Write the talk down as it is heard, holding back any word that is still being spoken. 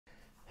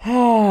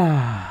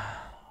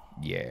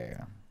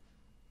Yeah.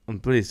 I'm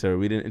pretty sir.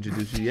 We didn't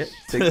introduce you yet.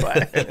 Stay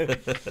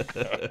quiet.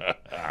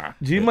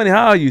 G Money,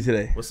 how are you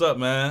today? What's up,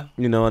 man?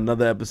 You know,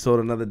 another episode,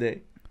 another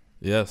day.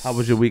 Yes. How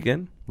was your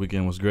weekend?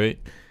 Weekend was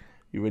great.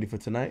 You ready for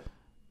tonight?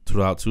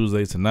 Throughout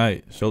Tuesday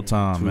tonight.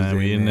 Showtime, Tuesday, man.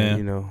 We in there.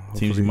 You know,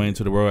 Teams you money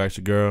to the world, ask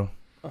your girl.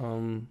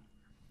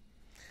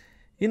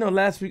 You know,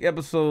 last week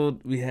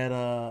episode we had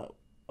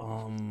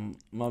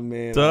my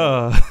man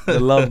The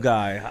love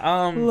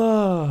guy.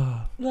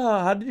 love.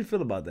 How did you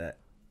feel about that?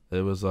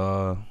 It was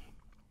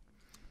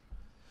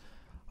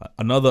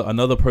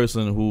another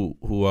person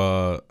who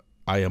I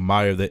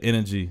admire their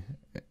energy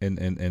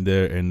and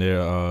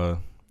their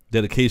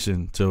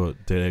dedication to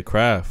their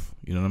craft.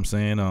 You know what I'm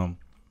saying?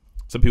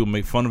 Some people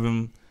make fun of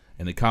him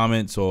in the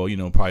comments or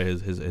probably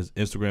his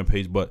Instagram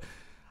page, but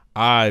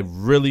I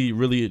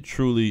really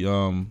truly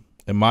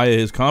admire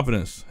his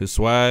confidence, his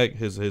swag,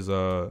 his his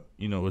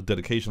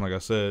dedication. Like I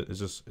said, it's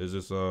just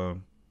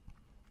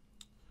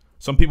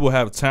some people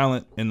have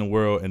talent in the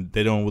world and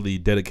they don't really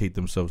dedicate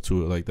themselves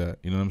to it like that.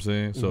 You know what I'm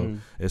saying? So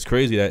it's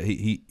crazy that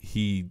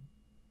he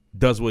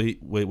does what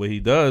he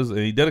does and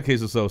he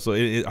dedicates himself. So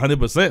it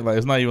 100%. Like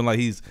it's not even like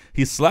he's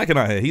slacking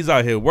out here. He's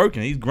out here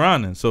working. He's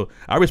grinding. So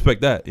I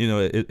respect that.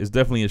 It's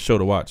definitely a show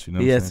to watch. You know,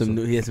 he had some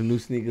new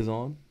sneakers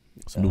on.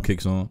 Some new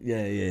kicks on.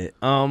 Yeah. The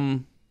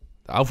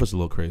outfit's a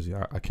little crazy.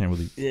 I can't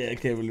really. Yeah, I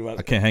can't really.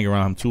 I can't hang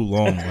around him too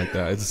long like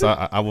that. It's just,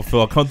 I would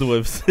feel uncomfortable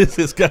if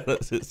it's got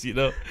us,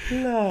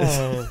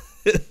 No.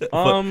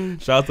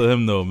 Shout out to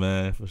him though,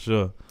 man, for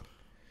sure.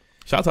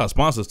 Shout out to our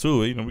sponsors too.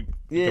 We can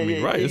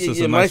be right. It's just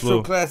a nice Maestro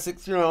little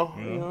Classics. It's a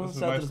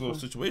nice little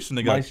situation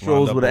they got.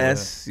 Maestros with an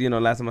S.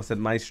 Last time I said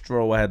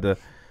Maestro, I had to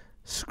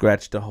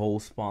scratch the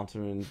whole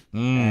sponsoring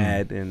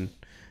ad, and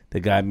the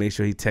guy made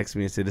sure he texted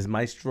me and said, "It's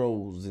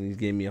Maestros," and he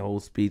gave me a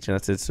whole speech, and I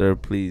said, "Sir,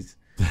 please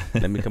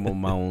let me come up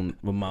with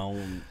my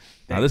own."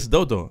 Now this is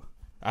dope though.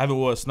 I haven't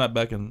worn a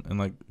snapback in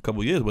like a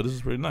couple of years, but this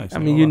is pretty nice. I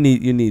mean, you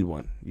need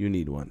one. You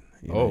need one.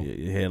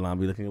 Your hairline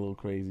be looking a little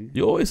crazy.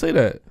 You always say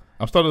that.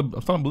 I'm starting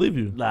to believe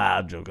you. Nah,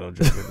 I'm joking. I'm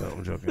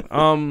joking.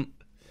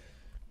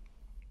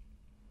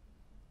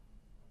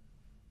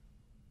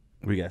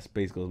 We got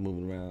Space Ghost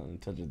moving around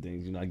and touching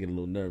things. I get a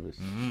little nervous.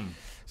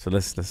 So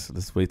let's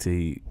wait till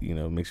he,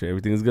 make sure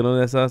everything is good on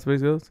that side,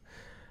 Space Ghost.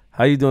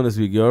 How you doing this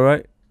week? You all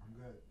right? I'm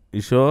good. You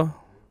sure?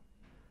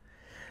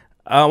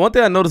 One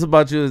thing I noticed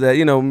about you is that,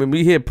 when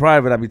we here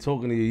private, I be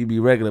talking to you, you be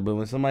regular, but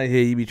when somebody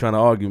here, you be trying to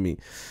argue me.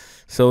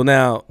 So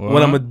now,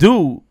 what I'm going to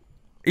do,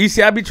 you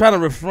see, I be trying to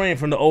refrain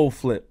from the old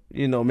flip,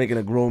 making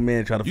a grown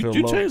man try to feel low.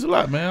 You changed a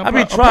lot, man. I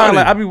be trying,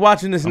 I be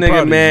watching this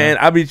nigga, man.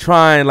 I be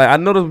trying, I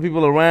know there's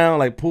people around,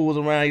 pools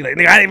around. You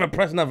nigga, I didn't even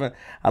press nothing.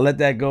 I let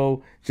that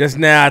go. Just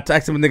now, I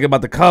texted him a nigga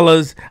about the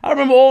colors. I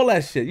remember all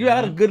that shit. You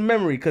had a good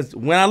memory, because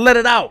when I let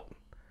it out,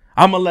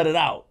 I'm going to let it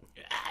out.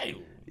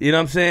 You know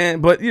what I'm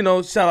saying? But,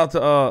 shout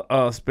out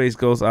to Space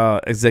Ghost,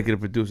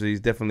 executive producer.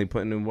 He's definitely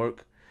putting in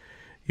work,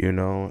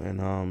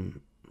 and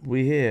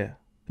we here.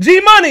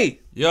 G-Money!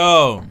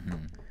 Yo.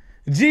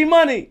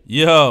 G-Money.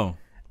 Yo.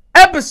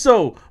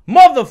 Episode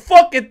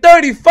motherfucking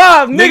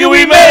 35. Nigga,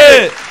 we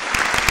made it.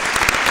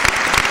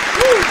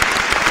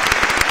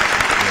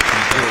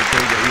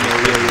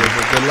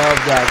 The love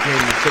guy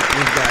came to took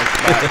this guy's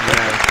spot,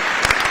 man.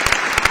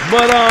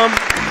 But,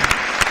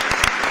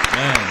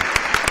 man,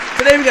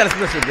 today we got a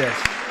special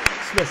guest.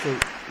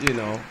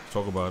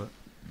 Talk about it.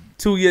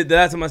 2 years. The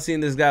last time I seen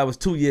this guy was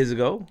 2 years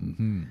ago.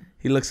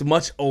 He looks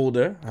much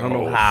older. I don't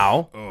know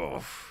how.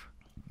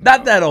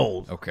 Not that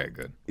old. Okay,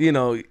 good. He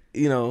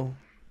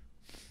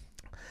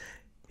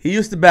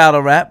used to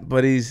battle rap,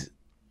 but he's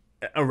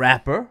a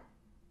rapper.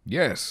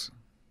 Yes.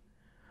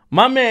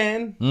 My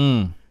man,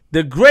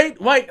 the Great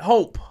White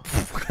Hope,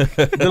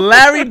 the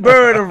Larry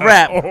Bird of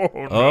rap.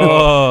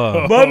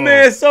 My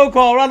man,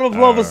 So-Called. Round of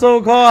applause for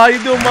So-Called. How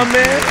you doing, my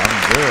man?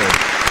 I'm good.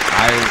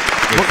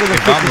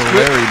 If I'm the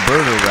Larry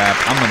Bird of rap,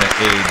 I'm gonna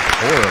age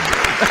horribly.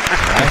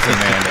 That's a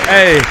man.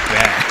 Hey,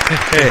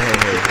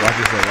 watch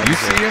yourself. You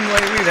see him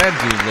lately? That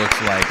dude looks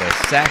like a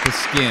sack of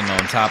skin on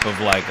top of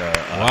like a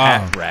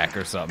hat rack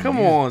or something. Come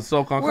on,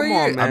 So-Called. Come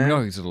on, man. I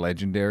know he's a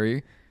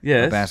legendary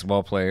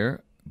basketball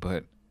player,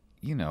 but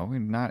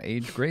not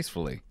aged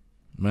gracefully.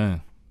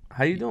 Man,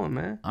 how you doing,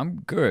 man?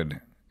 I'm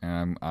good,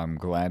 and I'm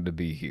glad to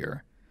be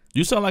here.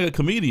 You sound like a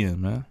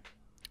comedian, man.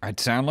 I'd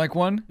sound like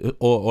one,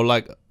 or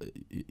like,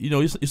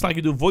 it's like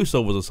you do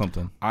voiceovers or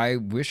something. I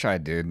wish I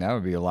did. That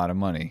would be a lot of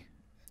money.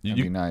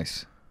 That'd be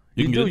nice.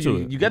 You can get into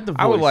it. You got the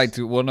voice. I would like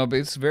to. Well, no, but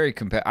it's very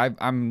competitive.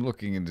 I'm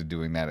looking into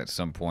doing that at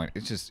some point.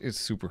 It's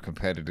super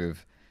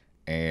competitive,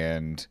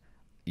 and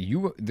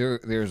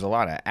there's a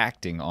lot of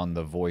acting on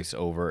the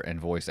voiceover and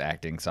voice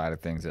acting side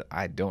of things that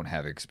I don't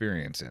have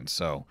experience in.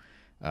 So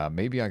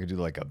maybe I could do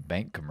like a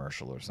bank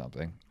commercial or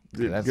something.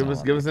 Give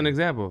us an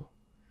example.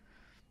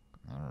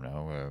 I don't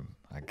know.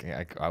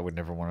 I would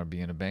never want to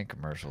be in a bank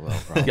commercial though.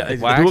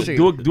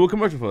 Do a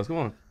commercial for us. Come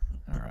on.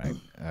 All right.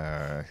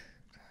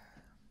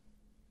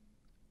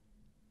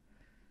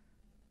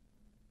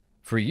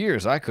 For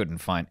years, I couldn't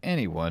find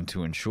anyone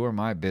to insure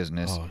my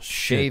business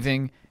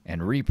shaving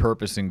and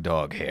repurposing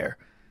dog hair.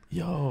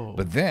 Yo.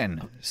 But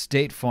then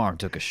State Farm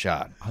took a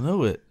shot. I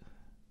know it.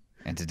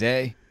 And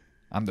today,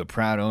 I'm the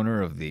proud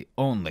owner of the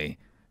only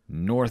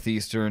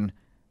Northeastern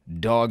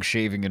dog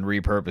shaving and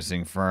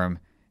repurposing firm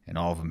in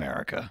all of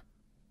America.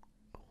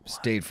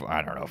 State Farm.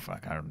 I don't know.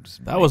 Fuck.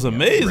 That was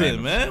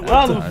amazing, man.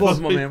 Round of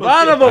applause, my man.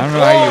 Round of applause. I don't know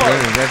how you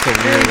did it. That's a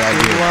weird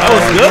idea. That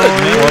was good,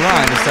 man. Hold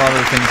on. Just all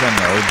the things I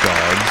know.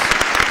 Dogs.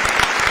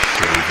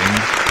 Shaving.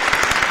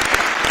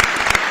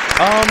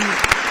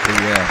 But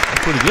yeah.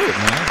 That's pretty good,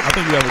 man. I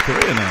think you have a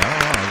career now. I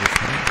don't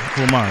know.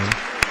 Who am I?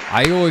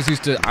 I always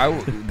used to.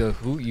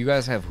 You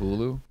guys have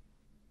Hulu?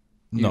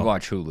 You No.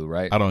 watch Hulu,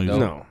 right? I don't use it.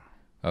 No.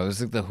 I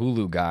was like the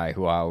Hulu guy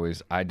who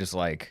I just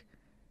like,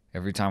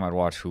 every time I'd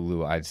watch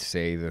Hulu, I'd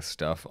say this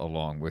stuff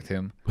along with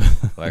him.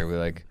 Like, we're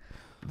like,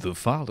 the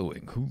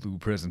following Hulu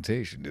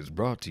presentation is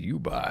brought to you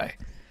by,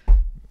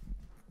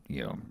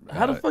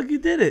 How the fuck you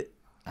did it?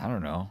 I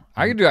don't know.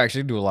 I could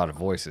actually do a lot of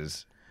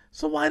voices.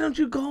 So why don't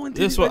you go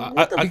into This like, one,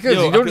 what the Because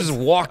Yo, you don't I just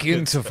walk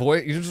into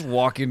voice. You just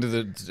walk into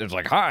the. It's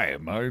like, hi,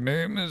 my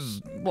name is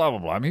blah blah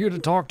blah. I'm here to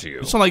talk to you.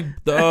 You sound like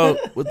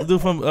what the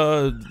dude from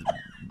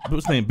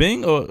what's his name?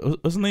 Bing or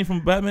what's his name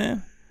from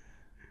Batman?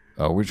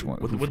 Oh, which one?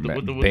 With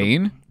the-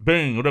 Bane?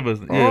 Bing, whatever.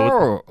 Yeah,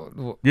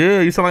 Oh, yeah,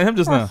 you sound like him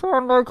just I now.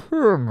 sound like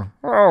him.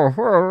 Oh,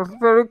 well, it's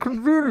very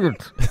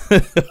convenient.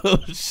 Oh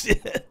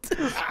shit!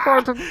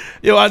 Quite a,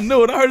 Yo, I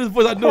knew it. I heard his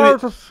voice. I knew quite a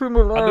he had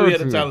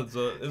similarity. the talent.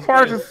 So it's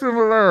Quite a great.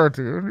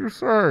 similarity. And you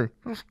say,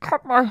 just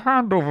cut my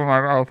hand over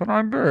my mouth and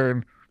I'm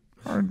Bane.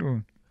 How you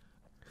doing?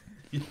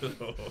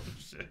 Oh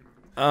shit!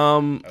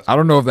 I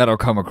don't know if that'll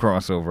come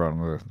across over on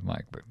the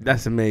mic, but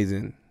That's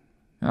amazing.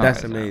 all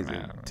That's right, amazing.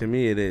 all right. To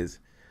me, it is.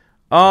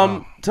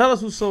 Tell us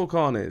who Soul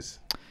Khan is.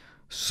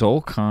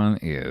 Soul Khan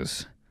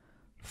is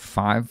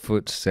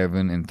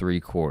 5'7"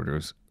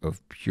 3/4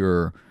 of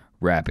pure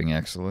rapping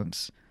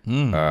excellence.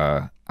 I'm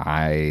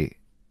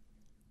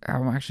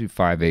actually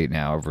 5'8"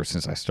 now. Ever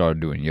since I started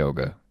doing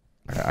yoga,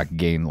 I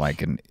gained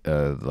like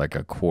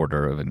a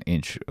quarter of an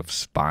inch of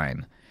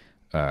spine.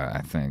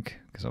 I think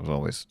because I was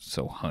always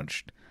so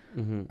hunched.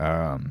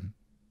 I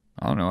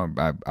don't know.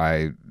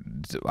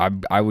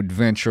 I would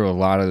venture a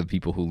lot of the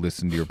people who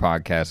listen to your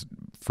podcast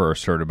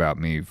first heard about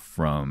me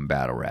from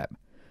battle rap,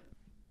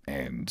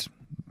 and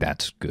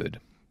that's good.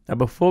 Now,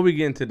 before we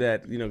get into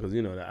that, because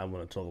that I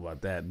want to talk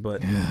about that,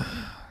 but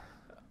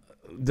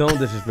don't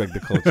disrespect the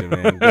culture,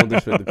 man. Don't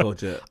disrespect the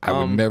culture. I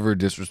would never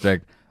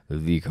disrespect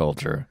the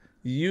culture.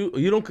 You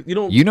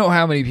don't. You know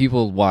how many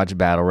people watch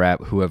battle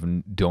rap who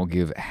don't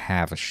give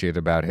half a shit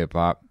about hip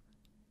hop?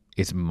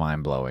 It's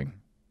mind blowing.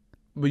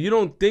 But you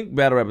don't think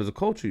battle rap is a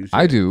culture. You said.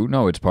 I do.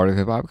 No, it's part of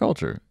hip hop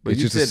culture. But It's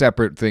you just a said-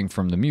 separate thing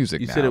from the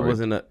music. You now, said it right?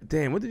 wasn't a.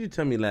 Damn, what did you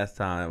tell me last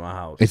time at my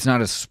house? It's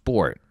not a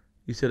sport.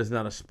 You said it's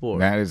not a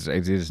sport.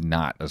 It is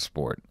not a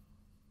sport,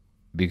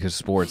 because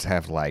sports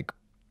have like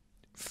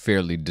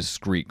fairly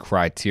discrete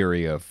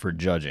criteria for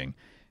judging,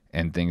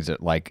 and things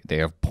that like they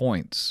have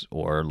points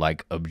or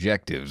like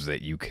objectives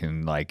that you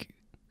can like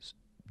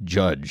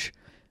judge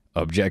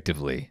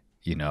objectively.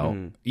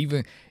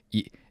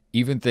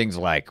 Even things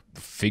like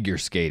figure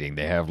skating,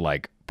 they have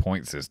like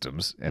point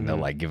systems, and they'll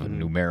like give a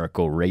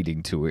numerical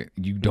rating to it.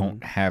 You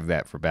don't have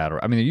that for battle.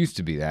 I mean, there used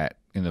to be that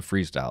in the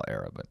freestyle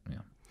era, but yeah.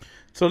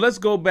 So let's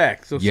go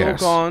back. So Yes,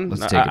 Soul Khan,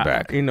 let's take it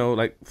back.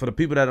 Like for the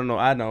people that don't know,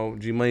 I know.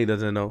 G Money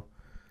doesn't know.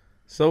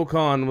 Soul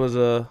Khan was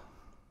I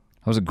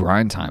was a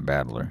grind time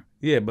battler.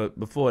 but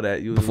before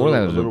that, you was Before a that,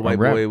 little, was little a white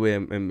rap- boy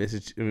in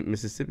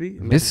Mississippi.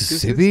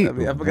 Mississippi? I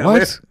mean, I forgot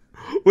What?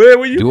 Where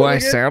were you? Do from I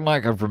again? sound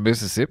like I'm from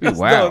Mississippi?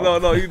 Wow.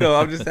 No.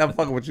 I'm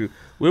fucking with you.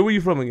 Where were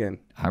you from again?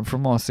 I'm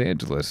from Los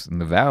Angeles, in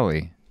the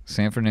Valley,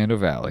 San Fernando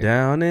Valley.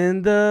 Down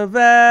in the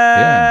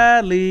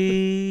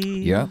valley.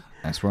 Yeah,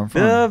 that's where I'm The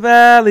from.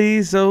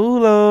 valley so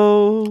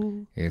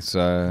low. It's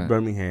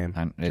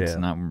Birmingham. it's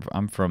jail. not.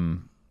 I'm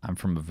from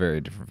a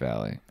very different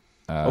valley.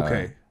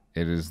 Okay.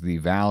 It is the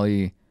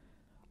valley.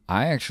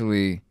 I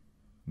actually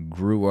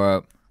grew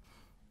up.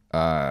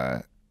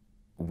 Where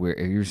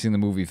have you ever seen the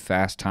movie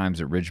Fast Times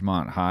at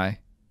Ridgemont High?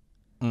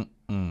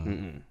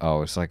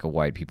 Oh, it's like a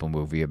white people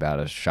movie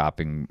about a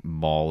shopping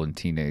mall and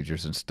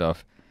teenagers and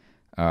stuff.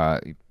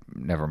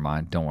 Never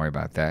mind. Don't worry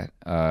about that.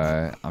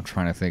 I'm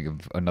trying to think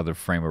of another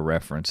frame of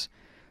reference.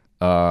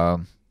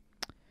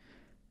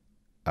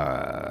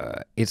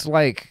 It's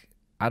like,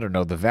 I don't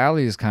know. The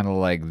valley is kind of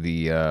like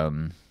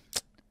the.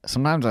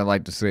 Sometimes I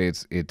like to say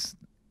it's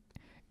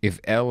if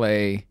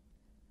L.A.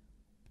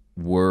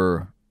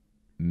 were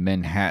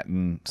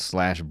Manhattan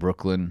 /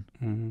 Brooklyn,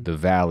 the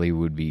valley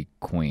would be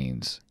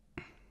Queens.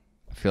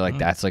 I feel like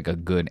that's like a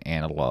good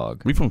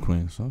analog. We from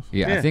Queens, so.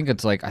 Yeah, Yeah. I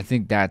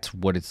think that's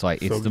what it's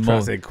like. It's So the you trying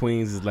most. to say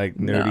Queens is like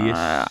nerdy-ish?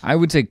 Nah, I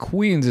would say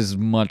Queens is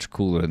much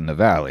cooler than the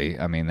Valley.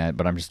 I mean that,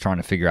 but I'm just trying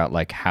to figure out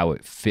like how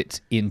it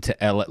fits into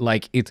LA.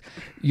 Like it's,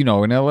 in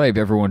LA,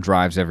 everyone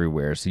drives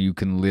everywhere, so you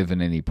can live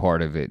in any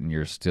part of it, and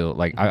you're still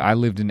like I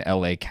lived in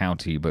LA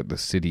County, but the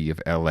city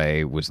of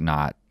LA was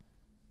not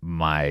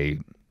my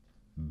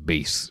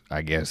base,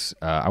 I guess.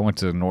 I went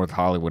to North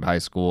Hollywood High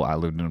School. I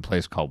lived in a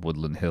place called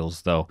Woodland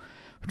Hills, though,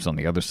 which is on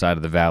the other side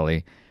of the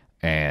valley.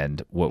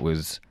 And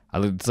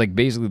It's like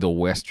basically the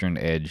western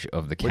edge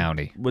of the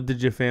county. What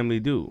did your family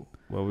do?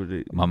 What were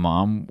they? My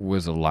mom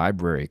was a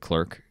library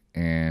clerk,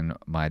 and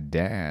my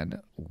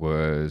dad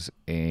was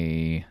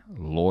a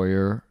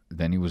lawyer.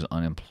 Then he was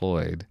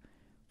unemployed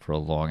for a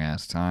long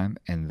ass time,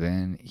 and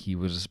then he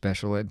was a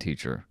special ed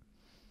teacher.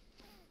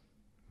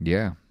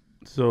 Yeah.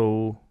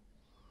 So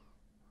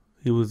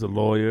he was a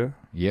lawyer.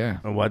 Yeah.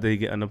 And why did he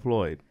get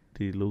unemployed?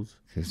 Did he lose?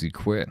 Because he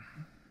quit.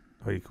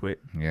 Oh, he quit.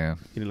 Yeah.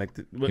 He didn't like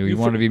to. He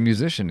wanted to be a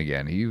musician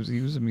again. He was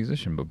a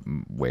musician, but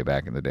way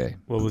back in the day.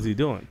 What was he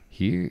doing?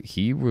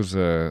 He was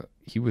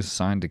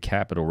signed to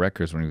Capitol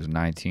Records when he was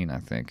 19, I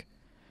think.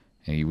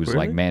 And he was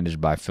Really? like managed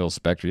by Phil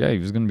Spector. Yeah, he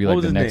was going to be What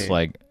like was the his next name?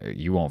 like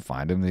you won't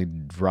find him. They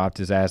dropped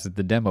his ass at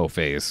the demo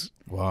phase.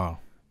 Wow.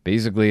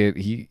 Basically,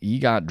 he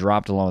got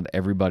dropped along with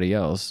everybody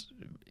else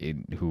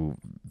who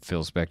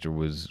Phil Spector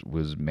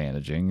was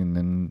managing, and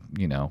then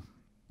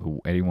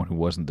anyone who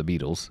wasn't the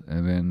Beatles,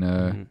 and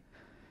then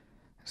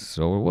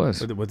so it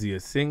was. Was he a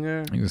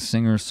singer? He was a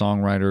singer,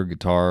 songwriter,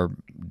 guitar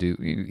dude.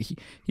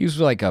 He was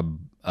like a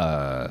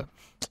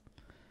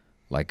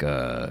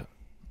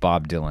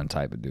Bob Dylan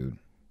type of dude.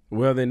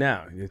 Where are they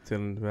now? You're still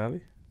in the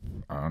Valley?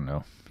 I don't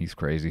know. He's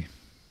crazy.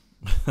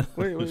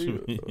 Wait, What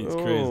you mean? He's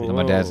oh, crazy.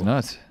 My dad's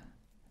nuts.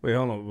 Wait,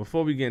 hold on.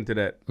 Before we get into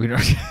that, We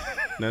don't.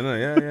 no,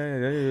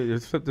 yeah.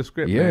 Just flip the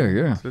script. Yeah, man.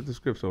 yeah. Flip the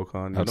script,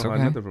 Sokan. You That's don't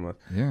okay. hide nothing from us.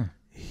 Yeah.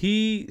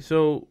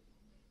 So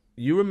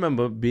you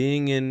remember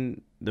being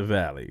in the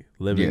Valley,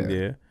 living Yeah.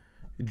 there,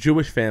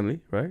 Jewish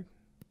family, right?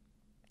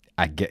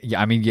 I get.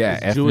 Yeah. I mean,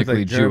 yeah. Is Jewish, Ethnically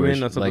like German Jewish,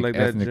 or something like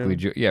that, ethnically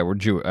Jewish. Yeah, we're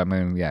Jewish. I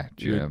mean, yeah.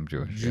 You're I'm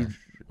Jewish. Jew- Yeah.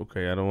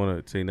 Okay, I don't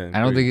want to say nothing. I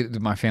don't crazy.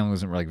 think my family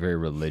wasn't like very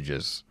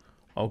religious,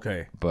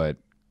 Okay, but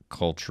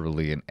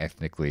culturally and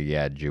ethnically,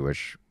 yeah,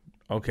 Jewish.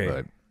 okay.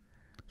 But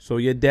So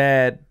your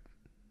dad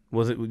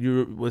was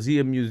he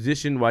a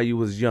musician while you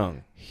was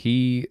young?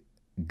 he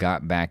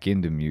got back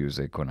into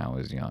music when I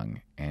was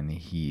young, and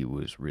he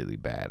was really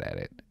bad at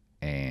it.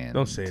 And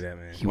Don't say that,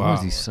 man. He Wow.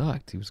 was. He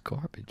sucked. He was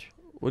garbage.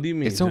 What do you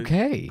mean? It's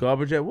okay.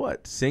 Garbage at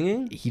what?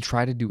 Singing? He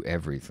tried to do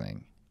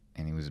everything,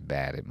 and he was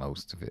bad at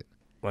most of it.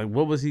 Like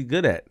what was he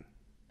good at?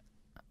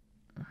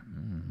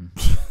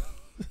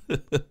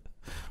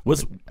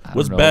 What's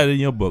know. bad in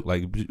your book?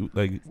 Like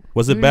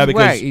was it He bad was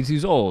because whack.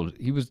 He's old.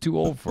 He was too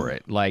old for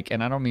it. Like,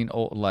 and I don't mean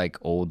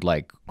old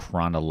like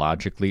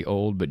chronologically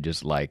old, but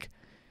just like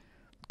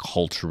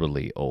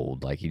culturally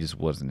old. Like he just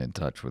wasn't in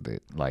touch with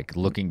it. Like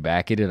looking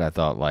back at it, I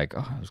thought like,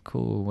 oh, it was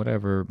cool,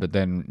 whatever. But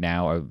then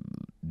now I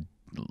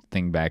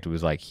think back to it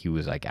was like he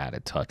was like out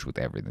of touch with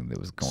everything that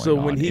was going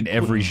on in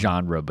every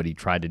genre. But he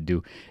tried to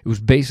do. It was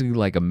basically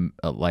like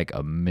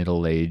a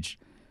middle-aged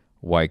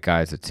white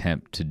guy's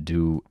attempt to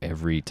do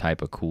every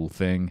type of cool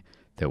thing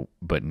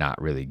but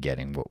not really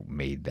getting what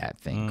made that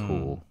thing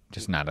cool.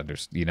 Just not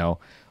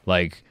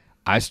like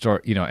I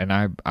start,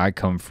 and I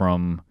come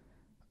from,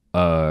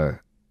 I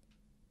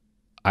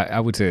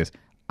would say this,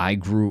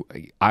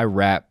 I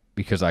rap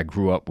because I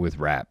grew up with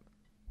rap.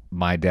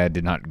 My dad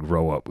did not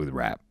grow up with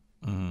rap.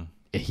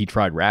 He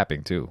tried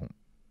rapping too.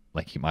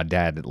 Like my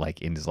dad,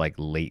 like in his like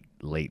late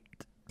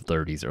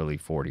 30s, early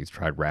 40s,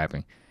 tried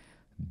rapping.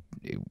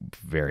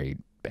 Very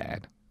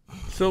bad.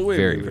 So wait,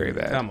 Very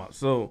bad. Come on.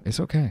 So It's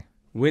okay.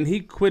 when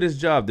he quit his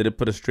job, did it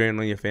put a strain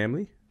on your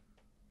family?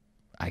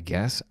 I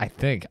guess. I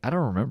think. I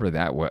don't remember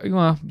that well.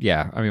 Well,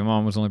 yeah. I mean,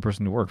 mom was the only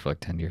person who worked for like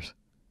 10 years.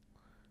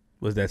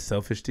 Was that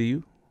selfish to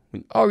you?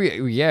 Oh,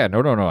 yeah.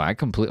 No. I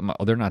completely.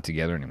 They're not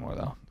together anymore,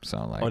 though.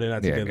 So, like. Oh, they're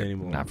not together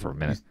anymore. Not for a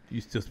minute.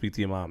 You still speak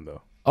to your mom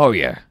though. Oh,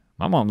 yeah.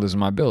 My mom lives in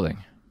my building.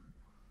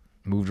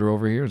 Moved her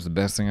over here. It's the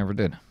best thing I ever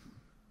did.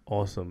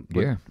 Awesome.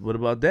 But Yeah. what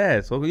about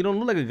dad? So you don't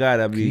look like a guy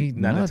that be He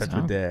not in nuts. touch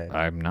with dad.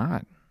 I'm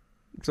not.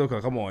 So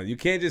come on, you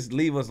can't just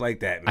leave us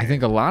like that, man. I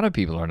think a lot of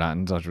people are not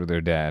in touch with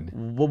their dad.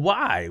 Well,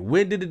 why?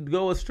 When did it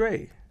go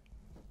astray?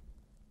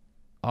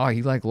 Oh,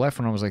 he like left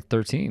when I was like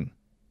 13.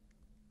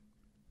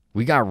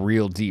 We got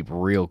real deep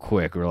real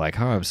quick. We were like,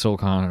 I'm so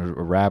kind of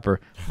a rapper.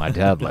 My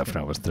dad left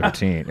when I was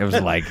 13. It was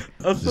like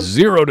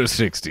 0 to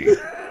 60.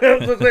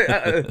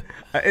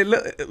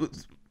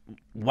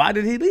 Why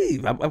did he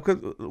leave?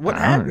 What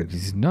happened?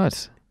 He's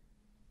nuts.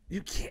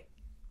 You can't.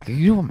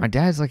 You know what? My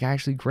dad's like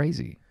actually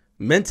crazy.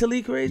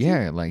 Mentally crazy?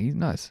 Yeah, like he's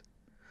nuts.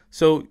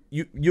 So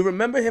you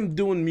remember him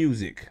doing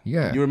music.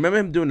 Yeah. You remember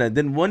him doing that.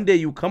 Then one day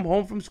you come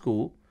home from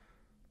school,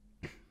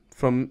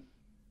 from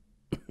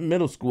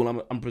middle school,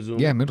 I'm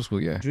presuming. Yeah, middle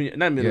school, yeah.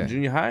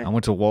 Junior high. I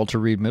went to Walter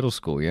Reed Middle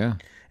School, yeah.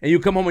 And you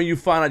come home and you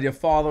find out your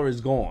father is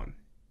gone.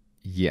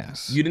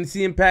 Yes. You didn't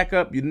see him pack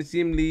up. You didn't see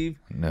him leave.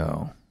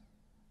 No.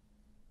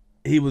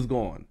 He was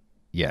gone.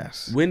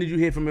 Yes. When did you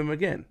hear from him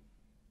again?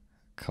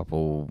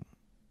 Couple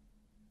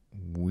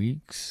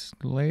weeks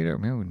later.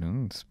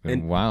 Man, it's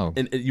been a while.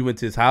 And you went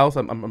to his house?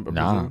 I'm Nah.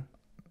 presuming?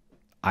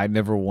 I've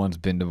never once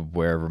been to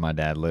wherever my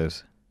dad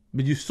lives.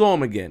 But you saw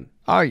him again.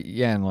 Oh,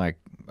 yeah, and like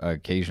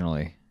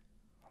occasionally.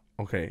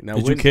 Okay. Now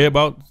did you care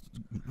about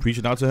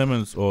reaching out to him,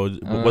 or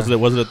was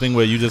it a thing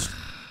where you just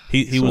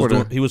he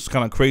was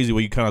kind of crazy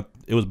where you kind of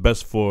it was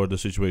best for the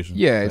situation?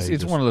 Yeah,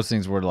 it's one of those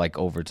things where like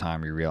over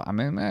time you realize. I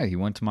mean, man, he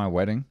went to my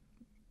wedding.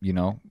 You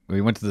know,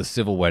 we went to the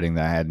civil wedding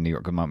that I had in New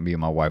York. Me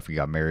and my wife, we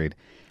got married.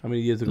 How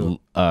many years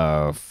ago?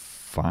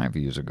 5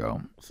 years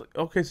ago.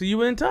 Okay, so you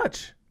were in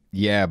touch.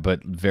 Yeah,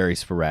 but very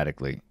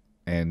sporadically,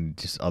 and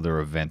just other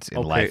events in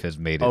life has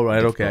made it. All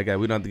right, difficult. okay, I got it.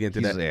 We don't have to get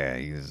into that. Yeah,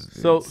 he's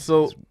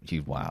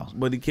he's wild.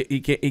 But he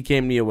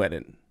came to your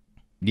wedding.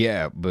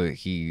 Yeah, but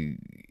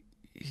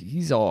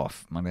he's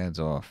off. My dad's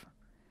off.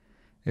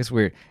 It's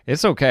weird.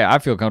 It's okay. I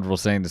feel comfortable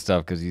saying this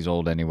stuff because he's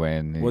old anyway.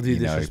 And Was he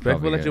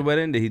disrespectful at your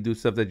wedding? Did he do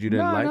stuff that you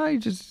didn't like? No, he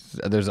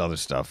just there's other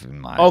stuff in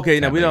my.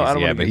 Okay, now we don't. I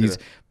don't yeah, want to but he's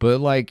but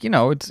like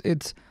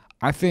it's.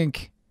 I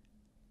think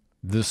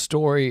the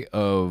story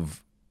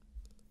of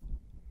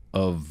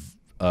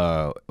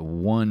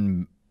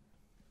one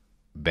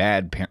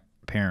bad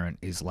parent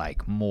is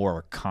like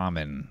more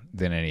common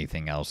than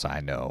anything else I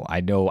know.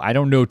 I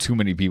don't know too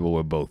many people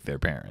with both their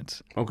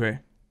parents. Okay.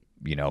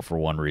 For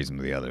one reason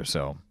or the other.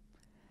 So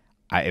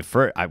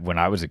when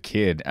I was a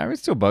kid, it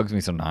still bugs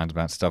me sometimes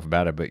about stuff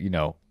about it, but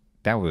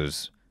that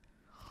was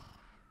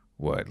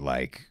what,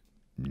 like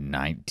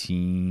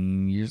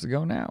 19 years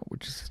ago now,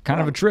 which is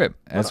kind of a trip.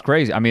 That's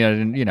crazy. I mean, I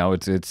didn't,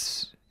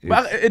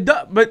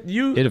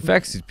 it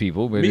affects these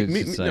people, but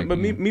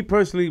me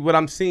personally, what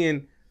I'm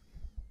seeing,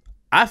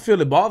 I feel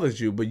it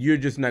bothers you, but you're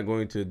just not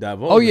going to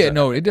divulge. Oh yeah, it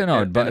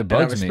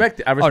bugs me.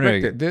 I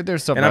respect it.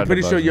 There's something, and I'm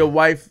pretty sure your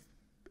wife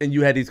and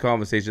you had these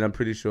conversations. I'm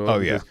pretty sure. Oh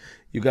yeah,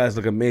 you guys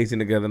look amazing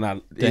together.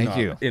 And Thank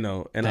you.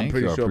 And I'm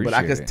pretty sure. But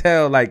I could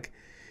tell, like,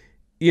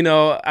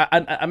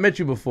 I met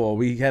you before.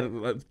 We had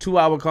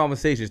 2-hour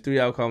conversations,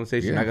 3-hour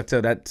conversations. Yeah. I could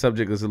tell that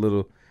subject is a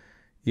little,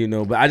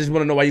 But I just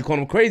want to know why you call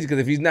him crazy. Because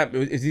if he's not,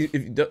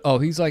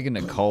 he's like in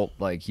a cult.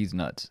 Like he's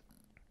nuts.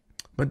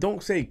 But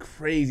don't say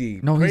crazy.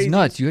 No, crazy. He's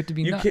nuts. You have to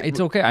be nuts. It's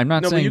okay. I'm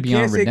not saying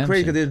beyond redemption. You can't say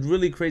crazy because there's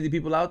really crazy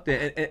people out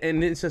there.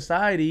 And in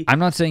society, I'm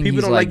not saying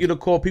people don't like you to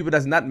call people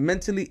that's not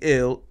mentally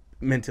ill.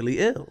 I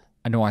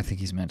know. I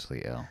think he's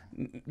mentally ill.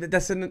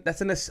 That's an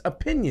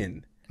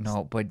opinion.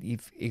 No, but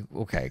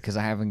okay, because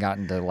I haven't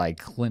gotten to like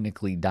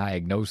clinically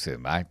diagnose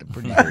him. I'm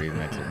pretty sure he's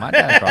mentally. My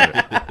dad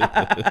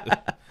probably.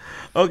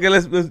 Okay,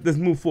 let's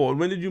move forward.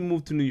 When did you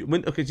move to New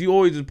York? Okay, so you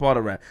always was part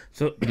of rap.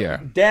 So yeah,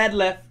 Dad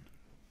left.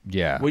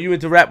 Yeah. Were you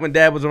into rap when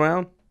Dad was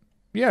around?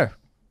 Yeah.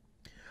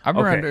 I've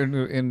been around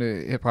in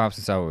hip hop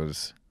since I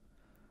was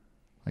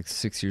like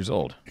 6 years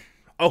old.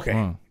 Okay.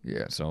 Wow.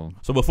 Yeah. So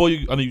before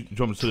I know you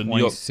jumped to the New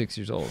York. 6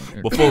 years old.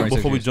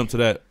 Before we jump to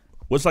that,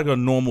 what's like a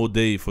normal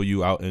day for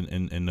you out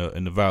in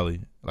the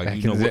valley?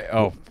 Like in the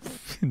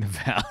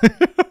valley.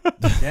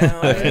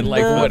 And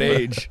like what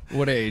age?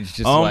 What age?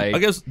 Just I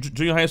guess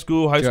junior high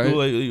school, high school.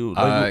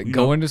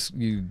 Going to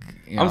you.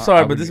 I'm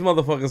sorry, but this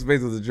motherfucking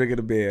space was a drink of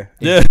the beer.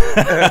 Yeah.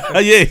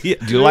 Yeah.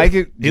 Do you like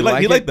it? He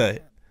like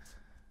that.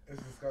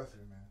 It's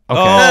disgusting, man.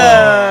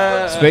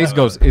 Okay. Space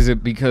Ghost. Is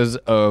it because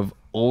of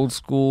old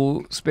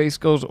school Space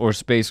Ghost or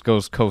Space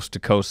Ghost Coast to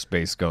Coast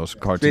Space Ghost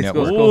Cartoon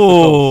Network?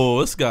 Oh,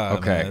 this guy.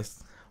 Okay. Man.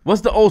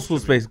 What's the old school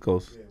Space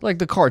Ghost? Like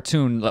the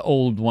cartoon, the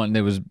old one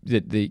that was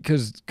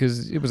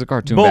because it was a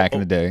cartoon back in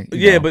the day.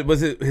 Yeah, but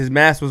was it his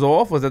mask was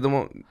off? Was that the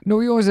one?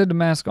 No, he always had the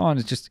mask on.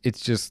 It's just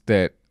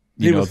that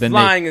he was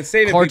flying and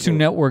saving Cartoon people.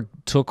 Network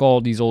took all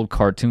these old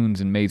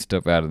cartoons and made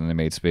stuff out of them. They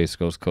made Space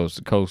Ghost Coast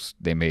to Coast.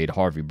 They made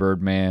Harvey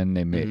Birdman.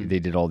 They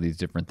did all these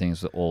different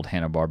things with old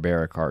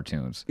Hanna-Barbera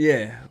cartoons.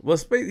 Yeah, well,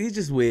 he's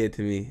just weird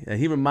to me.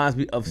 He reminds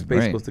me of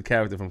Space Ghost, the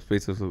character from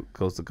Space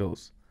Coast to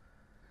Coast.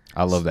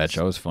 I love that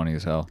show. It's funny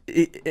as hell.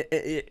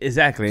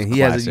 Exactly. And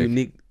he has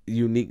a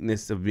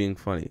uniqueness of being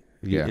funny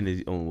in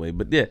his own way.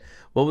 But yeah,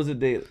 what was the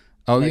day?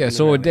 Oh, like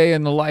so a day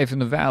in the life in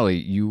the valley.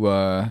 You,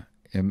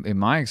 in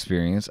my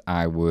experience,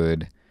 I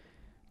would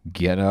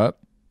get up,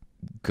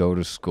 go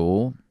to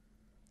school,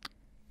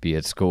 be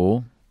at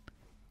school,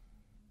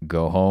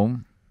 go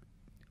home,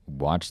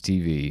 watch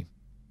TV,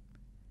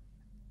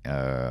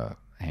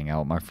 hang out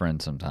with my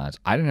friends sometimes.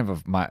 I didn't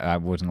have I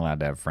wasn't allowed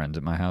to have friends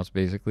at my house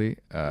basically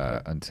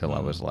until I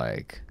was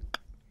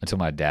until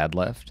my dad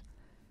left.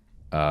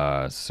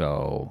 I would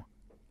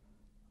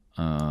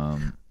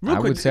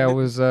say I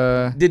was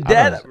did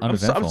Dad I'm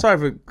uneventful. sorry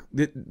for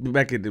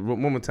back at one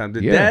more time.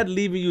 Did Dad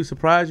leaving you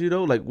surprise you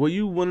though? Like were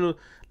you one of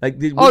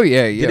did it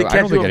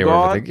catch you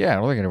off guard? I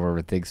don't think anyone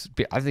ever thinks.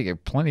 I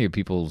think plenty of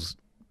people's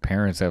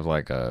parents have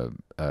like a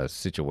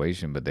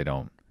situation, but they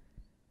don't.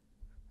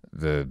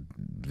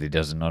 It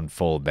doesn't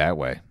unfold that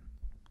way.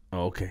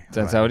 Oh, okay.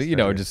 That's how it.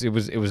 It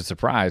was a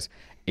surprise.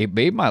 It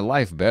made my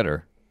life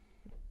better,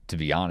 to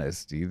be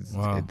honest.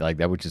 Wow. Like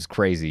that, which is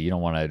crazy. You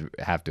don't want to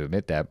have to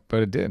admit that,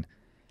 but it did.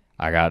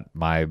 I got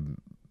to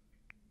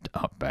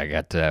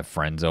have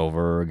friends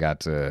over.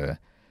 Got to,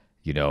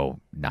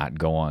 not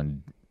go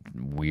on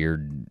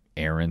weird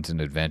errands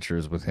and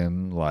adventures with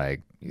him.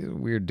 Like he's a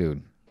weird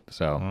dude.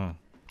 So.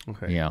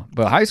 Okay.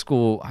 But high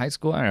school, I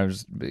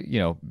was,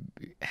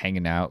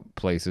 hanging out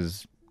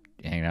places,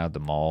 hanging out at the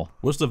mall.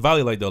 What's the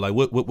valley like though? Like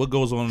what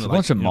goes on? It's a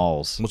bunch of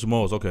malls. Bunch of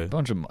malls. Okay.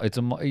 Have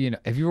you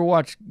ever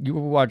watched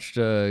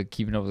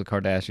Keeping Up with the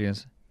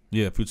Kardashians?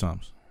 Yeah, a few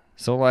times.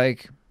 So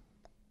like,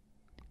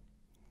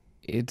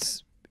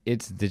 it's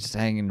just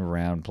hanging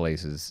around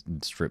places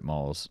and strip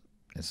malls,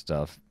 and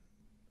stuff.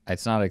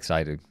 It's not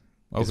exciting.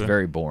 It's Okay.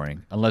 very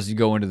boring unless you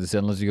go into the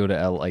unless you go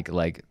to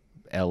like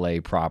L.A.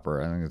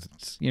 proper. I think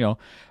it's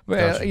but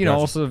Gotcha, you know gotcha.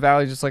 also the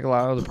valley, just like a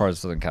lot of other parts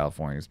of Southern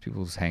California. It's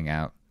people just hang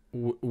out,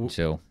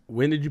 chill.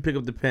 When did you pick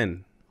up the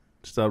pen?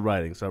 Start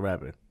writing, start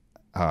rapping.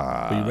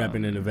 Were you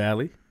rapping in the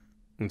valley,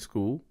 in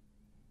school?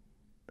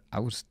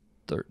 I was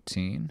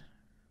 13,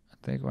 I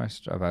think when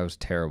I was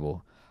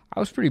terrible. I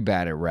was pretty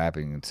bad at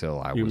rapping until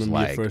I You was remember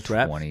your like first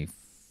raps?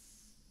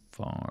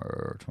 24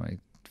 or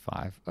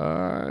 25.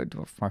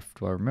 Do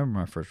I remember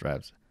my first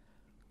raps?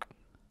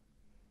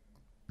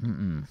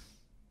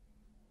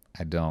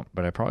 I don't,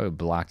 but I probably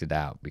blocked it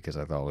out because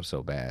I thought it was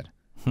so bad.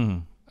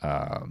 And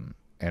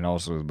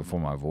also before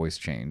my voice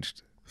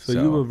changed. So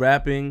you were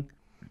rapping.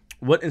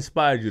 What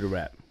inspired you to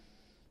rap?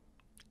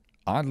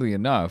 Oddly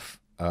enough,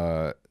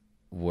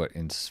 what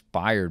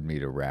inspired me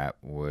to rap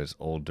was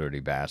Old Dirty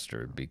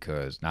Bastard,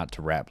 because not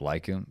to rap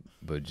like him,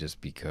 but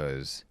just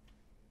because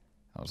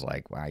I was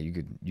like, wow, you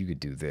could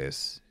do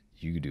this,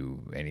 you could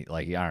do any,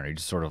 like, I don't know,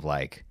 just sort of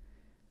like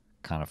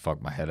kind of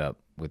fuck my head up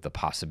with the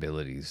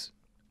possibilities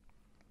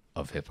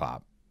of hip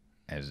hop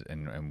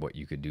and what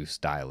you could do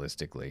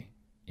stylistically,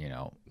 you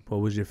know. What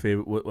was your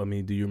favorite?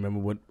 Do you remember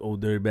what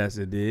Old Dirty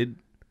Bastard did?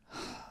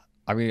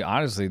 I mean,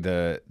 honestly,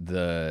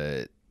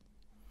 because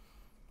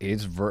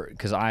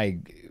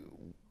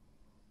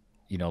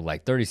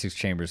like 36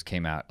 Chambers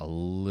came out a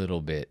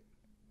little bit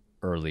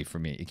early for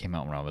me. It came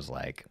out when I was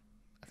like,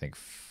 I think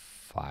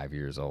 5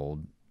 years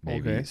old,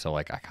 maybe. Okay. So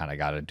like I kind of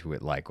got into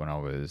it like when I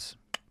was,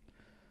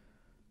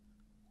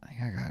 I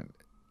think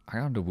I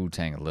got into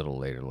Wu-Tang a little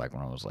later, like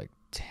when I was like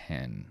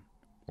 10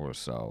 or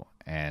so.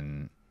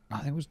 And I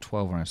think it was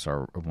 12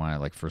 when I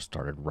like first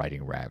started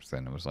writing raps.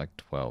 Then it was like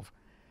 12.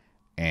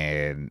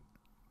 And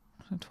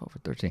 12 or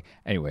 13.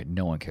 Anyway,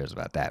 no one cares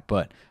about that.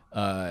 But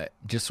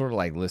just sort of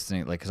like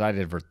listening, like, because I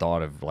never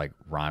thought of like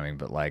rhyming,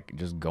 but like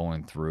just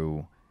going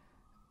through,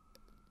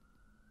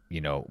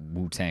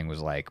 Wu-Tang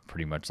was like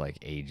pretty much like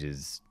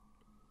ages.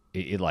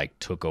 It like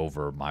took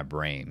over my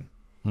brain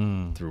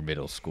through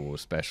middle school,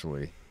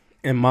 especially.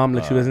 And mom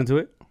let you listen to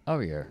it? Oh,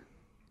 yeah.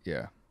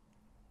 Yeah.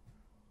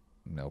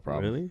 No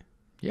problem. Really?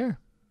 Yeah.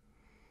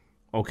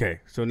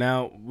 Okay, so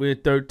now we're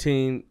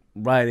 13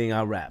 writing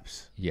our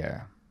raps.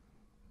 Yeah.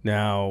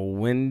 Now,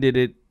 when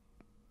did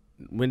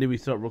we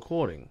start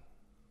recording?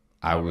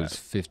 I was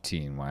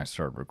 15 when I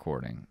started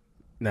recording.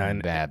 Now,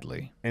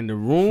 Badly. in the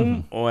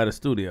room or at a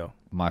studio?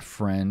 My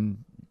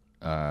friend,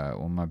 one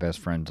of my best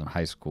friends in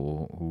high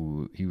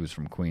school, he was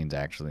from Queens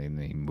actually, and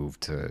then he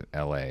moved to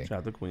L.A. Shout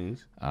out to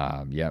Queens.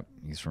 Yep,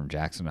 he's from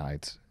Jackson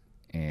Heights,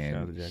 Shout out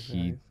and to Jackson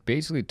he Heights.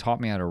 basically taught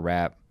me how to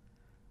rap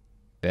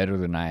better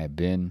than I had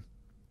been,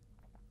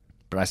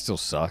 but I still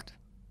sucked,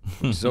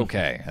 which is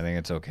okay. I think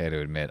it's okay to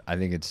admit. I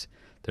think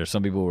there's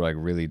some people who are like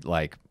really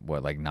like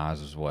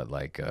Nas was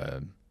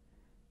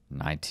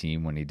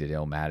 19 when he did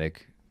Illmatic.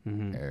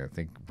 I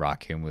think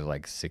Rakim was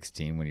like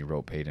 16 when he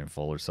wrote Paid in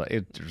Full or so.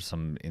 There's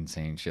some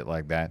insane shit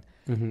like that.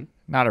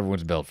 Not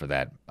everyone's built for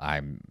that.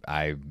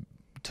 I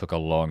took a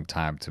long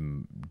time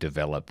to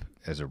develop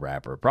as a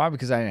rapper, probably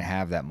because I didn't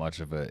have that much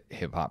of a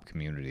hip hop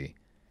community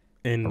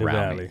In the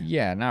around valley. me.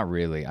 Yeah, not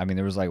really. I mean,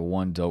 there was like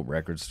one dope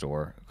record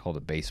store called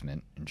The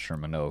Basement in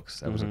Sherman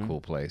Oaks. That was a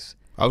cool place.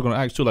 I was gonna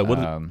ask too, like,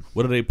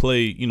 what do they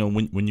play? You know,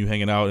 when you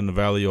hanging out in the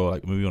valley, or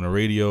like maybe on the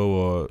radio,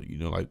 or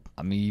like.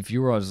 I mean, if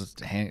you were, I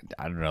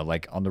don't know,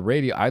 like on the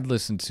radio, I'd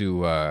listen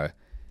to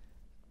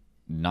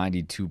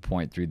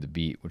 92.3 The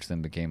Beat, which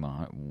then became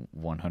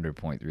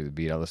 100.3 The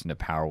Beat. I listened to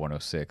Power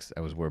 106.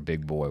 That was where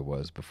Big Boy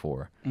was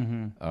before.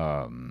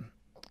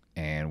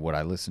 And what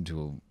I listened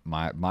to,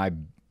 my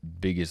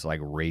biggest like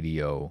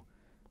radio,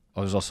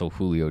 I was also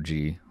Julio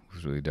G, who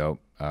was really dope.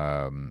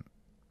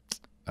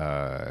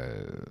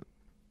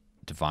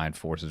 Divine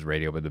Forces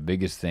radio, but the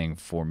biggest thing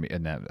for me,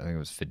 and that, I think it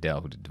was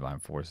Fidel who did Divine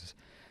Forces.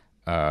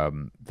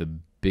 The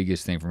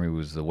biggest thing for me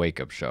was the Wake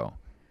Up Show.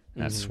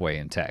 And that's Sway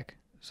and Tech.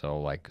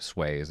 So like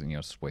Sway is,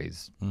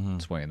 Sway's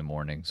Sway in the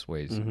morning,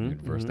 Sway's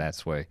universe. That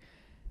Sway.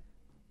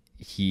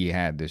 He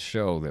had this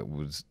show that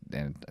was,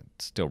 and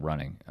it's still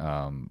running,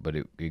 but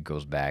it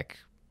goes back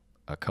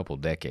a couple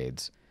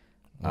decades,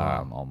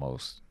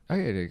 almost. Oh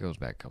yeah, it goes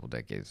back a couple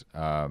decades.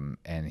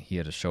 And he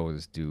had a show with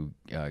this dude,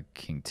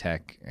 King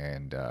Tech,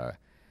 and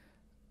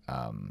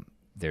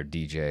their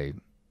DJ.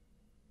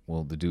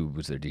 Well, the dude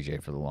was their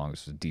DJ for the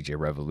longest, was DJ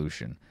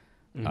Revolution.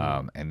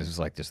 And this is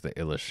like just the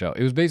illest show.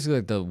 It was basically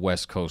like the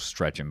West Coast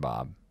Stretch and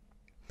Bob.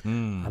 I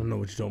don't know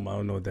what you're talking about. I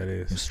don't know what that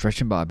is.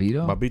 Stretch and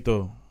Bobito?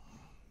 Babito.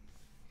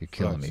 You're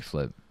killing me,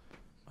 Flip.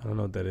 I don't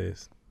know what that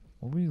is.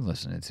 What were you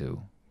listening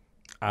to?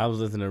 I was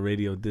listening to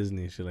Radio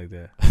Disney and shit like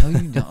that. No,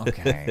 you don't.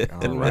 Okay,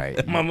 all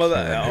right. My mother,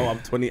 I'm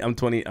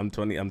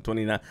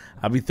 29.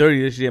 I'll be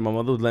 30 this year. My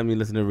mother would let me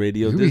listen to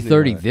Radio You'll Disney. be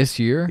 30 man. this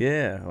year?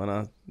 Yeah, when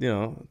I,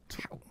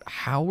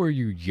 How are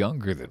you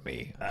younger than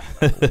me?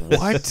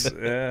 What?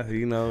 yeah,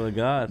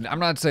 God. I'm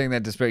not saying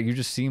that disparate. You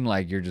just seem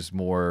like you're just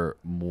more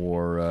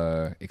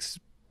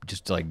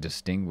just like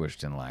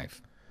distinguished in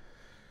life.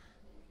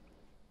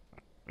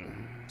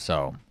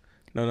 So.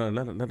 No,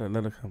 let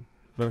her come.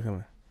 Better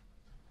come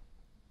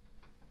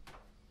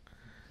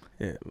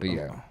in. Yeah, But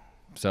yeah,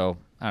 so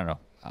I don't know.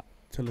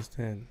 Till it's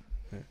 10.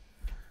 Yeah.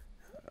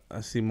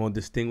 I see more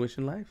distinguished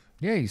in life.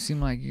 Yeah, you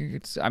seem like you.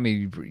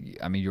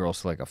 You're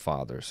also like a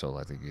father, so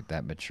I think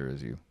that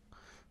matures you.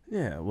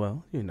 Yeah,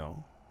 well,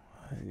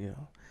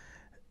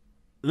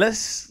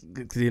 let's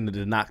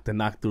the knock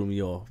threw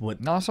me off.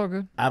 But No, it's all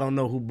good. I don't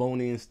know who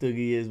Boney and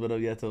Stoogie is, but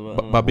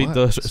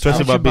Babito,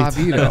 stretching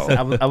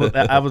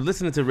Babito. I was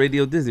listening to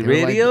Radio Disney. You're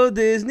Radio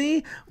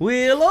Disney,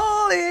 we'll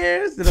all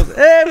ears.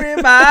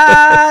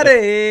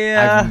 Everybody.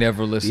 I've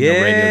never listened to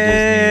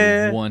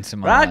Radio Disney once in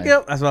my life.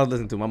 That's what I was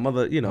listening to. My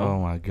mother, Oh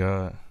my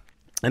God.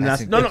 And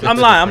That's no, crazy.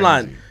 I'm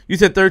lying. You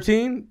said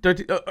 13?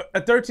 13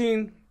 at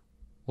 13.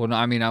 Well,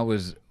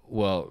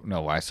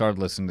 no, I started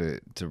listening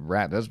to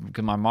rap. That's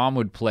because my mom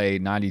would play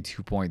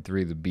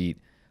 92.3 The Beat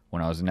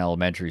when I was in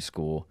elementary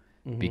school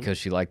because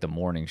she liked the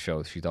morning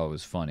show. She thought it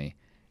was funny.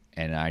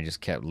 And I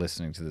just kept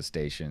listening to the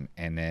station.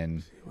 And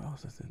then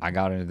I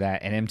got into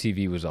that. And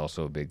MTV was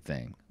also a big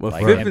thing. Well,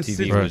 like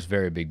MTV was a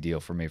very big deal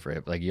for me for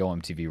hip. Like Yo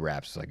MTV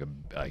Raps is like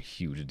a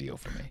huge deal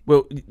for me.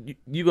 Well,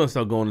 you're gonna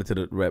start going into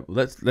the rap.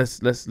 Let's Yo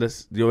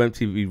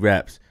MTV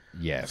Raps.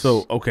 Yes.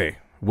 So okay,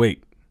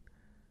 wait.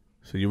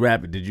 So you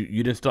rapping?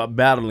 You didn't start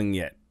battling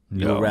yet?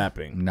 You No, were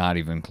rapping. Not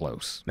even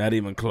close. Not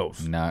even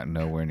close. Not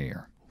nowhere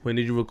near. When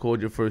did you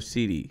record your first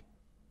CD?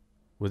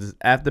 Was this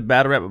after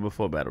battle rap or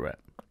before battle rap?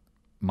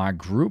 My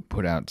group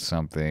put out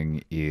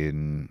something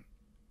in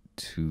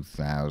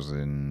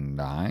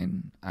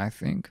 2009, I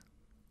think.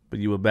 But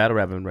you were battle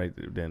rapping right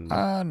then.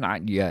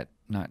 Not yet.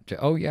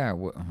 Oh yeah.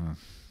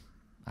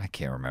 I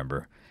can't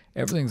remember.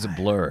 Everything's a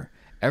blur.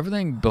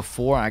 Everything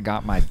before I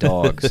got my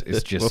dogs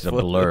is just a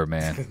blur,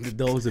 man. The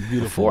dogs are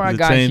beautiful. Before I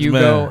got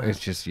Hugo, it's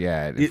just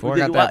Before I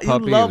got that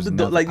puppy, it was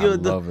nothing. I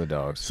love the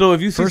dogs. So if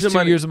you see First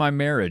somebody, 2 years of my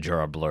marriage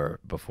are a blur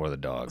before the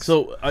dogs.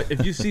 So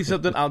if you see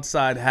something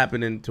outside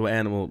happening to an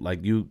animal, like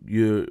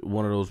you're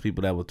one of those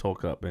people that will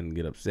talk up and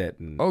get upset.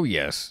 And oh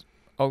yes.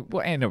 Oh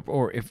well,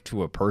 or if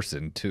to a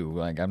person too.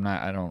 Like I'm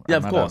not. I don't. Yeah,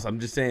 I'm of course. I'm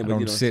just saying. I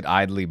don't sit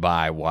idly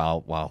by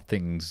while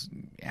things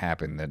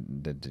happen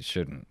that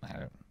shouldn't.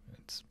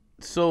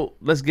 So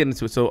let's get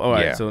into it. So all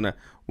right. Yeah. So now,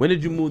 when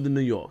did you move to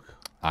New York?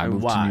 I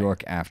moved to New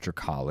York after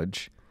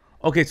college.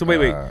 Okay, so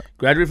wait.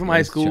 Graduated from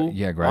high school?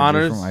 Yeah, graduated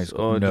honors, from high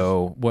school.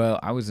 No, well,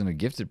 I was in a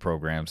gifted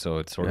program, so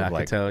it's sort of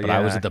like. But I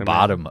was at the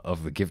bottom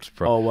of the gifted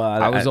program. Oh,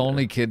 well, I was the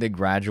only kid that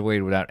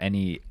graduated without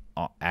any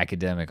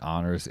academic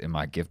honors in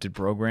my gifted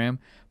program.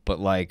 But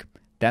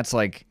that's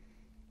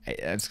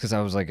because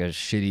I was like a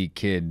shitty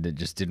kid that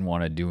just didn't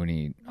want to do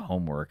any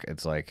homework.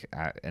 It's like,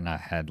 I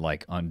had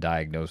like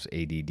undiagnosed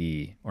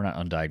ADD, or not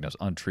undiagnosed,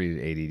 untreated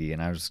ADD,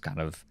 and I was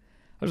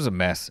a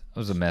mess. I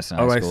was a mess in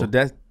high school. All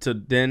right, so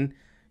then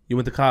you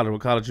went to college.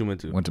 What college you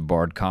went to? Went to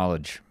Bard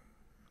College.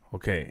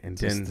 Okay, and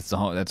then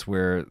that's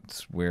where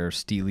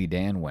Steely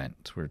Dan went.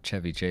 It's where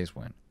Chevy Chase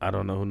went. I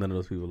don't know who none of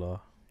those people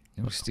are.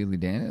 You know who Steely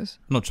Dan is?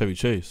 No, Chevy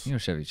Chase. You know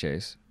Chevy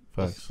Chase.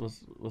 Facts.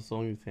 What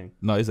song you think?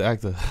 No, he's an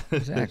actor.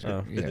 He's an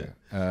actor.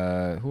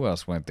 Yeah. Who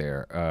else went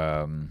there?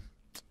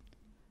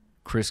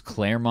 Chris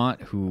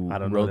Claremont, who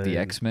wrote the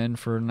X-Men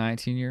for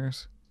 19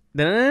 years.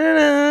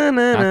 Not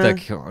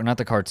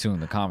the cartoon,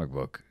 the comic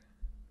book.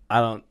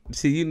 I don't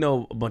see. You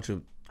know a bunch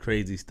of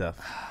crazy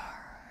stuff.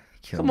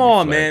 Come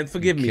on, man.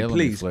 Forgive me,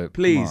 please.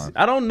 Please.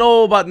 I don't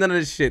know about none of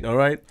this shit, all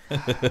right?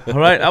 All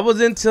right? I was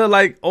into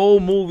like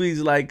old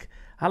movies,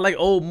 I like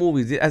old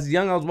movies. As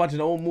young, I was watching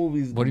old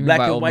movies, what do you black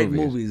mean by and white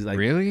movies? movies. Like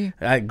really?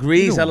 Like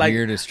Grease. I like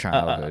weirdest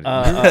childhood.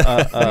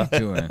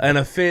 An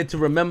Affair to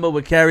Remember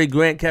with Cary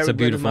Grant. It's a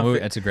beautiful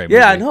movie. It's a great movie.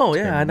 Yeah, I know.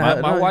 Yeah, I know.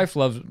 My wife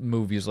loves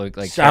movies like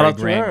Shout Cary out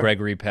to Grant, her.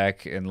 Gregory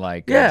Peck, and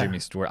Jimmy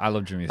Stewart. I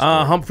love Jimmy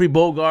Stewart. Humphrey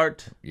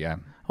Bogart. Yeah.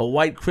 A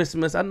White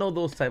Christmas. I know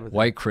those type of things.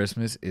 White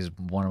Christmas is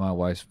one of my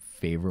wife's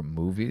favorite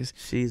movies.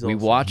 We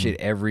watch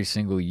it every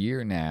single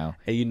year now.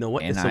 And you know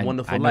what? And It's a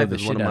Wonderful Life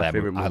is one of my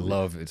favorite movies. I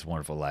love It's a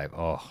Wonderful Life.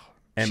 Oh,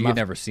 and she had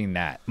never seen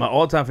that. My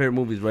all-time favorite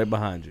movie is right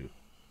behind you.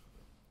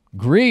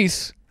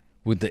 Grease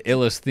with the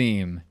illest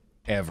theme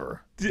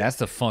ever. That's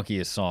the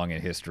funkiest song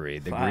in history.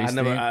 The Grease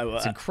theme.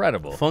 It's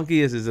incredible.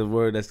 Funkiest is a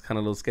word that's kind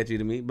of a little sketchy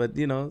to me, but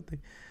you're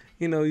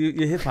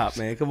hip hop,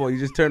 man. Come on, you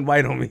just turned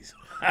white on me.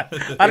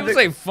 I didn't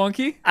say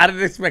funky. I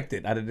didn't expect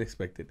it.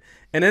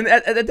 And then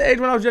at the age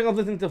when I was young, I was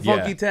listening to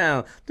Funky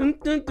Town. Dun,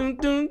 dun, dun,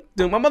 dun,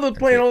 dun. My mother was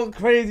playing all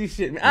crazy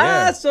shit. Man.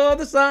 Yeah. I saw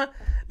the sign.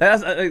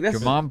 That's Your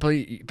mom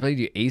played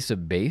you Ace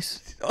of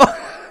Base.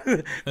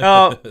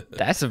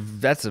 That's a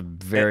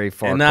very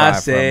far and cry I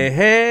say, from.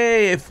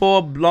 Hey,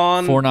 four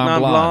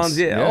non-blondes.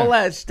 Yeah, all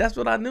that. That's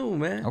what I knew,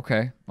 man.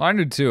 Okay, well, I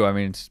knew too. I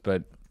mean,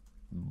 but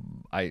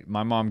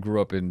my mom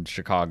grew up in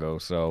Chicago,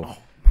 so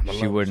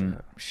she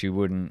wouldn't.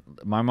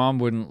 My mom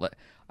wouldn't let.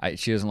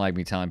 She doesn't like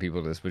me telling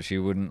people this, but she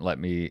wouldn't let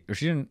me. Or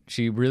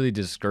she really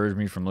discouraged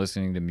me from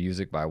listening to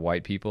music by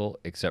white people,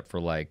 except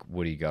for like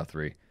Woody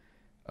Guthrie.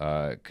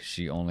 'Cause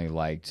she only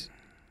liked,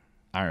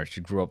 I don't know,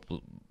 she grew up,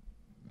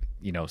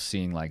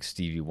 seeing like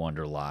Stevie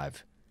Wonder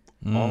live.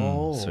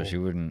 Oh. So she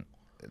wouldn't,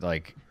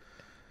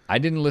 I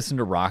didn't listen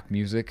to rock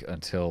music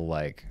until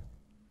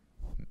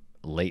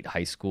late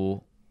high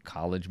school,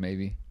 college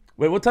maybe.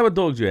 Wait, what type of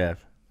dogs you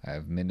have? I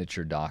have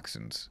miniature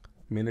dachshunds.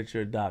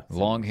 Miniature dachshunds.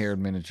 Long-haired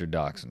miniature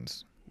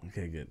dachshunds.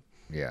 Okay, good.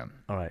 Yeah.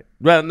 All right.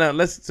 Well, now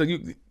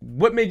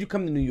what made you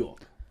come to New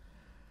York?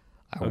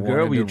 A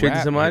girl? Were you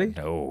chasing somebody?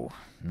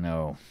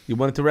 No. You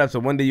wanted to rap, so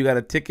one day you got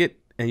a ticket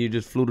and you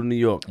just flew to New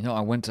York. You know,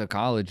 I went to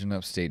college in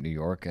upstate New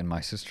York, and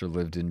my sister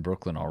lived in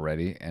Brooklyn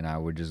already, and I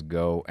would just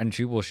go. And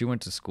she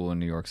went to school in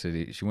New York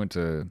City. She went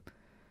to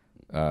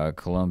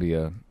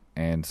Columbia,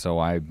 and so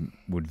I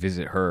would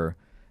visit her.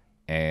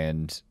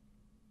 And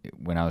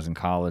when I was in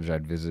college,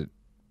 I'd visit,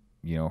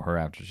 her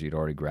after she'd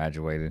already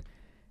graduated.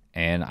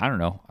 And I don't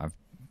know, I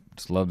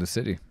just loved the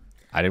city.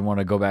 I didn't want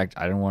to go back.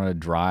 I didn't want to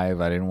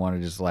drive. I didn't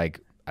want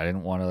to I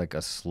didn't want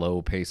a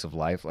slow pace of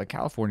life. Like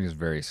California is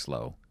very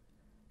slow.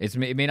 It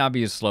may not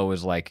be as slow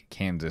as like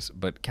Kansas,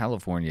 but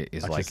California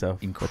is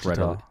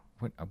incredible.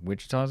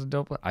 Wichita's a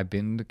dope. I've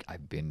been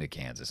to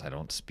Kansas. I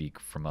don't speak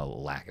from a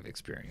lack of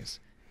experience.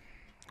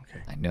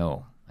 Okay. I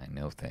know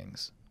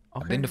things.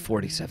 Okay. I've been to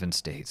 47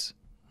 states.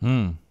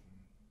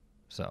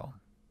 So,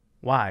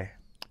 why?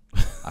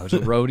 I was a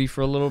roadie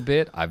for a little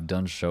bit. I've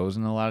done shows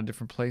in a lot of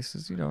different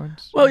places.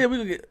 Well, yeah, we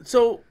could get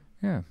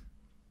yeah.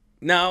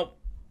 Now,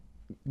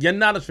 your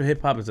knowledge for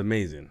hip hop is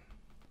amazing.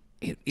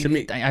 To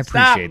me, I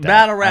appreciate that.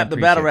 Battle rap, the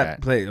battle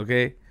rap play.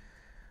 Okay,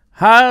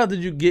 how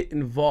did you get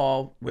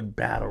involved with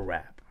battle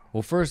rap?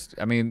 Well, first,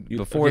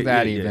 before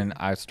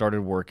I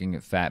started working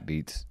at Fat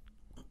Beats.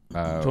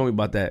 Told me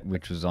about that,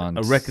 which was on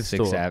a record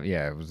 6th store. Ave.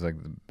 Yeah, it was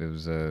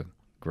a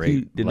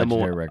great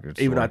legendary record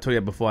store. Even though I told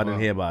you before, I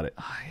didn't hear about it.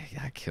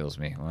 That kills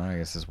me. Well, I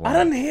guess that's why.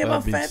 I didn't hear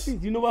about Fat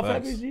Beats. You know about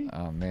Fat Beats, G?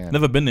 Oh man,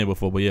 never been there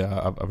before, but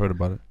yeah, I've heard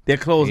about it. They're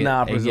closed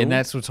now, I presume. And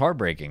that's what's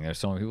heartbreaking. There's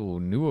so many people who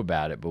knew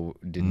about it but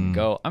didn't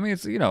go. I mean,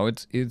 it's I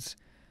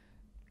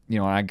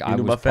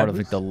was part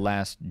of the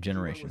last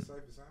generation.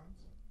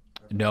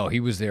 No, he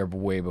was there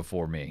way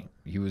before me.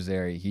 He was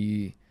there.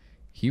 He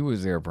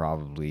was there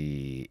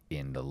probably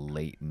in the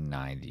late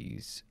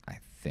 90s, I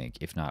think,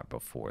 if not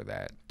before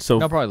that.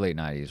 No, probably late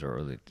 90s or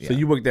early. Yeah. So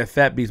you worked at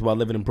Fat Beats while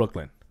living in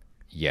Brooklyn?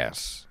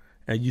 Yes.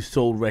 And you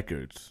sold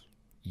records?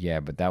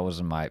 Yeah, but that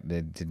wasn't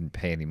they didn't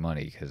pay any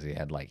money because they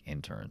had like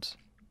interns.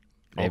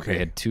 They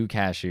had 2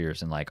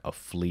 cashiers and like a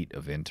fleet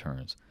of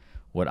interns.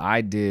 What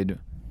I did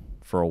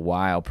for a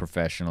while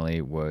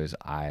professionally was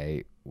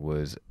I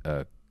was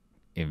a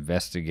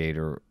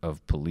investigator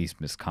of police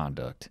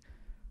misconduct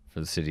for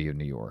the city of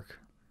New York.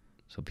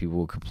 So people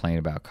would complain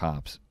about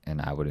cops,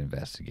 and I would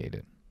investigate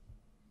it.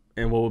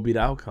 And what would be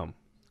the outcome?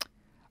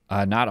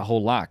 Not a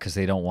whole lot, because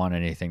they don't want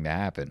anything to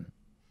happen.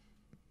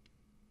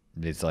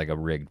 It's like a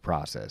rigged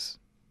process.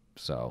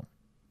 So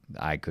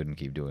I couldn't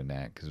keep doing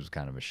that because it was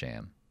kind of a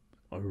sham.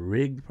 A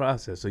rigged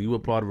process? So you were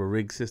part of a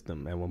rigged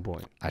system at one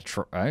point? I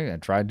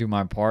tried to do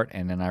my part,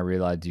 and then I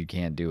realized you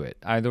can't do it.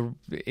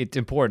 It's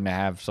important to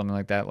have something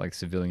like that, like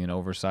civilian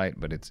oversight,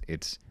 but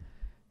it's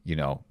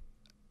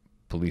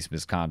police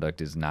misconduct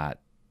is not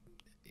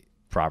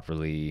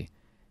properly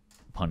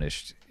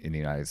punished in the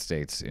United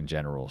States in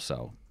general,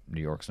 so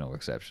New York's no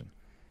exception.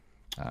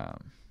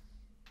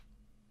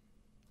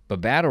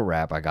 But battle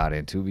rap I got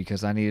into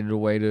because I needed a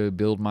way to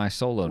build my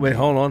solo name. Wait,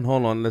 hold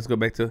on. Let's go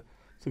back to...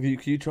 So can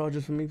you charge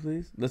us for me,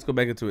 please? Let's go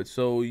back into it.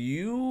 So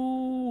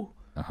you...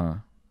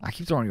 I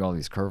keep throwing you all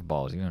these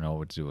curveballs. You don't know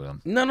what to do with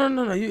them. No.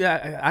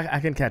 I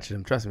can catch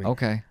them. Trust me.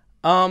 Okay.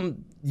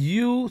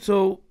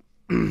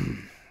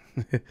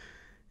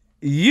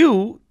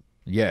 You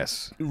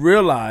yes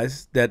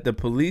realized that the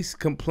police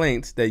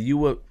complaints that you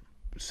were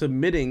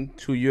submitting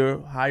to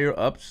your higher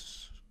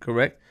ups,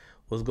 correct,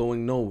 was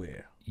going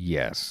nowhere.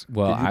 Yes.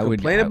 Well, Did you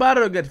complain about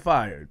it or get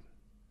fired?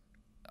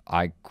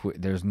 I quit.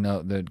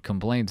 The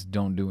complaints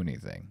don't do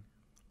anything.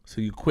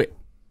 So you quit.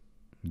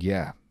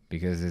 Yeah,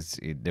 because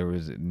there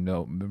was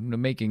no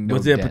making no.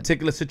 Was there dent. A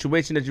particular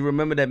situation that you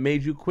remember that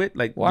made you quit?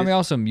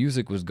 Also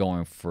music was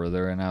going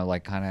further, and I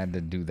kind of had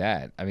to do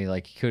that. I mean,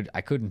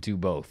 I couldn't do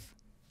both.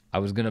 I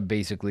was gonna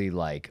basically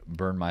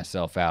burn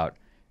myself out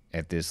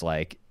at this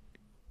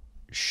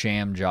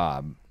sham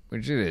job,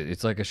 which it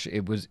is.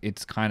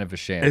 It's kind of a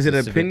sham. Is it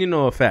an opinion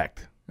or a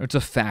fact? It's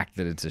a fact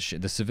that it's a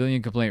sham. The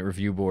Civilian Complaint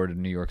Review Board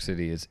in New York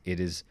City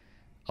is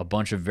a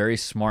bunch of very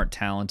smart,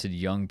 talented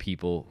young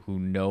people who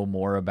know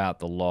more about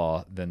the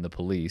law than the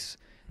police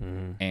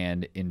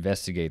and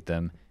investigate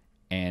them.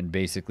 And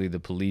basically, the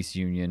police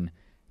union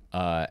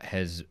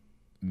has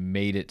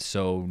made it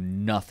so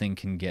nothing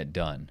can get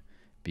done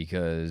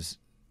because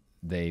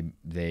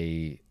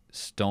they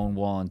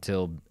stonewall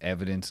until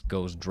evidence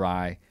goes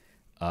dry.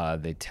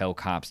 They tell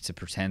cops to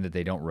pretend that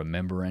they don't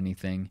remember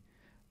anything.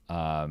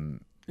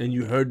 And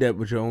you heard that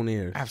with your own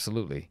ears.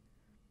 Absolutely.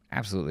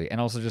 And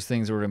also just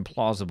things that were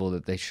implausible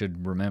that they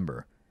should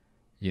remember.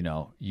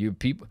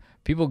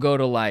 People go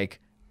to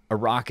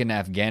Iraq and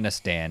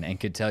Afghanistan and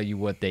could tell you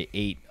what they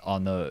ate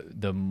on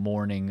the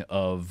morning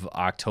of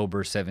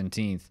October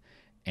 17th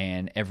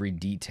and every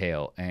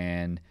detail.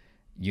 And,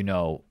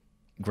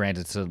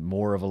 granted, it's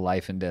more of a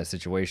life and death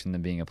situation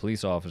than being a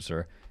police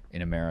officer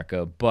in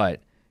America,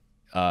 but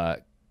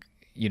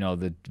you know,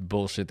 the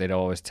bullshit they'd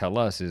always tell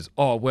us is,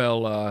 oh,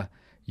 well,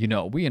 you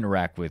know, we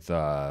interact with,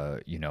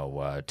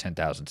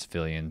 10,000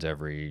 civilians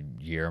every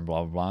year and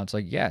blah, blah, blah. It's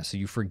like, yeah, so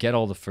you forget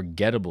all the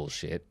forgettable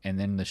shit, and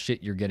then the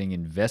shit you're getting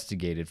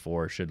investigated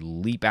for should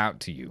leap out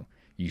to you.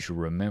 You should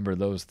remember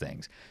those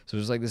things. So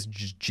there's like this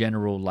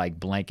general, like,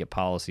 blanket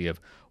policy of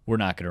we're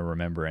not going to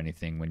remember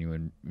anything when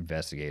you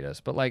investigate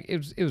us. But, like, it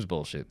was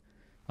bullshit,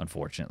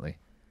 unfortunately.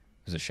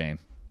 It was a shame.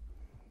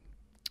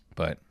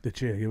 But the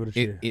chair, give it a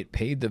chair. It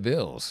paid the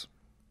bills,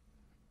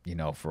 you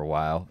know, for a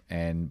while,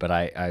 but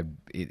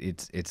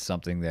it's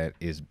something that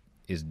is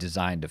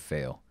designed to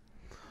fail.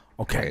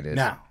 Okay,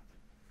 now,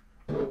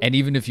 and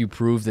even if you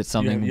prove that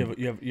something,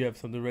 you have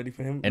something ready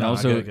for him, and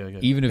also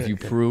even if you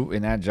prove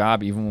in that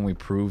job, even when we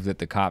prove that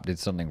the cop did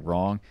something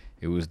wrong,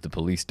 it was the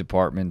police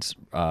department's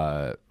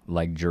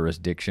like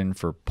jurisdiction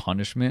for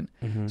punishment,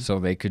 so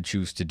they could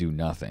choose to do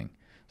nothing.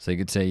 So they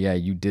could say, yeah,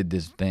 you did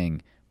this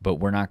thing, but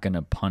we're not going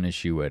to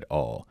punish you at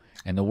all.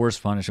 And the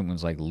worst punishment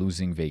was like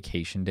losing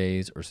vacation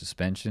days or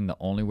suspension. The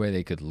only way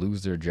they could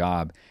lose their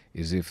job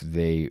is if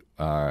we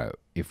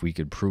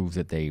could prove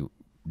that they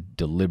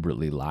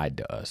deliberately lied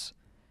to us.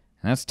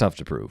 And that's tough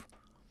to prove.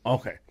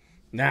 Okay.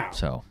 Now.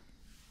 So.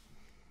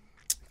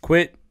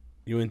 Quit.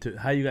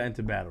 How you got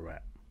into battle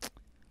rap?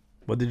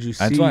 What did you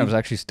see? That's why I was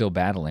actually still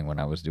battling when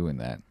I was doing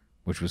that,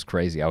 which was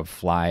crazy. I would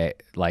fly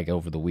like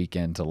over the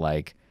weekend to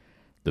like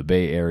the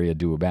Bay Area,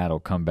 do a battle,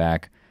 come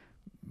back,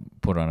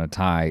 put on a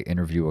tie,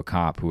 interview a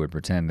cop who would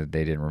pretend that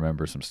they didn't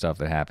remember some stuff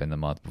that happened the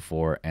month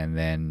before, and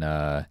then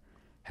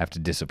have to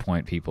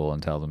disappoint people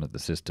and tell them that the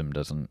system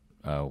doesn't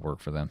work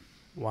for them.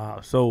 Wow.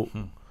 So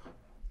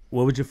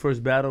what was your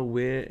first battle,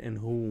 where, and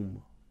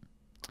whom?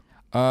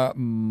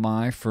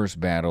 My first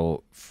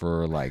battle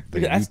for like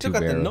the I still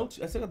got YouTube era. the notes.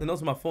 I still got the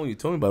notes on my phone. You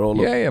told me about all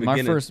of Yeah.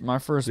 My first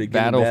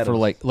battle battles. for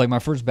like my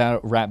first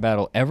rap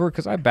battle ever,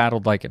 because I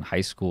battled like in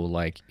high school,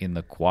 like in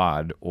the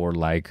quad, or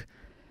like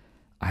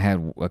I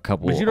had a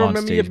couple. But you don't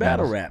remember your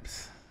battle battles.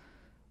 raps?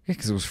 Yeah,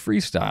 because it was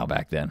freestyle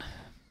back then.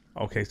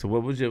 Okay, so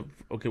what was your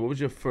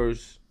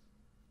first?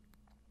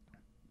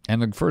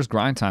 And the first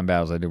grind time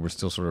battles I did were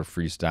still sort of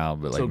freestyle,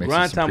 but like So mixed with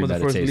grind some time was the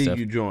first premeditated league stuff.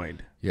 you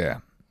joined. Yeah.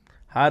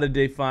 How did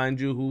they find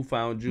you? Who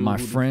found you? My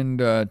friend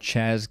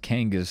Chaz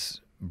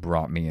Kangas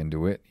brought me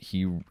into it.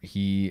 He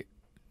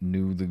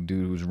knew the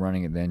dude who was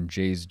running it then,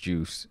 Jay's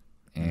Juice,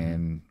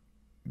 and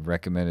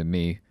recommended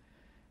me.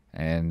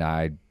 And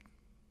I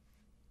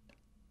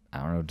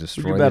don't know,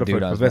 destroyed the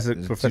dude.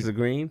 Professor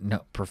Green?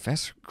 No,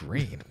 Professor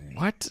Green.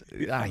 What?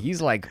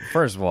 He's like,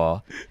 first of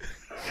all,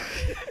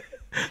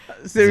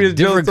 Serious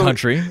different Joe,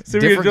 country.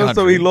 Serious Joe,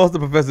 so he lost to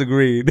Professor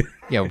Green.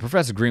 Yeah, well,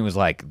 Professor Green was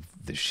like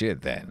the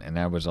shit then, and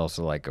that was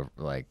also like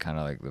kind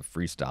of like the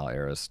freestyle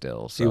era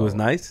still. So He was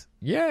nice.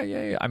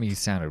 Yeah. I mean, he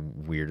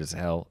sounded weird as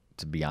hell,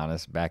 to be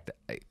honest. Back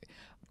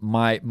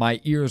my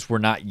ears were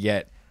not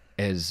yet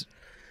as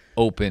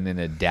open and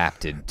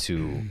adapted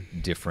to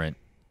different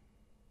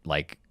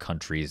like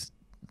countries'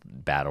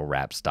 battle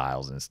rap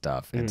styles and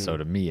stuff, and so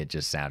to me, it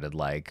just sounded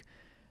like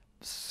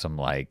some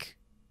like,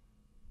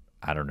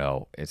 I don't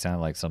know. It sounded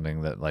like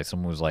something that like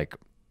someone was like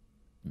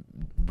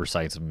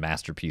recite some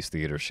masterpiece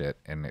theater shit,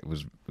 and it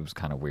was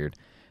kind of weird.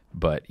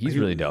 But he's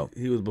really dope.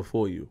 He was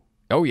before you.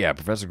 Oh yeah,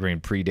 Professor Green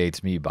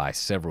predates me by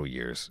several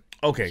years.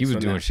 Okay, he was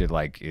doing shit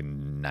like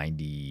in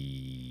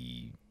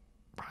 90,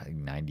 probably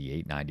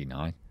 98,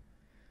 99.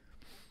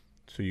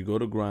 So you go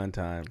to Grind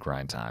Time.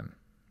 Grind Time.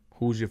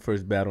 Who's your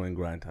first battle in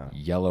Grind Time?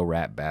 Yellow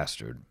Rat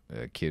Bastard,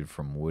 a kid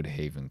from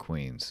Woodhaven,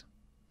 Queens.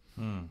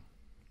 I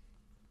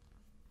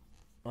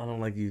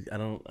don't like you. I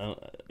don't. Are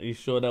you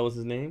sure that was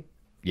his name?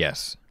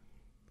 Yes.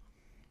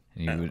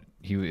 And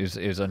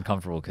it was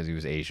uncomfortable because he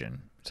was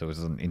Asian, so it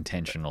was an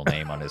intentional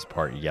name on his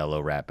part.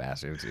 Yellow Rat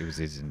Bastard. It was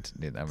his.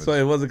 So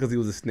it wasn't because he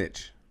was a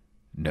snitch.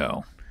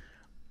 No.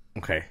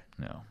 Okay.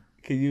 No.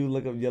 Can you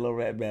look up Yellow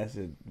Rat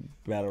Bastard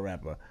battle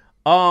rapper?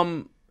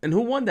 And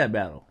who won that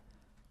battle?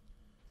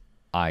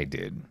 I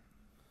did.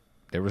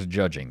 There was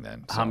judging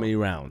then. How many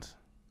rounds?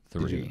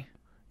 3.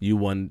 You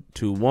won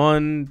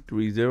 2-1,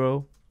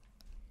 3-0.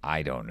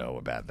 I don't know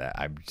about that.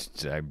 I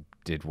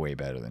did way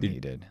better than he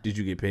did. Did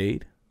you get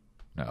paid?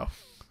 No.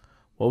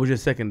 What was your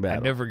second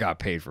battle? I never got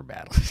paid for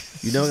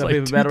battles. You never got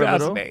paid for battle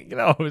at all? 2008.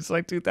 No, it's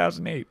like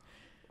 2008.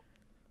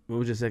 What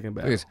was your second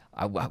battle? Because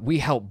we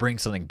helped bring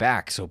something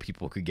back so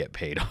people could get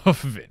paid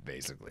off of it,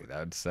 basically.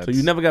 That's so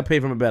you never got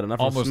paid from a battle? Not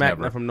from almost Smack,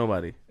 never. not from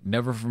nobody?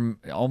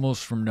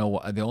 Almost from no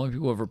one. The only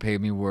people who ever paid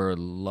me were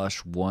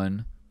Lush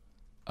One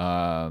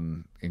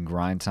in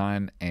Grind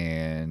Time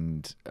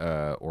and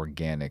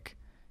Organic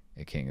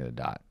at King of the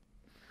Dot.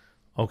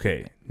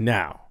 Okay,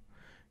 now.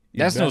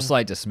 That's no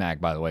slight to Smack,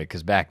 by the way,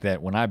 because back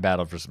then, when I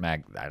battled for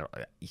Smack,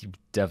 he was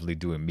definitely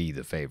doing me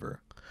the favor.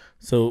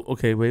 So,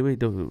 okay, wait,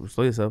 don't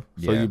slow yourself.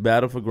 So Yeah. you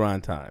battled for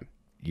Grind Time.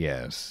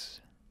 Yes.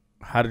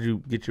 How did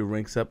you get your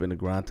ranks up in the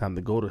Grind Time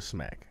to go to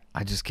Smack?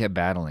 I just kept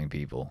battling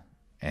people,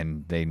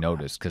 and they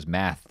noticed, because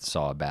Math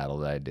saw a battle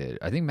that I did.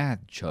 I think Math,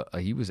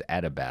 he was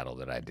at a battle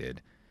that I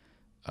did,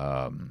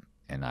 and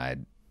I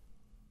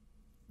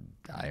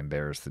I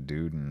embarrassed the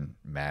dude, and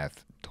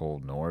Math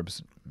told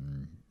Norbs.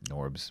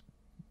 Norbs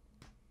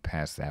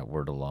passed that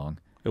word along.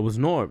 It was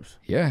Norbs.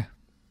 Yeah.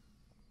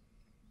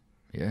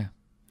 Yeah.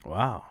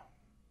 Wow.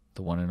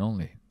 The one and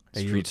only.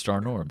 And Street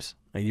Star Norbs.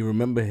 And you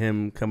remember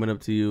him coming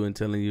up to you and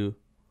telling you,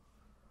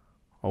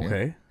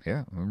 okay.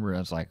 Yeah. Remember, I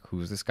was like,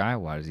 who's this guy?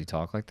 Why does he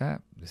talk like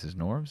that? This is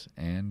Norbs,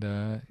 and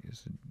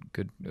he's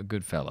a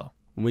good fellow.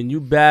 When you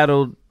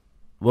battled,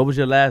 what was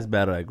your last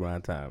battle at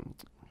Grind Time?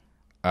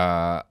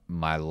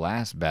 My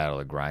last battle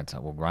at Grind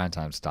Time, well, Grind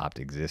Time stopped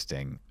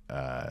existing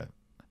a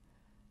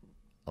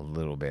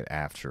little bit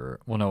after.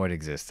 Well, no, it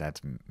exists.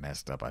 That's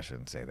messed up. I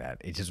shouldn't say that.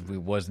 It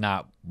was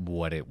not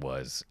what it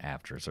was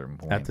after a certain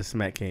point. After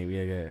Smack came,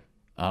 yeah.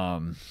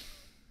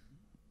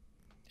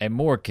 And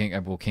more King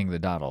of the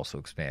Dot also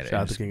expanded.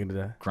 Shout out to King of the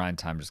Dot. Grind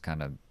Time just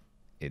kind of,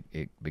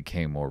 it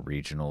became more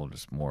regional,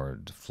 just more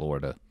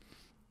Florida.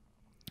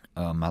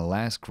 My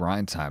last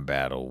Grind Time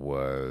battle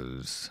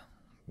was,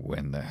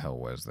 when the hell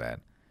was that?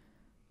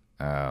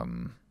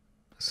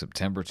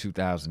 September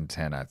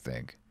 2010, I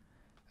think.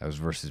 That was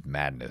versus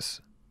Madness.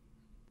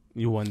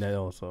 You won that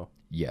also.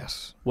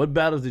 Yes. What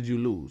battles did you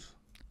lose?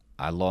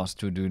 I lost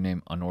to a dude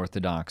named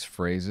Unorthodox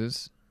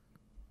Phrases.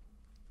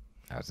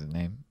 That was his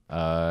name.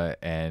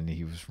 And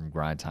he was from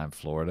Grind Time,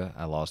 Florida.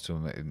 I lost to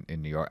him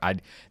in New York.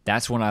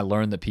 That's when I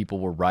learned that people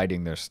were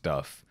writing their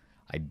stuff.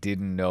 I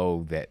didn't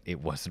know that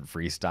it wasn't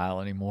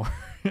freestyle anymore.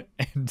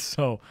 And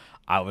so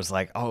I was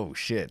like, oh,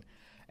 shit.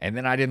 And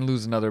then I didn't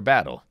lose another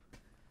battle.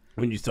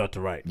 When you start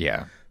to write.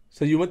 Yeah.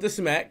 So you went to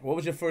Smack. What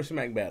was your first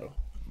Smack battle?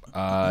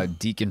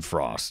 Deacon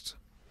Frost.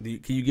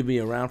 Can you give me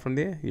a round from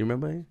there? You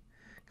remember?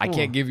 I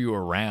can't give you a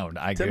round.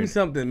 Tell me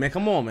something, man.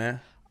 Come on, man.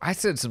 I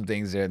said some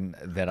things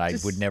that I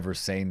would never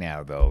say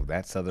now, though.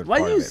 That's other Why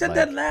part you of it. said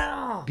that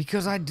now?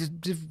 Because I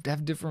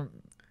have different...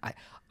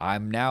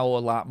 I'm now a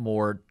lot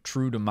more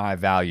true to my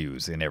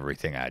values in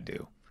everything I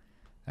do.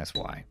 That's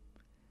why.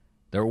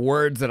 There are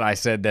words that I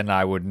said then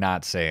I would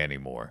not say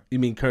anymore. You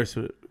mean curse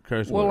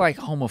words? Well, like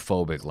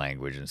homophobic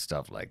language and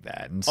stuff like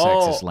that, and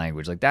sexist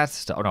language, like that's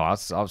stuff. No,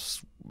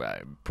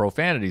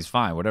 profanity's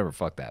fine. Whatever,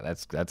 fuck that.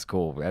 That's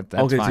cool. That's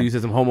okay, fine. so you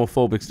said some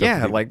homophobic stuff.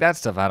 Yeah, like that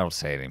stuff I don't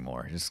say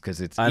anymore, just because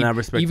it's. I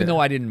respect even that. though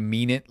I didn't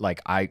mean it,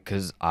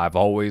 because I've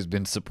always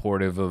been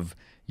supportive of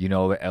the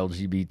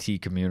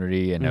LGBT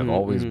community, and I've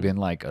always been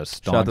like a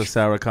staunch. Shout out to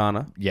Sarah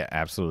Connor. Yeah,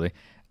 absolutely.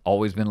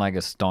 Always been like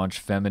a staunch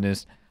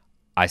feminist.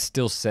 I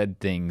still said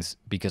things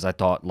because I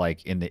thought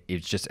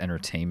it's just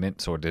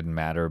entertainment, so it didn't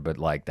matter. But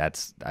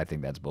I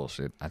think that's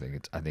bullshit. I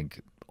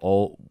think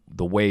all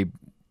the way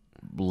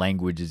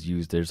language is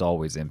used, there's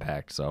always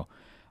impact. So,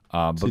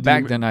 but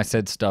back then I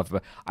said stuff.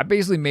 But I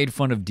basically made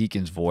fun of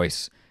Deacon's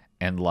voice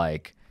and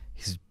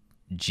his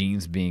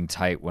jeans being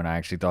tight when I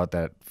actually thought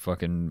that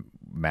fucking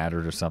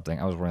mattered or something.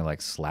 I was wearing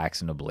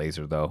slacks and a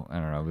blazer though. I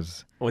don't know. It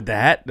was with the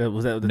hat.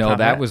 Was that with the no? top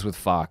That hat? was with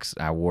Fox.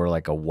 I wore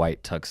a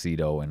white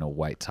tuxedo and a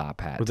white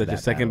top hat. Was that your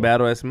second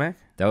battle at Smack?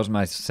 That was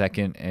my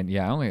second, and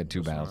yeah, I only had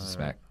 2 battles at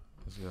Smack.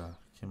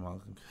 Came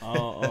out.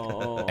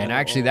 And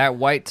actually, that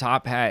white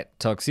top hat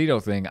tuxedo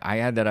thing, I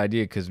had that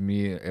idea because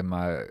me and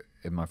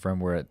my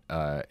friend were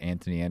at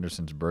Anthony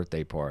Anderson's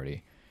birthday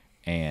party,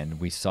 and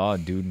we saw a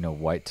dude in a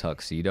white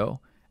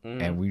tuxedo,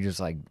 and we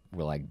just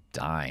were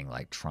dying,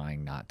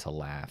 trying not to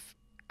laugh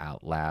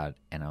out loud.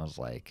 And I was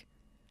like,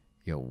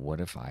 yo,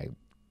 what if I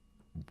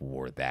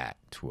wore that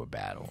to a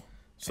battle?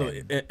 So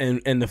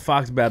in the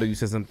Fox battle, you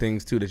said some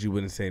things too that you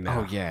wouldn't say now.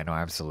 Oh yeah, no,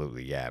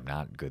 absolutely, yeah,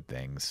 not good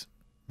things.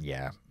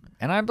 Yeah,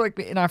 and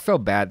I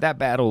felt bad. That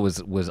battle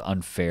was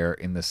unfair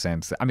in the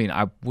sense that,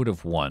 I would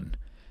have won.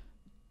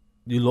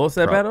 You lost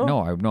that battle? No,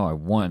 I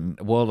won.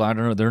 Well, I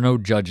don't know. There are no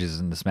judges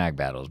in the Smack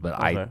battles, but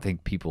Okay. I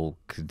think people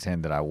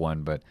contend that I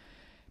won. But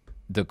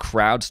the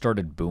crowd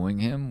started booing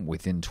him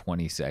within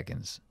 20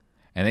 seconds.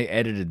 And they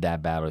edited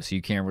that battle, so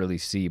you can't really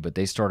see, but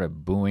they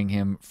started booing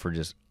him for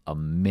just a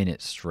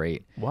minute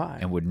straight. Why?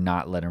 And would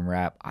not let him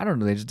rap. I don't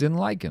know. They just didn't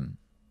like him.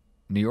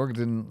 New York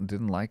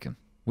didn't like him,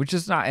 which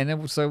is not, and it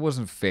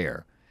wasn't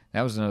fair.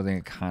 That was another thing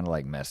that kind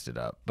of messed it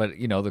up. But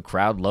the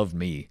crowd loved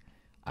me.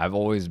 I've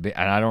always been,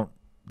 and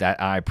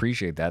I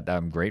appreciate that.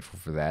 I'm grateful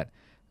for that.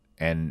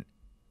 And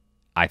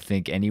I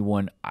think I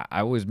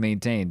always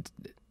maintained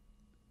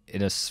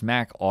in a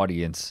Smack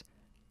audience,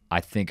 I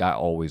think I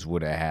always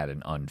would have had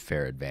an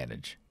unfair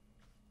advantage.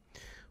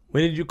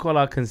 When did you call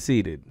out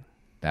Conceited?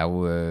 That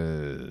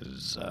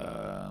was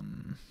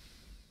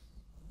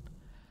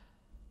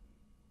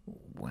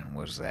when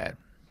was that?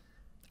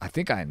 I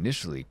think I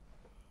initially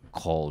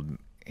called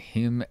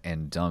him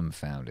and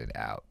Dumbfounded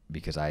out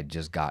because I'd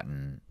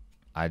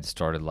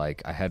started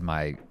I had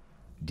my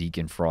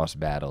Deacon Frost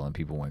battle and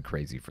people went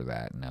crazy for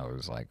that, and I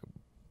was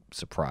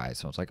surprised.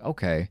 So I was like,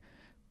 okay,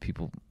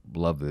 people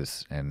love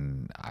this,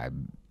 and I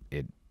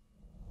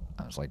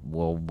was like,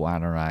 well, why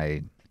don't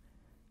I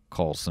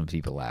call some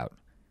people out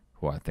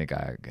who I think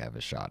I have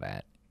a shot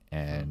at?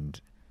 And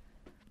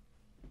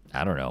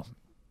I don't know.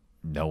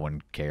 No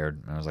one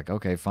cared. And I was like,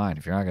 okay, fine.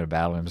 If you're not going to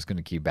battle, I'm just going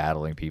to keep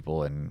battling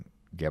people and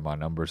get my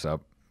numbers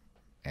up,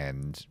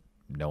 and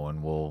no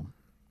one will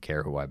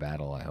care who I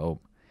battle, I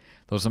hope.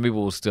 Though some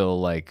people will still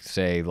like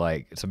say,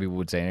 like some people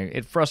would say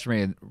it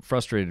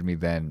frustrated me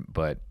then,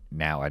 but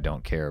now I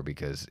don't care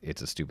because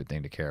it's a stupid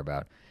thing to care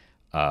about.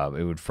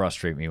 It would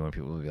frustrate me when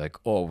people would be like,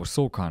 "Oh, well,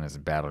 SoulCon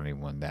isn't battling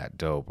anyone that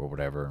dope or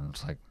whatever," and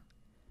it's like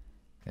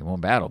they won't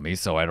battle me,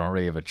 so I don't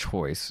really have a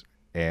choice.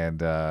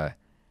 And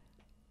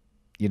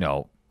you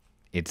know,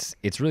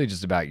 it's really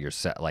just about your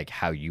set, like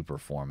how you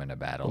perform in a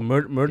battle.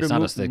 Well, Murder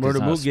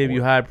Mook gave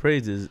you high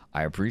praises.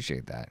 I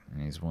appreciate that.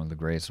 And he's one of the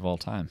greatest of all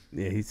time.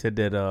 Yeah, he said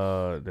that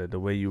the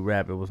way you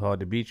rap, it was hard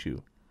to beat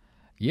you.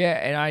 Yeah,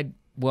 and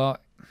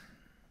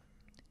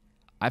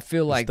I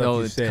feel like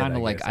though it's kind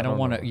of like I don't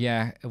want to.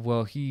 Yeah,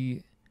 well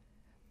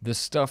the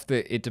stuff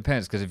that it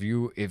depends because if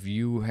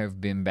you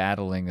have been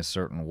battling a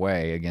certain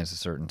way against a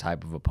certain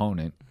type of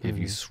opponent, if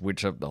you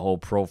switch up the whole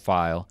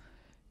profile,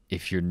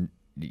 if you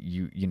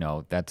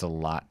know that's a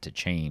lot to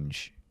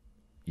change,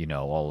 you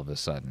know, all of a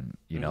sudden,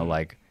 you know,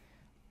 like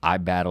I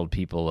battled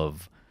people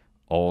of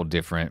all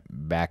different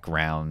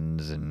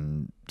backgrounds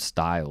and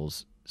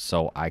styles,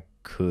 so I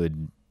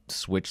could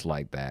switch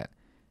like that.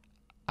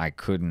 I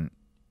couldn't,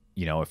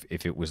 you know,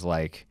 if it was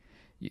like,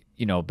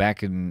 you know,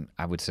 back in,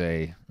 I would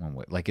say,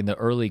 like in the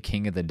early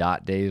King of the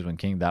Dot days when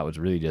King of the Dot was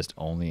really just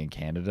only in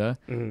Canada,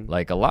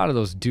 like a lot of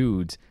those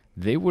dudes,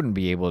 they wouldn't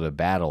be able to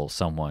battle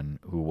someone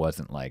who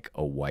wasn't like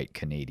a white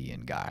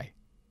Canadian guy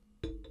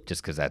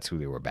just because that's who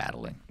they were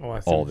battling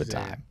all the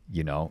time,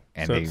 you know?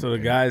 And so the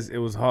guys, it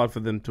was hard for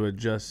them to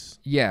adjust.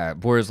 Yeah,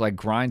 whereas like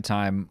Grind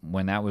Time,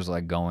 when that was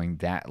like going,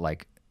 that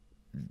like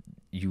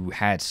you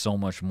had so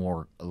much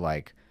more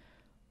like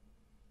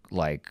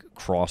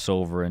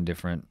crossover in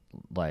different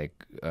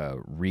like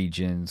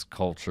regions,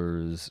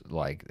 cultures,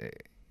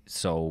 like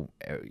so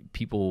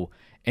people,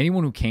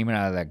 anyone who came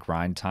out of that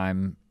Grind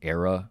Time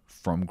era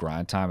from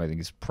Grind Time, I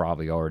think is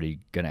probably already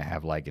gonna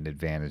have like an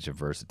advantage of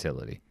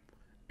versatility.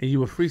 And you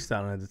were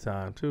freestyling at the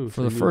time too.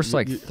 For the first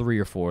 3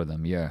 or 4 of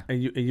them, yeah.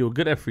 And you were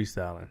good at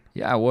freestyling.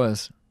 Yeah, I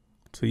was.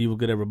 So you were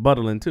good at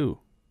rebuttaling too.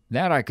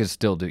 That I could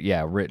still do.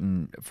 Yeah,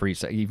 written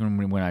freestyle.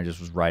 Even when I just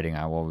was writing,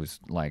 I would always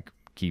like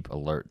keep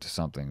alert to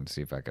something and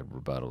see if I could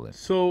rebuttal it.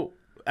 So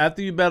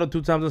after you battled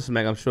 2 times on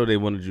Smack, I'm sure they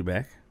wanted you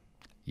back.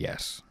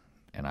 Yes,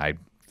 and I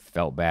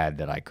felt bad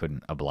that I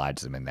couldn't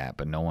oblige them in that,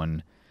 but no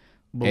one,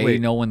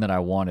 no one that I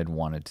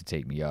wanted to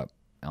take me up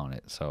on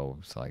it. So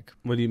it's like,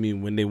 what do you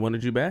mean when they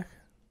wanted you back?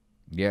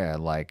 Yeah,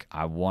 like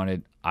I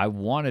wanted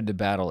to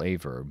battle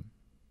Averb.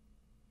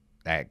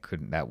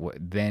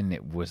 Then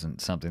it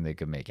wasn't something they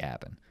could make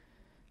happen.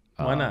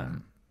 Why not?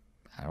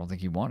 I don't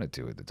think he wanted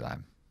to at the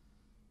time.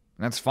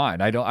 And that's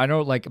fine. I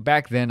don't like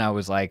back then I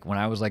was like, when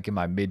I was like in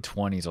my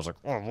mid-20s, I was like,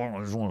 oh, I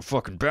just want to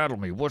fucking battle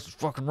me. What's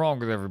fucking wrong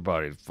with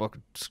everybody?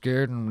 Fucking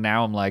scared. And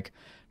now I'm like,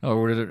 no,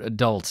 we're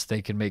adults.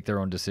 They can make their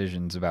own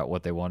decisions about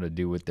what they want to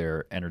do with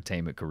their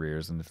entertainment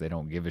careers, and if they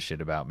don't give a shit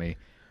about me,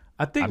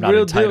 I think I'm not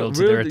entitled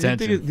to their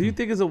attention. Do you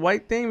think it's a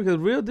white thing? Because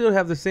Real Deal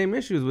have the same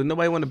issues, but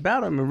nobody want to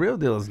battle him, and Real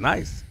Deal is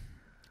nice.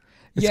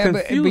 It's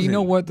confusing. But you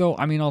know what though?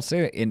 I mean, I'll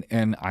say it,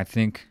 and I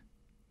think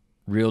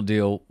Real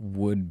Deal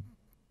would.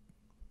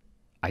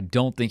 I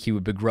don't think he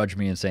would begrudge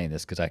me in saying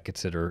this because I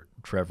consider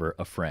Trevor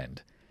a friend,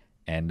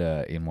 and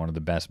in one of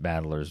the best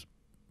battlers,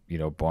 you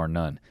know, bar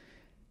none.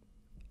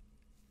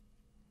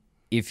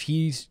 If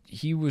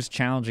he was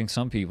challenging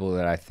some people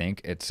that I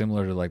think it's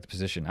similar to like the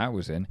position I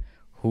was in,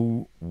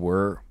 who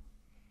were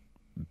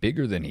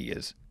bigger than he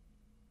is,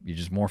 you're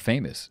just more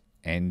famous,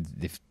 and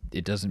if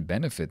it doesn't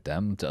benefit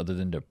them other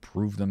than to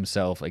prove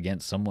themselves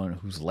against someone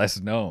who's less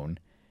known,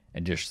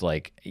 and just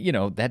like, you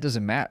know, that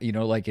doesn't matter, you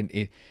know, like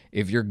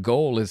if your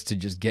goal is to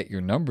just get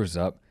your numbers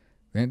up,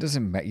 then it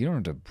doesn't matter. You don't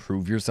have to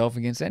prove yourself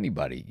against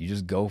anybody. You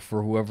just go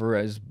for whoever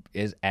is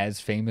as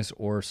famous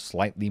or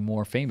slightly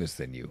more famous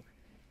than you,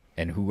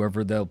 and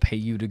whoever they'll pay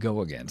you to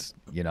go against,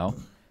 you know.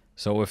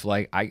 So if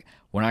like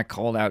when I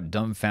called out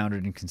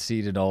Dumbfounded and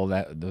Conceited all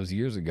those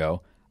years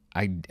ago,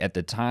 at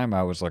the time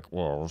I was like,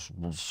 well,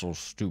 it's so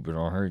stupid.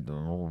 I hate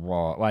them.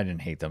 Well, I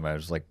didn't hate them. I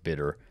was like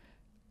bitter,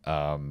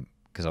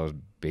 because I was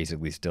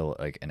basically still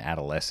like an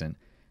adolescent.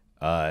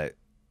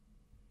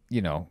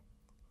 You know,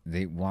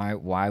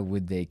 why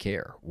would they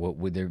care? What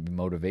would their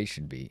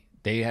motivation be?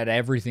 They had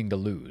everything to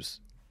lose,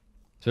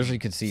 especially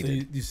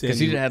Conceited.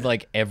 Conceited had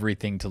like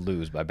everything to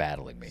lose by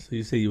battling me. So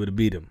you say you would have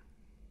beat him?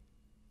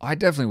 I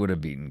definitely would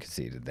have beaten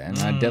Conceited then.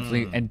 I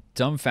definitely, and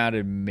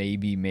Dumbfounded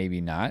maybe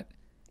not.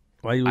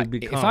 Why you would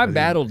be if I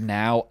battled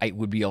now, it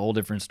would be a whole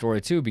different story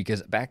too,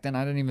 because back then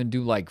I didn't even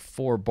do like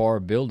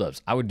 4-bar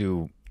buildups. I would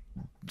do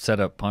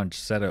set up,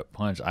 punch. I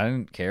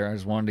didn't care. I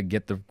just wanted to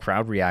get the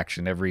crowd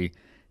reaction every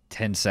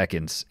 10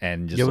 seconds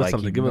and just give us like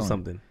something. Give us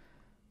something.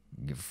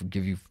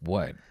 Give you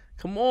what?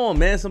 Come on,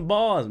 man, some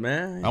bars,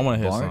 man. I want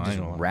to hear Bars,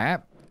 something. just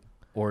rap.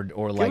 Or give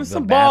like us the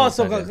some bars.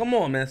 battles Come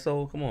on, man.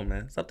 Come on,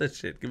 man. Stop that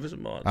shit. Give us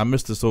some bars. I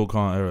missed the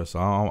SoulCon era, so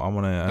I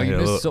want to hear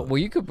a little. Well,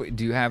 you could.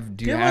 Do you have?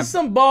 Give us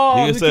some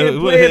bars. You We can't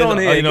play it on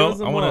here. You know, Give us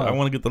some I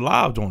want to get the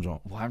live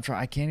John. Well, I'm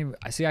trying. I can't even.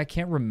 I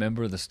can't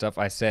remember the stuff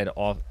I said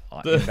off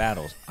in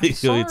battles. I'm Really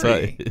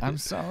sorry. tight. I'm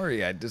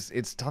sorry.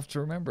 It's tough to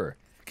remember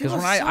because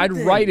Give when us I'd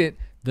something. write it,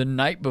 the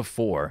night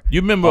before.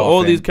 You remember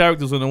all these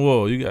characters on the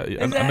wall. You got.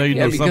 I know you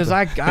know because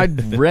something. I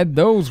read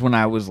those when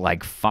I was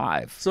like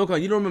 5. So,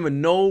 you don't remember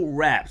no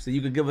raps that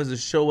you could give us to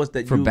show us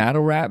that for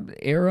battle rap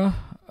era?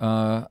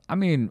 I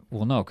mean,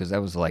 well, no, because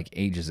that was like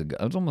ages ago.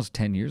 It was almost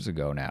 10 years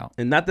ago now.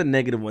 And not the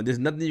negative one. There's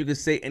nothing you could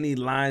say, any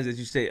lines that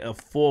you say,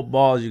 4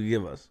 balls you could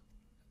give us.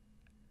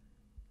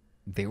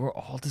 They were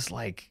all just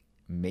like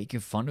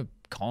making fun of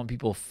calling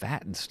people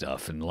fat and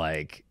stuff. And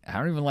like, I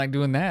don't even like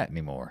doing that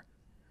anymore.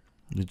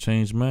 You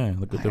changed, man.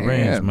 Look at the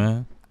range,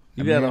 man.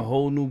 You got a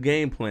whole new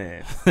game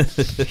plan. Come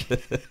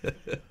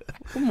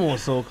on,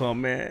 SoulCon,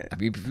 man. I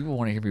mean, if people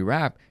want to hear me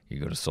rap, you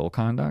go to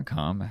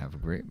soulcon.com. I have a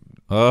great.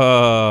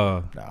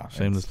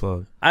 Shameless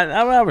plug.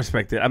 I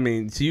respect it. I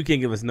mean, so you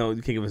can't give us no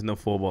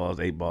 4 balls,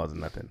 8 balls, or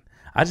nothing.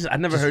 I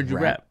never heard you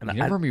rap. And you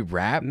never heard me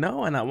rap?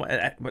 No,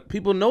 but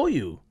people know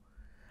you.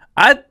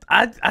 I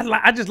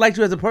just liked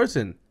you as a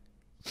person.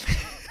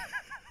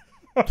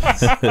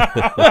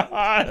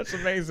 That's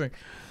amazing.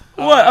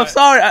 What? I'm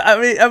sorry.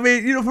 I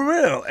mean, for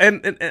real.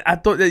 And I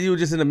thought that you were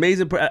just an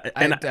amazing person.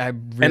 And I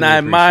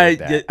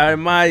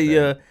admire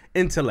your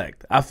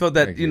intellect. I felt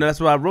that that's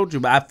why I wrote you.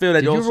 But I feel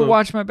that you ever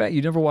watch my battle?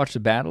 You never watched the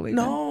battle? Either?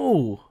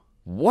 No.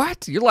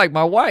 What? You're like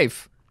my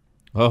wife.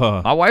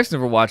 My wife's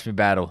never watched me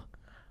battle.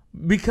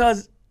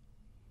 Because,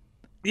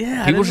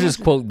 yeah, people should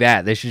just quote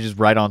that. They should just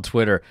write on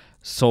Twitter,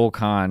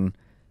 SoulCon,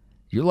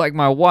 you're like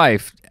my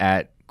wife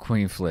at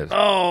Queen Flips.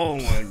 Oh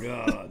my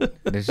God!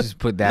 Let's just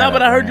put that. No,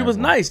 but I heard you was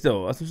nice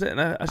though. That's what I'm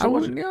saying. I should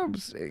watch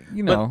it.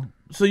 You know.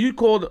 But, so you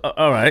called.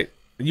 All right.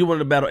 You wanted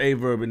to battle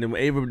A-Verb, and then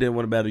when A-Verb didn't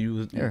want to battle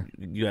you,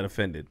 you got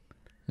offended.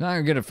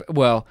 Not gonna.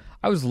 Well,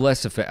 I was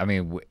less offended. I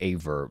mean,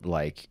 A-Verb,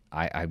 like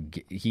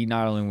he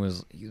not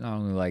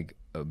only like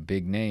a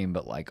big name,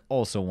 but like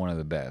also one of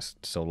the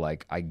best. So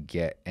like I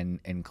get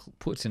and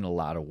puts in a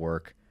lot of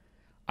work.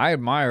 I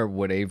admire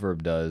what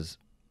A-Verb does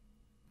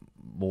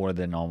more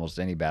than almost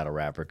any battle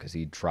rapper because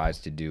he tries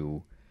to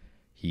do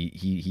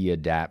he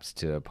adapts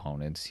to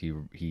opponents.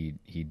 He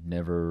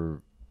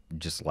never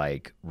just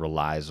like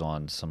relies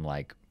on some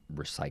like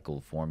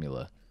recycled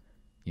formula,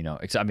 you know.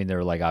 I mean, there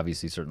are like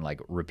obviously certain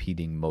like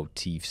repeating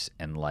motifs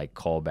and like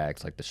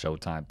callbacks, like the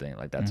Showtime thing,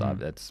 like that's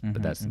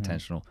but that's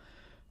intentional.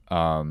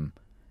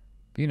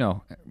 You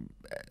know,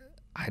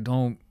 I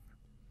don't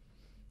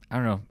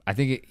know. I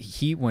think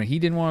when he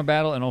didn't want to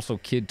battle, and also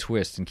Kid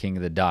Twist and King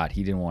of the Dot,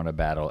 he didn't want to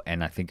battle,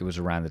 and I think it was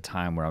around the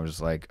time where I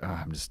was like,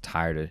 I'm just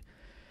tired of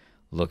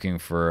looking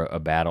for a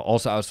battle.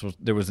 Also,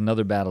 there was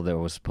another battle that I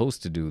was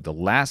supposed to do. The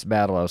last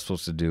battle I was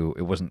supposed to do,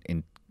 it wasn't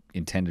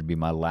intended to be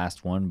my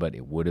last one, but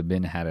it would have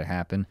been had it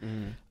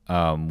happen.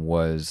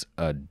 Was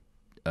a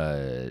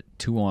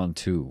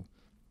 2-on-2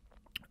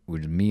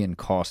 with me and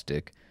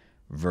Caustic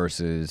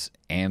versus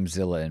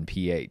Amzilla and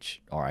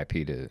PH.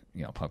 R.I.P. to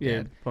Pumpkin.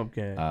 Yeah,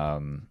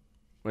 Pumpkin.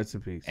 Rest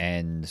in peace.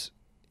 And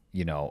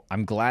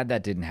I'm glad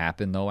that didn't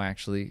happen though.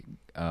 Actually,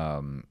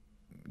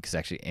 because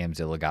actually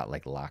Amzilla got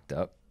like locked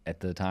up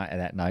at the time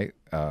that night.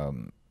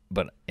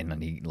 But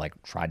then he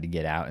like tried to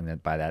get out, and then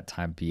by that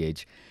time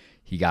PH,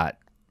 he got.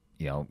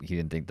 He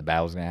didn't think the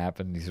battle was gonna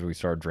happen. So we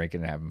started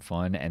drinking and having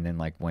fun. And then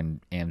like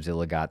when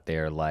Amzilla got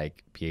there,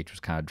 like PH was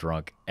kind of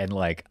drunk, and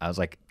like I was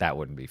like, that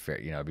wouldn't be fair.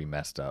 It'd be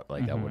messed up.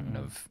 Like that wouldn't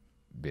have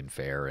been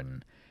fair,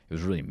 and it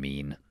was really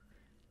mean.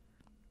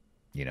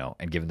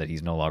 And given that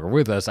he's no longer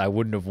with us, I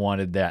wouldn't have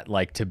wanted that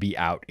like to be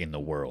out in the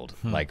world,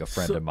 like a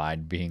friend of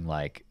mine being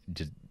like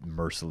just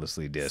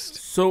mercilessly dissed.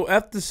 So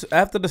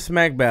after the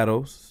Smack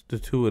battles, the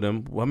 2 of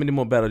them, how many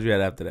more battles you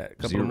had after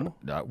that? Zero.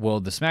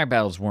 Well, the Smack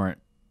battles weren't.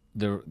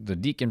 The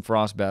Deacon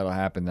Frost battle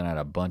happened, then I had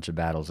a bunch of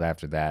battles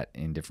after that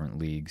in different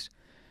leagues.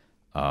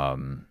 I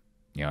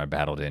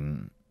battled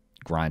in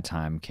Grind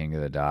Time, King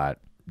of the Dot,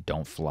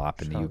 Don't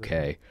Flop in the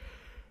UK.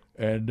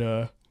 And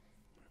I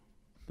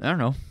don't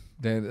know.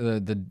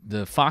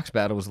 The Fox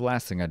battle was the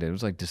last thing I did. It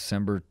was like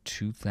December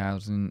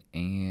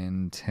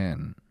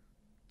 2010,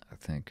 I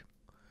think.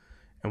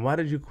 And why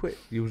did you quit?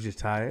 You were just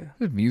tired?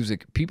 It was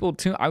music.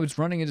 I was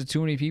running into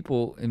too many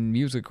people in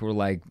music who were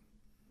like,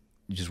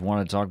 just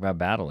wanted to talk about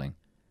battling.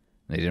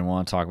 They didn't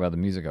want to talk about the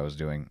music I was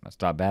doing. I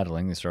stopped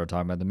battling. They started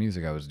talking about the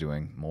music I was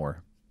doing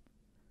more.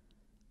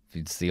 If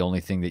it's the only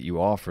thing that you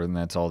offer, then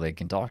that's all they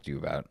can talk to you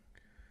about.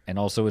 And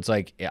also, it's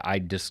like I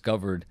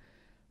discovered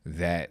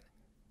that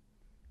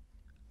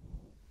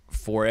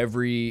for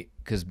every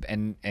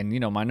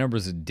my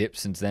numbers have dipped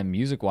since then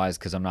music-wise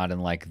because I'm not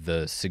in like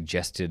the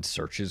suggested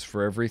searches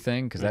for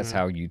everything because that's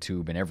how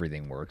YouTube and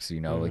everything works.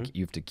 Like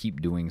you have to keep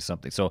doing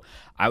something. So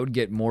I would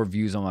get more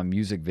views on my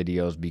music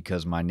videos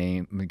because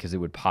it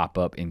would pop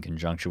up in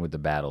conjunction with the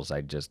battles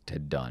I just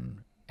had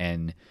done.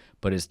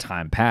 But as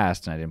time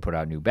passed and I didn't put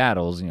out new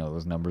battles,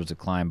 those numbers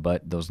declined.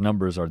 But those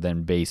numbers are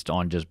then based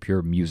on just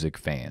pure music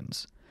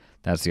fans.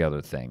 That's the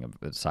other thing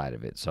side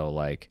of it. So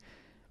like,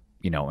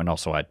 and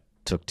also I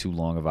took too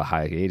long of a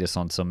hiatus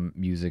on some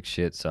music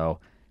shit, so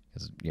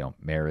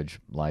marriage,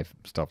 life,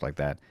 stuff like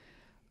that.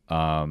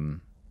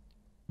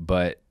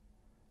 But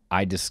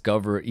I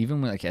discovered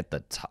even when, like at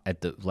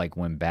the like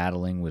when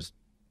battling was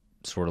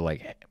sort of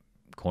like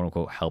quote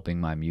unquote helping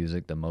my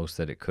music the most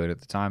that it could at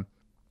the time,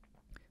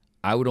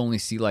 I would only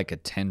see like a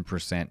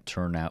 10%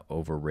 turnout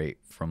over rate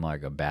from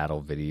like a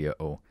battle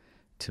video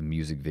to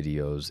music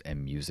videos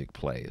and music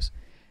plays.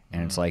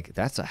 And it's like,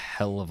 that's a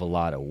hell of a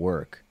lot of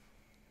work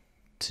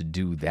to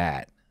do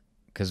that,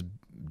 because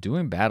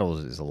doing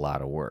battles is a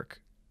lot of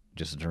work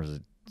just in terms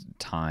of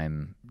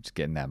time, just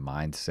getting that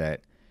mindset,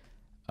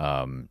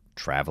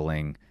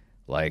 traveling,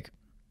 like,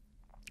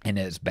 and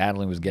as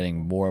battling was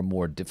getting more and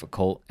more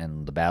difficult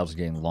and the battles were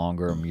getting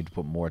longer and you had to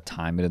put more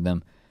time into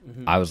them,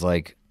 I was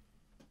like,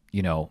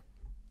 you know,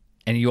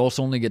 and you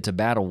also only get to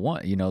battle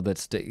one, you know,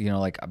 that's, you know,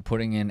 like I'm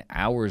putting in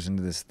hours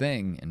into this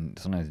thing and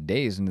sometimes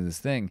days into this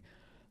thing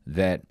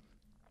that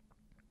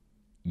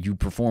you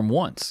perform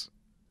once.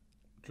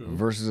 True.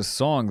 Versus a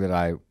song that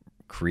I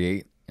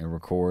create and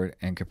record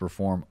and can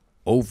perform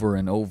over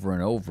and over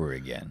and over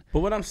again.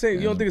 But what I'm saying,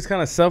 you don't think it's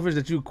kind of selfish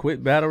that you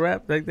quit battle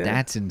rap like that?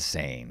 That's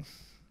insane.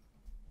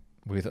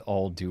 With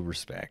all due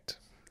respect.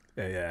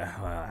 Yeah.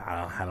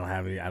 Well, I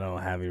don't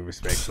have any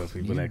respect for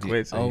people that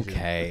quit. So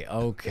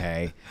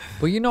okay.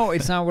 But you know,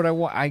 it's not what I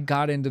want. I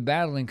got into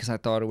battling because I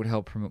thought it would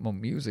help promote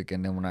music,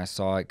 and then when I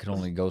saw it could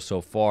only go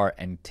so far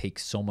and take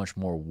so much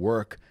more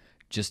work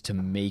just to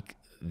make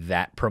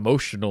that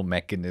promotional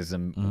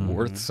mechanism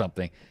worth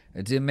something,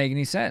 it didn't make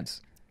any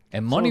sense.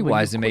 And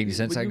money-wise, it made any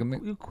sense.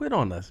 You quit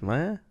on us,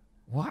 man.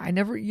 Well, I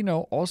never, you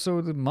know, also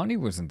the money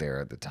wasn't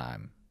there at the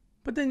time.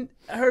 But then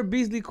I heard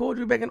Beasley called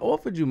you back and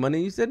offered you money.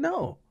 And you said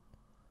no.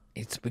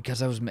 It's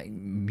because I was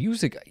making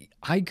music.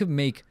 I could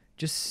make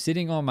just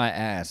sitting on my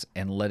ass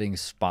and letting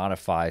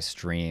Spotify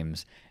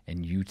streams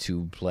and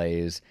YouTube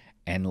plays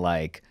and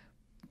like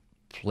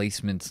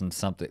placements and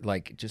something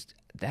like just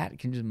that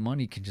can just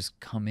money can just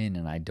come in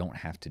and I don't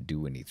have to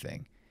do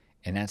anything.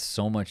 And that's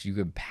so much. You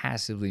could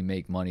passively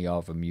make money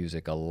off of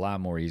music a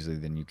lot more easily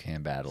than you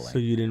can battling. So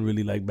you didn't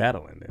really like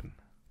battling then?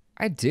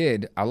 I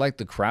did. I like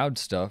the crowd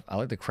stuff. I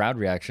like the crowd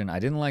reaction. I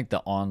didn't like the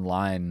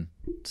online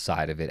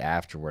side of it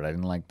afterward. I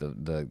didn't like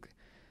the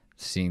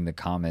seeing the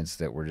comments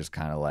that were just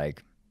kind of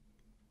like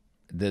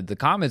the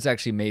comments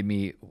actually made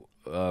me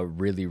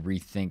really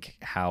rethink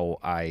how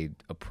I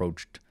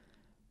approached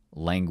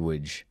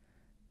language.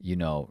 You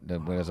know,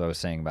 as I was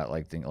saying about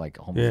like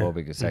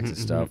homophobic and sexist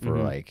stuff or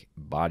like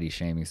body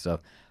shaming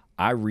stuff.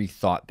 I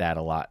rethought that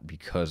a lot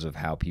because of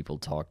how people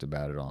talked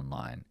about it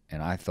online.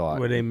 And I thought...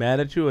 Were they mad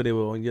at you or they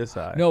were on your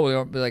side? No,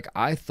 like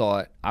I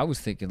was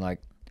thinking like,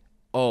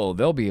 oh,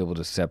 they'll be able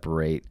to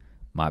separate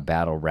my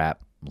battle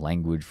rap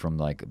language from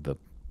like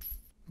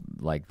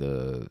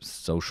the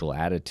social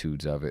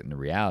attitudes of it and the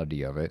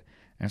reality of it.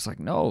 And it's like,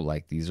 no,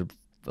 like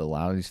a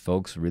lot of these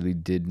folks really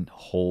didn't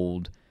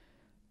hold,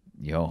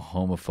 you know,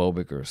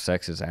 homophobic or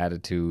sexist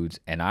attitudes.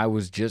 And I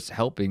was just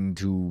helping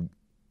to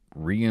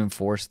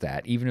reinforce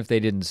that. Even if they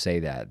didn't say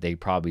that, they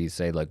probably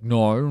say like,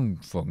 no, I don't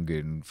fucking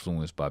get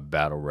influenced by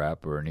battle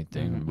rap or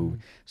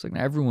anything. It's like,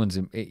 everyone's,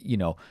 you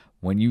know,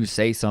 when you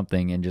say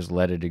something and just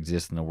let it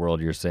exist in the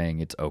world, you're saying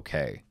it's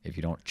okay if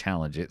you don't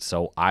challenge it.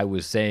 So I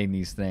was saying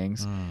these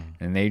things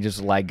and they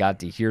just like got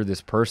to hear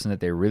this person that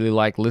they really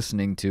like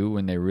listening to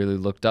and they really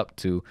looked up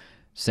to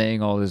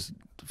saying all this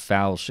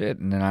foul shit.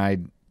 And then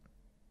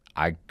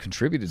I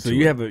contributed to it.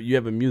 So you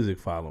have a music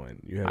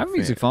following. You have I have a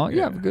music following.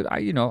 Yeah, good.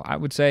 I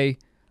would say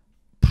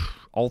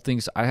all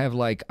things.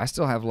 I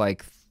still have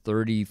like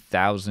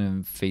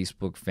 30,000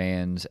 Facebook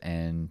fans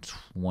and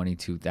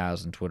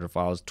 22,000 Twitter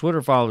followers.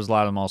 Twitter followers, a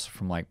lot of them also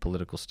from like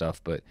political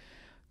stuff, but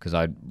because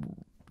I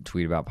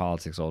tweet about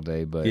politics all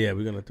day. But yeah,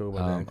 we're gonna talk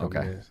about that in a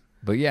couple minutes.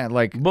 But yeah,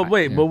 like. But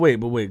wait.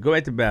 Go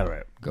back to battle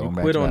rap. You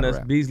quit on us.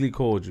 Beasley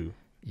called you.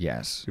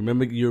 Yes. You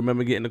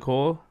remember getting the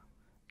call?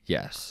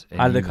 Yes. And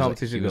how did the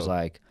competition go? He was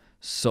like,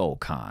 "So,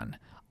 Khan,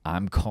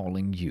 I'm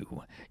calling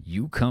you.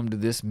 You come to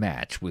this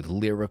match with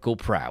lyrical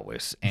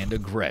prowess and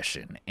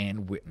aggression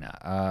and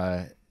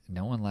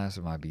no one laughs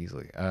at my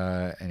Beasley.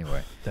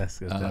 Anyway, that's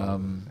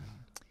good.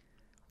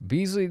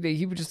 Beasley,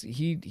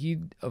 he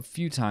a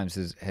few times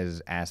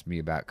has asked me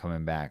about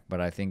coming back,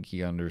 but I think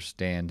he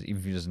understands, even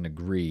if he doesn't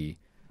agree,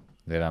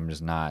 that I'm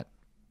just not.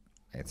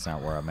 It's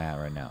not where I'm at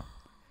right now.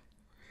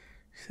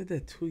 You said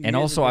that 2 years and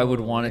also, ago, I would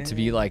want it to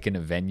be like in a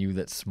venue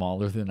that's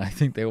smaller than I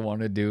think they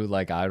want to do.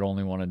 Like, I'd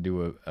only want to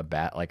do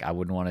like I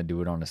wouldn't want to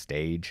do it on a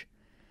stage,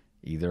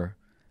 either.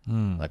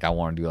 Like, I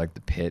want to do like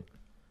the pit.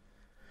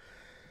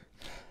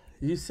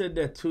 You said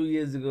that 2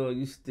 years ago.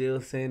 You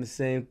still saying the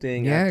same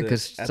thing? Yeah,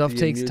 because stuff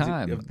takes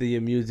time. After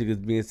your music is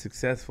being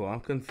successul, I'm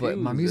confused. But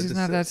my music's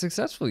not that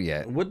successful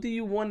yet. What do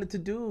you want it to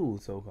do,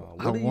 so-called?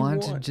 I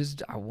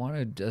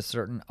wanted a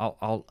certain.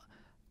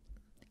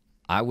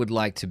 I would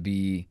like to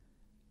be.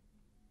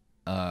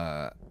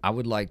 I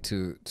would like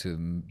to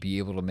be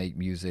able to make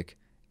music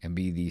and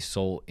be the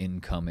sole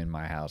income in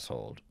my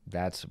household.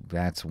 That's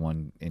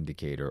one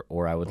indicator.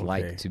 Or I would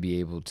like to be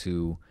able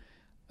to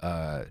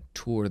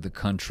tour the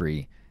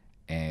country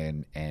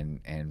and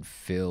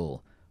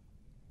fill,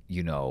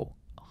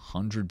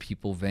 100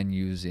 people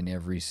venues in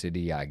every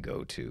city I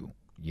go to.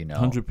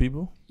 100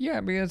 people? Yeah,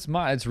 I mean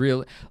it's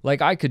real.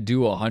 Like, I could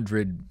do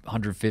 100,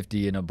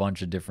 150 in a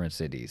bunch of different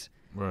cities.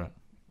 Right.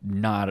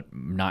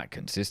 not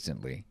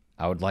consistently.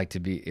 I would like to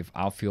be, if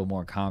I'll feel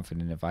more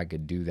confident if I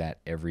could do that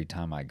every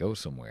time I go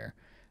somewhere.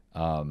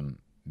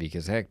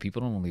 Because heck,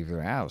 people don't leave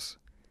their house.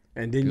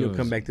 And then you'll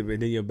come back to it,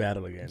 then you'll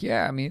battle again.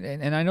 Yeah, I mean,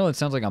 and I know it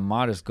sounds like a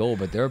modest goal,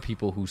 but there are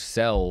people who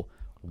sell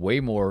way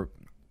more.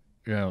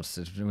 It's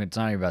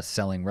not even about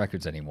selling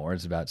records anymore.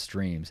 It's about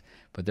streams.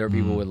 But there are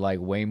people with like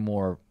way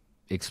more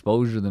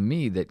exposure than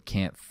me that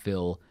can't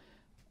fill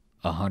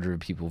 100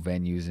 people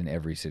venues in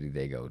every city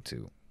they go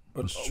to.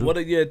 What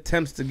are your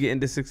attempts to get in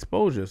this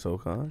exposure,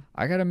 Sokan?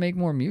 I got to make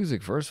more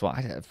music. First of all,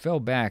 I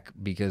fell back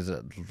because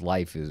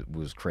life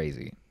was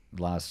crazy,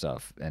 a lot of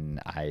stuff,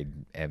 and I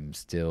am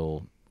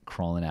still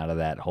crawling out of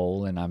that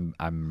hole. And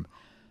I'm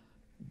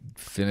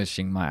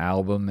finishing my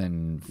album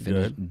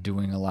and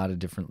doing a lot of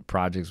different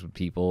projects with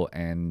people,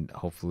 and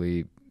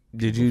hopefully.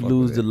 Did you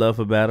lose the love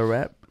for battle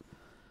rap?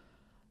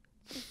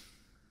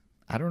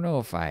 I don't know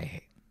if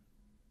I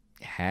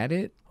had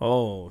it.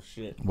 Oh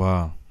shit!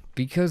 Wow.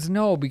 Because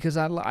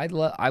I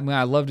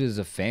loved it as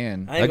a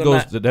fan.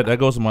 That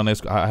goes to my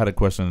next. I had a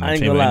question in the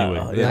chamber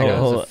anyway.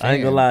 I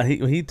ain't gonna lie.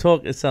 When he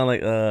talk, it sound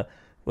like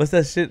what's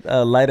that shit?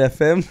 Light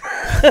FM.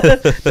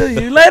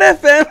 You Light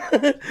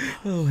FM.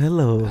 Oh,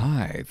 hello.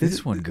 Hi.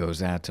 This one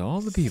goes out to all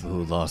the people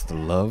who lost the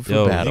love for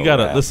Yo, battle you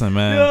gotta rap. listen,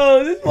 man.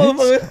 Yo, this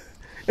motherfucker.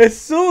 It's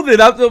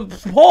soothing. I'm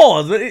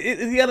pause.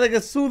 He got like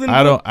a soothing.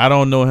 I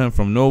don't know him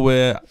from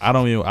nowhere. I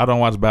don't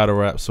watch battle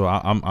rap, so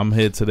I'm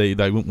here today.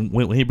 Like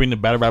when he bring the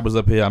battle rappers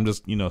up here, I'm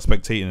just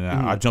spectating. And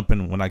I jump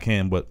in when I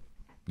can, but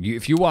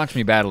if you watch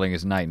me battling,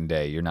 it's night and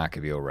day. You're not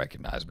gonna be able to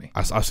recognize me.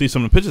 I see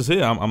some of the pictures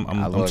here.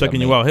 I'm checking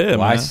you out here,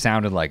 man. I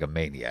sounded like a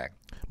maniac.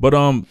 But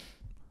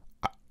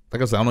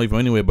like I said, I don't know you from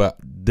anywhere, but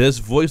this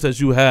voice that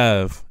you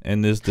have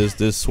and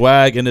this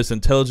swag and this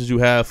intelligence you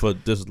have for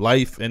this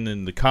life and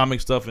then the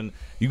comic stuff, and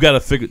you got to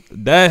figure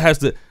that has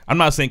to. I'm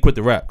not saying quit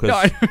the rap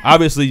because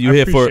obviously you're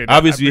here for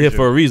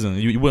a reason.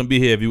 You wouldn't be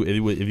here if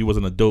you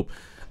wasn't a dope.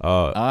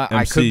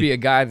 I could be a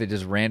guy that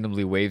just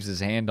randomly waves his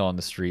hand on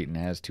the street and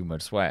has too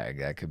much swag.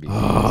 That could be.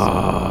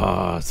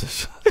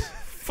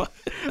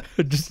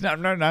 Just not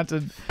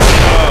to.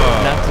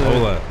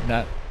 Hold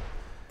on.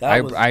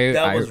 That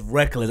was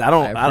reckless. I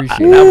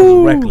appreciate that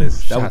was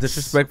reckless. That was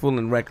disrespectful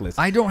and reckless.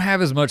 I don't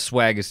have as much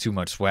swag as too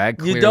much swag.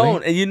 Clearly. You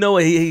don't, and you know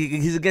what?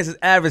 He's against his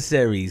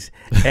adversaries,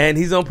 and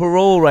he's on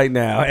parole right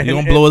now. He's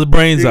gonna blow his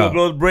brains out.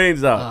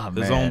 Oh,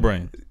 his own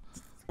brain.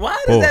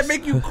 Why does that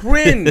make you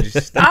cringe?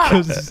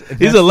 Stop.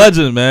 He's a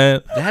legend, man.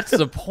 That's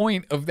the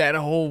point of that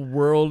whole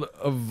world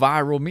of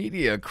viral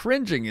media.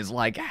 Cringing is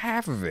like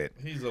half of it.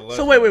 He's a legend.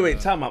 So wait,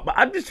 time out. But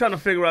I'm just trying to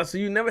figure out. So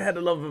you never had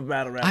the love of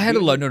battle rap? I had a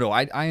love. No,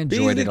 I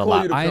enjoyed it a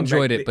lot. I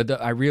enjoyed it,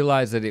 but I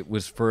realized that it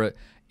was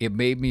it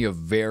made me a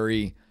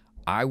very.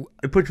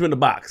 It put you in the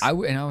box.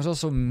 And I was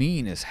also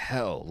mean as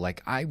hell.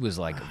 Like I was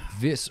like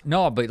this.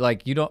 No, but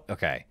like you don't.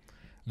 Okay.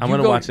 I'm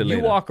gonna watch it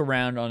later. You walk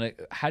around on it.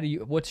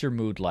 What's your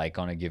mood like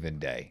on a given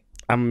day?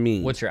 I'm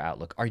mean. What's your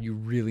outlook? Are you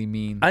really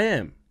mean? I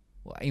am.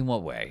 Well, in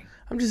what way?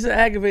 I'm just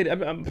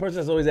aggravated. I'm a person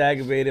that's always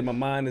aggravated. My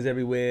mind is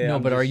everywhere. No,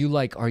 but are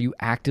you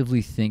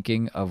actively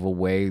thinking of a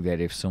way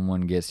that if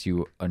someone gets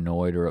you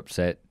annoyed or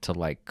upset to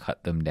like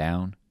cut them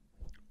down?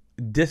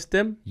 Diss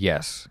them?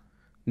 Yes.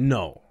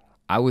 No.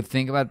 I would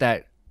think about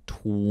that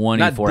 24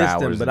 Not diss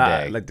hours them, but a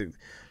day. I like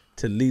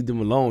to leave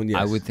them alone.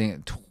 Yes. I would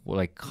think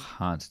like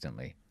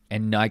constantly.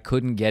 And I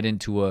couldn't get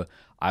into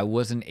I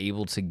wasn't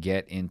able to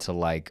get into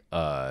like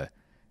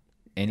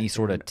any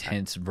sort of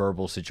tense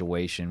verbal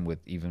situation with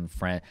even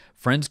friends.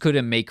 Friends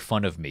couldn't make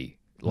fun of me,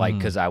 like,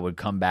 because I would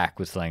come back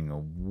with something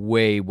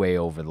way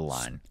over the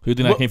line. So you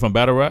think that came from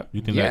battle rap?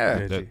 You think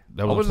that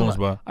was influenced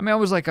by? I mean, I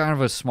was like kind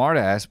of a smart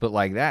ass, but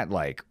like that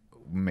like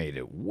made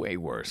it way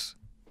worse.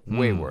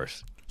 Way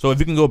worse. So if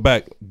you can go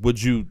back,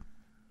 would you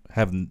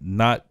have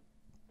not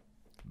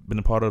been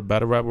a part of the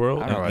battle rap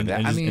world and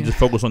just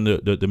focus on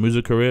the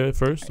music career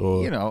first?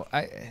 Or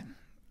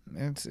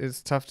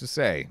it's tough to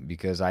say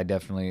because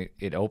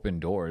it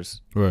opened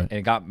doors, right? And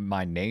it got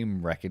my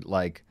name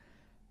like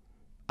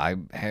I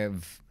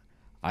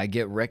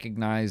get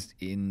recognized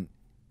in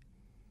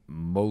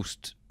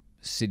most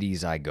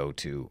cities I go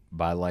to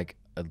by like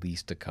at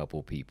least a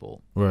couple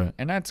people, right?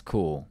 And that's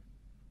cool.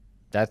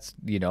 That's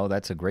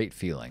a great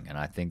feeling, and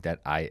I think that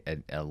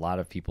a lot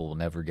of people will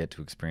never get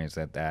to experience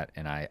that,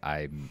 and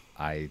I'm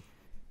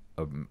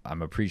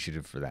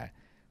appreciative for that,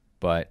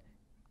 but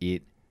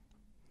it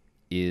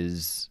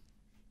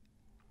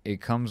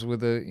comes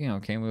with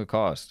came with a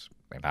cost,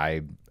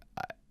 and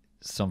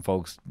some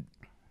folks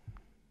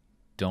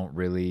don't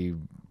really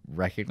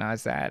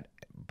recognize that,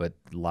 but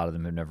a lot of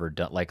them have never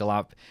done, like a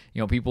lot,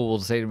 people will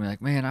say to me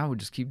like, man, I would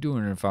just keep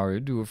doing it if I were to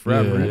do it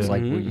forever. And it's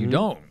like, well, you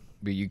don't,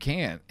 but you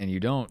can't, and you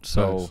don't.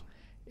 So nice.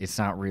 It's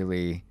not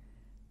really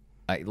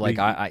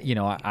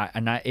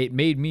it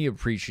made me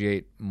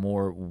appreciate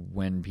more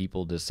when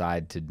people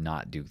decide to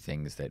not do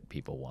things that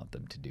people want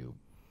them to do.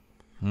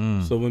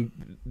 So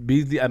when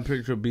Beasley, I'm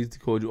pretty sure Beasley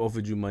called you,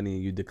 offered you money,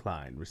 and you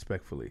declined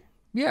respectfully.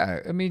 Yeah,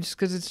 I mean, just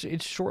because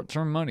it's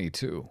short-term money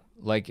too.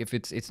 Like if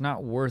it's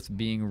not worth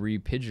being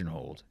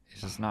re-pigeonholed.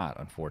 It's just not,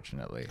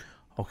 unfortunately.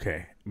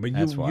 Okay, but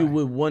That's why. you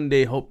would one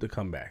day hope to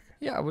come back.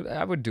 Yeah,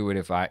 I would do it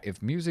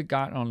if music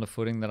got on the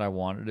footing that I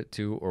wanted it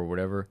to or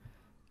whatever.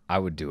 I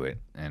would do it,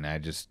 and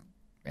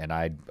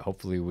I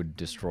hopefully would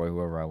destroy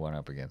whoever I went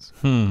up against.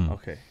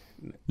 Okay.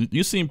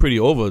 You seem pretty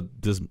over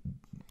this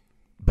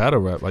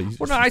battle rap. Like,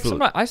 Well, no,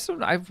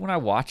 when I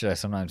watch it, I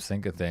sometimes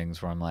think of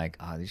things where I'm like,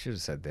 oh, they should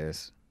have said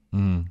this. I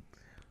mean,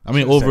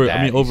 Should've over. said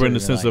I mean, that. over in the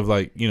Should've been sense of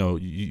like,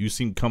 you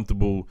seem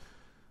comfortable.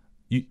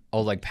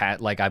 Oh, like Pat,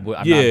 like I'm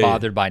not Yeah.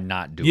 bothered by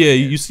not doing Yeah, it.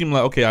 you seem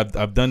like, okay,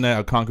 I've done that.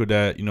 I conquered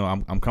that. You know,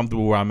 I'm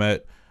comfortable where I'm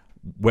at.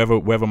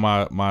 Wherever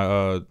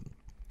my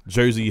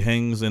jersey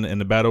hangs in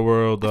the battle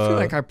world. I feel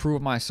like I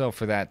proved myself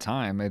for that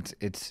time.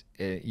 It's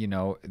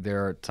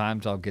there are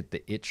times I'll get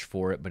the itch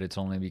for it, but it's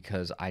only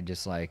because I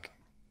just like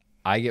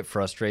I get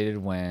frustrated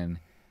when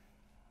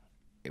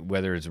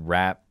whether it's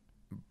rap,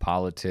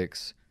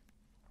 politics,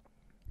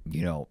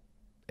 or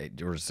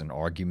it's an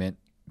argument.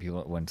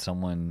 When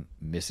someone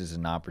misses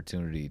an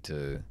opportunity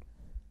to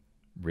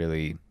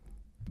really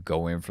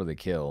go in for the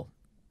kill,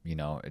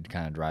 it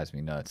kind of drives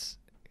me nuts.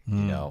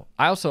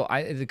 I also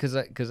because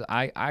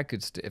I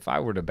could if I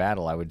were to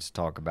battle, I would just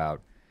talk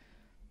about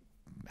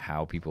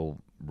how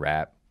people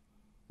rap,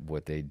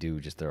 what they do,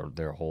 just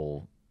their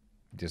whole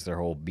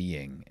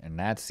being, and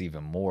that's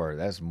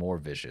more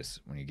vicious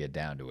when you get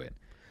down to it.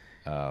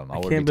 I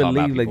can't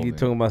believe like you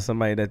talking about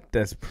somebody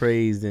that's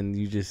praised and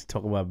you just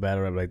talk about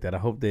battle rap like that. I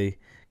hope they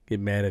get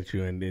mad at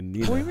you and then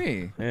What do you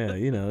mean? Yeah,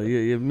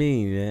 you're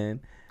mean,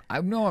 man.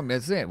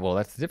 That's it. Well,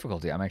 that's the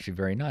difficulty. I'm actually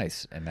very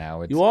nice, and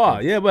now it's You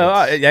are, yeah. Well,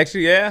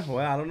 actually, yeah.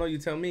 Well, I don't know. You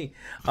tell me.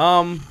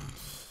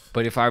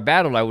 But if I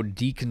battled, I would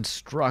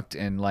deconstruct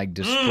and like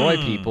destroy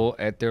people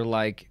at their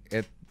like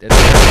at but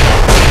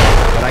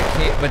I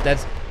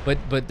can't.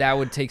 But that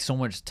would take so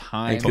much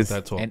time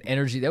and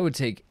energy. That would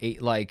take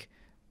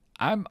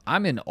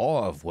I'm in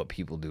awe of what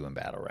people do in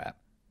battle rap.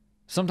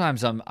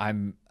 Sometimes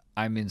I'm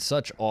in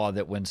such awe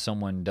that when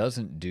someone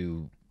doesn't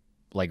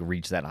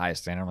reach that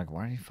highest standard, I'm like,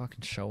 why don't you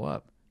fucking show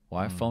up?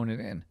 Why phone it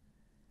in?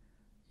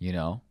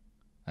 The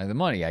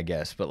money, I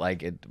guess, but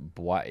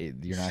why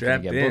you're not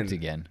going to get booked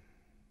again?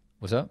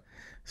 What's up?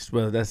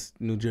 Well, that's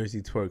New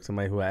Jersey Twerk.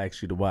 Somebody who I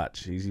asked you to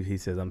watch. He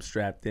says I'm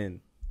strapped in.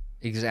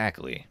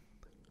 Exactly,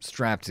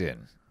 strapped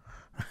in.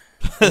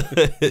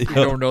 I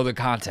don't know the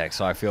context,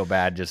 so I feel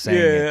bad just saying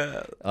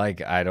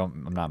it.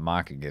 I'm not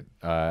mocking it.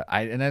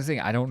 And that's the thing,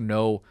 I don't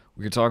know.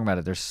 We were talking about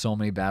it. There's so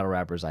many battle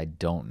rappers I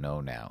don't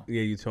know now.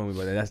 Yeah, you told me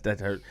about that. That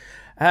hurt.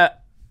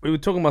 We were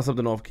talking about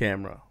something off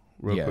camera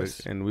real quick,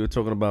 and we were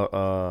talking about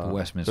the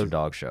Westminster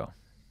Dog Show.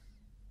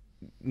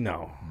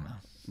 No.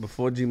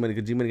 Before G Money,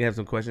 because G Money have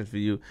some questions for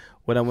you.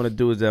 What I want to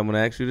do is that I'm going to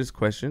ask you this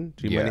question.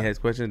 G Money has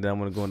questions. Then I'm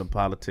going to go into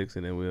politics,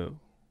 and then we'll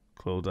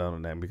close out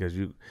on that because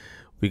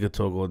we could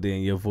talk all day,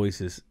 and your voice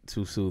is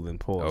too soothing.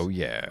 Pause. Oh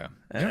yeah.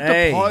 You don't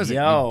have to pause it. You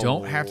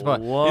don't have to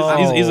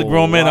pause. He's a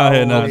grown man out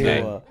here now.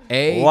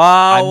 Okay.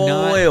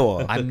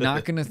 I'm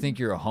not gonna think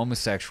you're a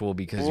homosexual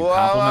because you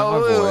compliment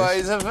my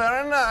voice. It's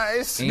very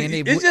nice. And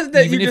it's just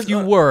that even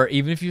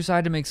if you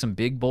decided to make some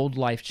big bold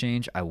life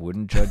change, I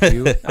wouldn't judge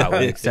you. I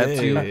would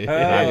accept you. And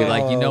I'd be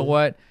like, you know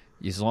what?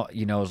 As long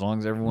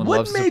as everyone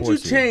loves what made you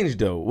change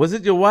though? Was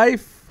it your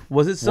wife?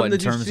 Was it something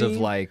that you in terms of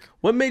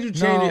what made you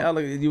change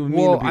it? You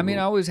well, I mean,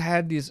 I always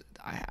had these.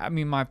 I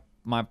mean, my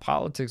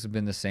politics have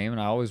been the same,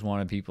 and I always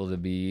wanted people to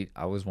be.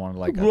 I always wanted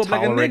like you grew a up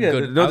like a tolerant, nigga.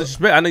 good. No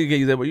disrespect. I know you can't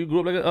use that, but you grew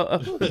up like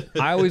a.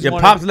 I always your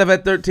wanted, pops left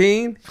at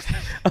 13.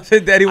 I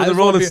said Daddy was a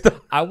Rolling Stone.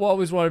 I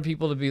always wanted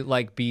people to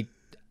be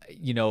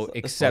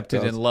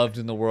accepted and loved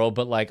in the world,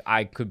 but like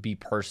I could be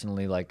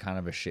personally like kind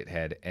of a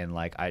shithead, and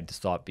like I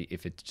just thought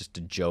if it's just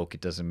a joke,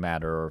 it doesn't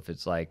matter, or if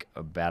it's like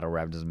a battle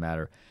rap, it doesn't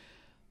matter.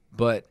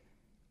 But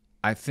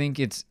I think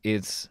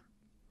it's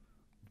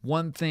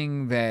one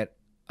thing that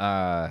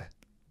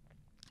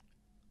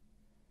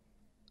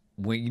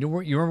when you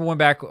remember one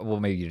back. Well,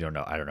 maybe you don't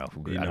know. I don't know.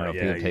 I don't know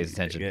if you pays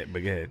attention.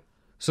 But go ahead.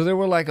 So there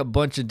were like a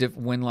bunch of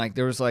different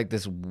there was like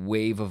this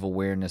wave of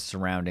awareness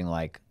surrounding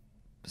like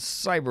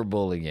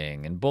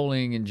cyberbullying and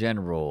bullying in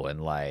general,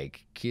 and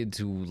like kids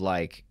who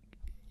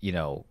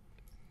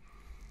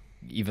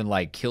even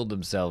like killed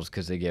themselves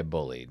because they get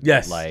bullied.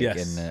 Yes,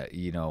 yes.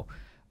 And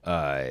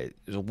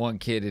there's one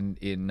kid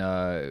in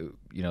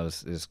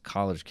this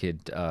college kid.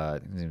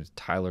 His name was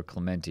Tyler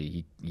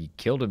Clementi. He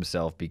killed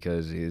himself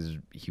because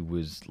he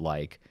was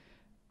like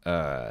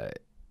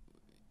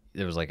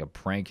there was like a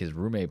prank his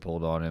roommate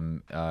pulled on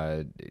him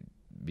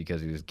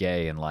because he was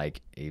gay, and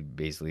like he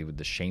basically with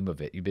the shame of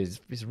it, his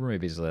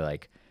roommate basically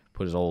like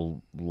put his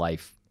whole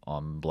life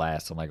on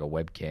blast on like a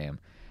webcam,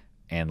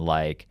 and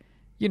like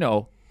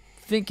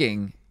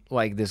thinking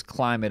like this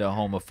climate of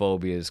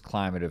homophobia, this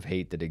climate of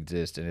hate that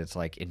exists, and it's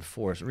like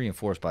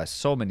reinforced by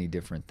so many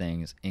different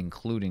things,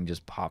 including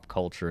just pop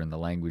culture and the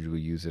language we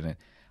use in it.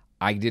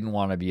 I didn't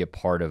want to be a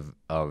part of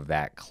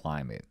that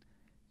climate,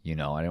 I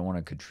didn't want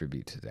to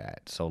contribute to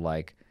that. So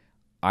like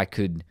I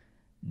could,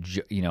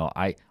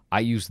 I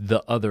used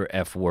the other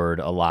F word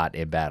a lot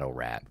in battle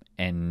rap,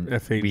 and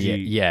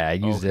F-A-G. I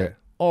used it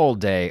all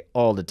day,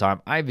 all the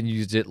time. I even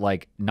used it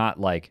like not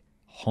like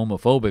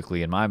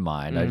homophobically in my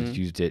mind. I just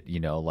used it,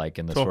 like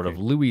in the sort of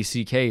Louis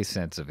C.K.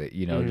 sense of it,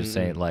 just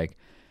saying like,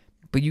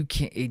 but you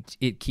can't,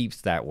 it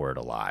keeps that word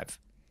alive.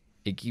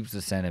 It keeps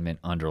the sentiment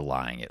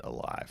underlying it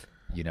alive,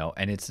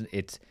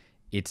 and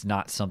it's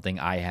not something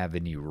I have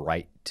any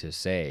right to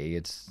say.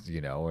 It's,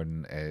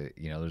 and,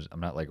 I'm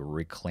not like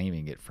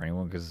reclaiming it for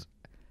anyone because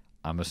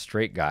I'm a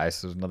straight guy,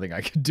 so there's nothing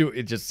I can do.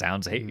 It just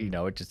sounds hate,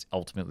 it just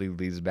ultimately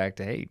leads back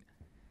to hate.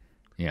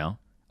 I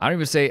don't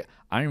even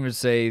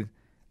say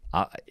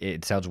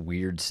it sounds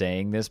weird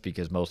saying this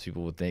because most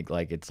people would think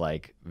like it's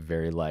like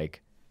very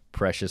like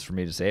precious for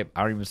me to say it.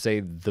 I don't even say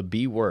the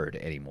B word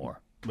anymore.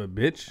 But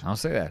bitch, I don't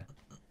say that.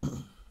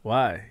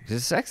 Why? Because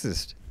it's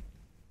sexist.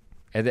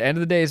 At the end of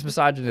the day, it's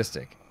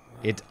misogynistic.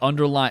 It's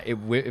underlying.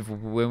 If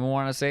women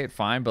want to say it,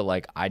 fine. But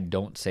like, I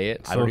don't say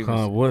it. I don't even.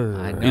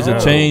 I know. He's a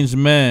changed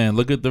man.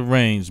 Look at the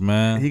range,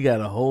 man. He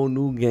got a whole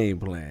new game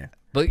plan.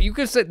 But you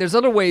could say there's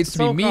other ways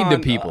to be mean to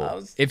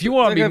people. If you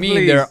want to be mean,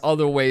 please. there are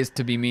other ways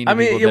to be mean to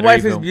people. I mean, your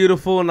wife is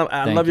beautiful, and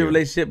I love your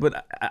relationship,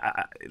 but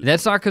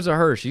that's not because of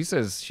her. She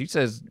says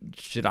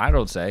shit I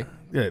don't say.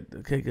 Good.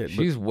 Okay, good.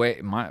 She's my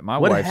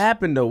what wife's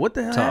happened though? What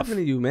the hell tough. happened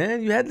to you,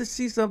 man? You had to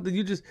see something.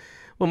 You just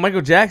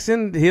Michael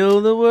Jackson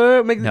heal the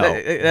world. Make No,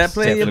 that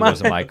play in your mind.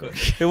 Wasn't Michael.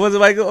 It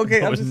wasn't Michael.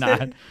 Okay, It I'm was just not.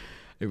 saying.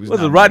 It was. Was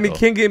not it Rodney Michael.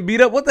 King getting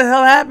beat up? What the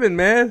hell happened,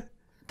 man?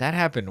 That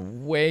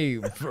happened way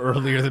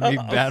earlier than me.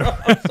 Battle.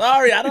 I'm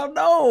sorry, I don't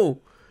know.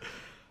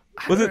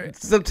 Was it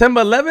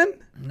September 11th?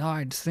 No,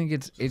 I just think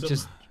it's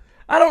just.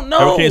 I don't know.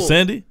 Hurricane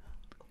Sandy?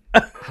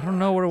 I don't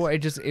know what it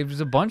was. It was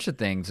a bunch of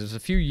things. There's a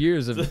few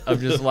years of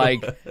just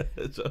like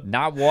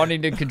not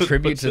wanting to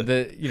contribute to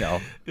the,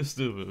 You're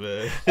stupid,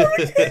 man.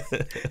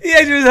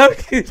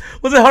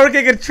 Was it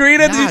Hurricane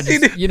Katrina? Nah,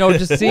 Did you see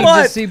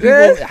just see people.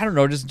 man? I don't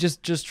know.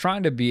 Just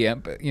trying to be,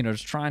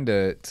 just trying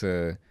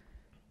to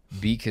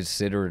be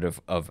considerate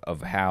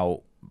of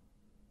how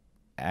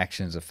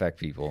actions affect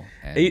people.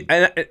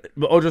 But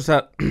Ojo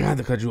said, I have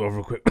to cut you off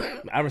real quick.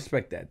 I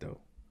respect that though.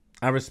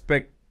 I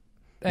respect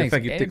the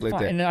fact you think like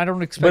that. And I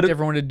don't expect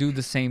everyone to do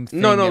the same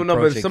thing. No.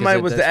 But if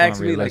somebody was to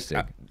ask me, like,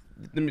 realistic.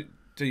 let me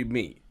tell you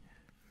me.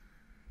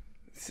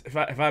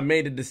 If I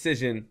made a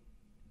decision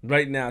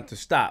right now to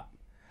stop,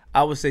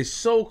 I would say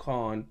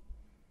SoCon,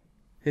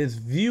 his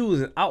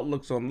views and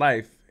outlooks on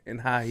life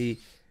and how he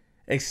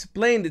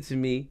explained it to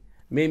me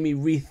made me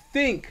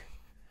rethink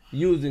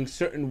using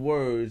certain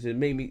words and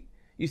made me.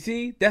 You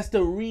see, that's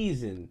the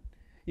reason.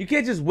 You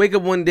can't just wake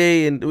up one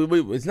day and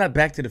it's not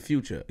Back to the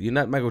Future. You're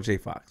not Michael J.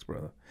 Fox,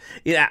 brother.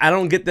 Yeah, I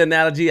don't get the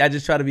analogy. I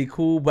just try to be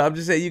cool, but I'm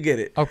just saying you get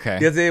it. Okay.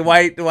 You say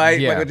white,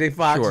 Yeah, Michael J.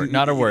 Fox. Sure,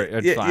 not a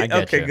word. It's fine. I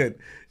get okay, you. good.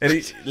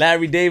 And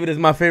Larry David is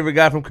my favorite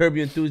guy from Curb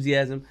Your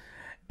Enthusiasm,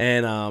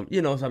 and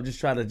so I'm just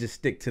trying to just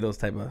stick to those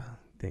type of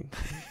things.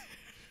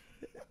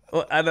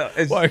 Well, I know.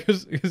 Why?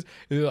 Because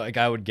like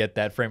I would get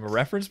that frame of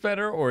reference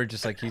better, or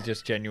just like he's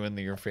just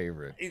genuinely your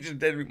favorite. He just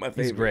did my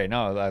favorite. He's great.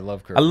 No, I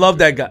love Kirk. I love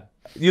that guy.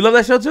 You love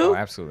that show too? Oh,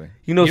 absolutely.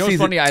 You know what's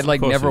funny? I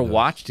like course never he does.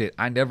 watched it.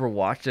 I never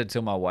watched it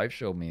until my wife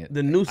showed me it.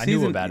 The new season. I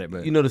knew about it,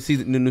 but you know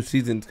the new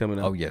season's coming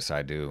up. oh yes,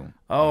 I do.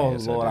 Oh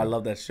yes, Lord, I do.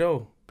 love that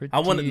show. Pretty- I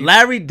want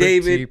Larry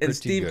David pretty and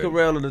Steve good.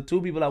 Carell are the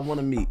two people I want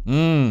to meet.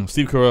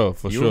 Steve Carell,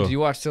 for sure. Do you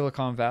watch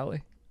Silicon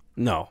Valley?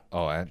 No,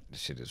 Oh, that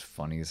shit is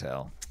funny as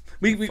hell.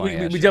 we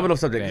Funny-ass jumping show. off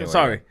subject. Anyway,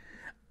 Sorry,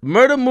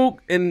 Murder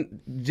Mook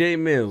and Jay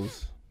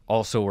Mills.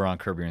 Also, we're on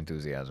Curb Your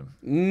Enthusiasm.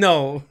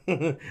 No,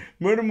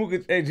 Murder Mook.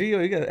 Hey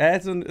Gio, you got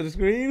ads on the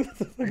screen?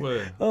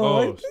 Where?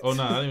 Oh, Oh,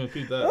 no, I didn't even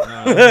peep that.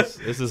 Nah,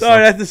 this is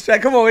Sorry, that's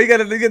distract. Come on, you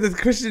got this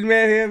Christian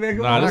man here, man.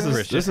 Come Nah, on.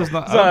 this is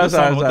not. Sorry, I just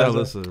don't know what sorry, that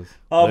list is.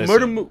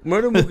 Listen.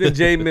 Murder Mook and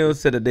Jay Mills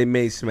said that they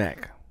made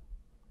smack.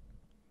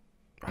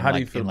 How do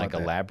you feel in about like a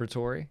that?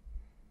 laboratory?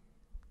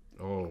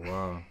 Oh,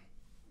 wow.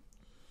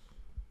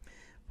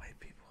 White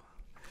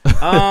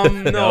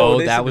people. No,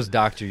 they that said was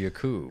Dr.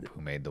 Yakub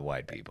who made the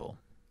white people.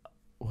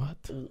 What?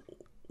 You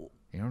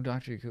know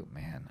Dr. Yakub?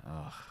 Man,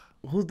 ugh.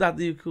 Who's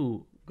Dr.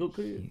 Yakub? Go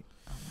clear.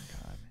 Oh my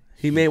God.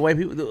 He made white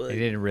people. He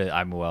didn't really.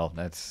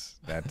 That's.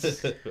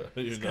 You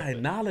know. God,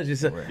 knowledge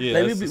is. Yeah, Like,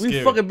 that's we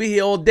scary. fucking be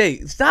here all day.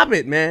 Stop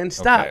it, man.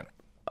 Stop. Okay.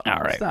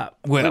 All right. Stop.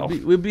 Well,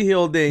 we'll be here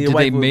all day. And your Did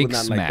wife they would make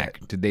not smack? Like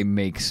that. Did they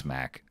make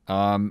smack?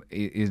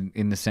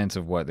 In the sense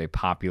of what they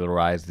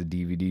popularized the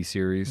DVD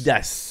series.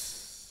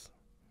 Yes.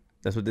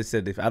 That's what they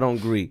said. I don't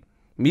agree.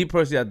 Me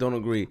personally, I don't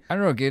agree. I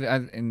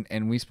don't know.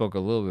 And we spoke a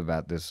little bit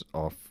about this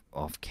off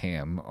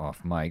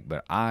mic,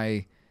 but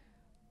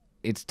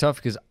it's tough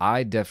because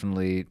I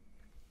definitely,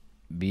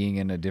 being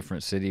in a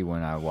different city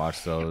when I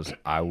watched those,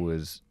 I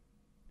watched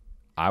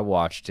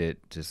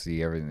it to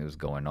see everything that was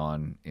going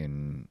on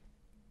in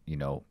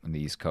the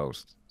East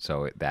Coast.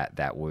 So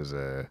that was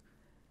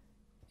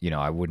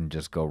I wouldn't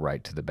just go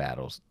right to the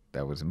battles.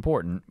 That was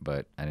important,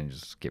 but I didn't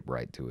just skip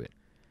right to it.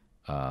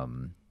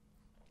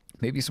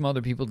 Maybe some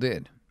other people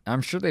did.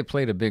 I'm sure they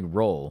played a big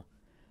role.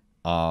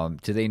 Do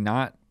they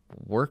not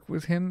work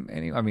with him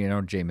any? I mean, I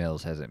know Jay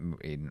Mills hasn't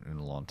in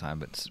a long time,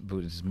 but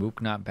does Mook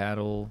not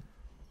battle?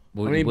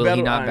 Will he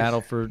not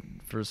battle for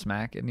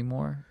Smack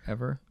anymore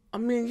ever? I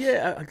mean,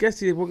 yeah, I guess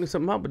he's working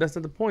something out, but that's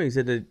not the point. He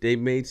said that they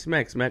made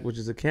Smack, which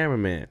is a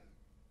cameraman.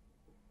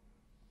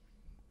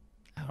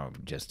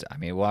 I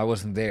mean, well, I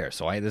wasn't there,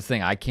 so this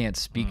thing I can't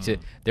speak to.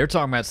 They're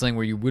talking about something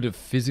where you would have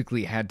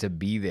physically had to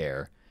be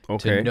there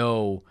to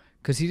know,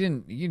 because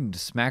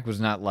Smack was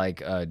not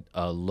like a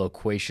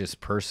loquacious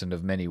person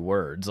of many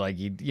words. Like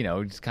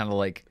he's kind of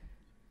like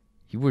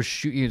he was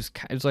shooting.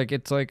 It's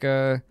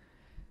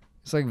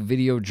like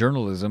video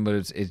journalism, but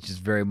it's just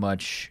very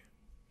much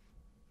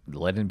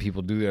letting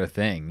people do their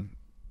thing,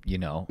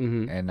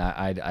 And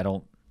I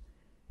don't.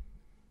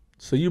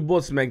 So you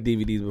bought Smack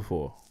DVDs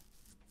before?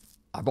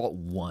 I bought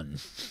one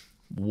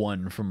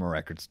from a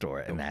record store,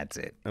 and that's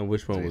it. And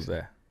which one was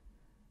that?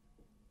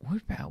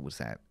 What about was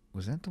that?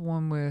 Was that the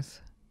one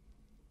with?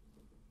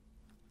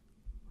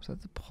 Was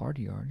that the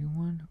Party Arty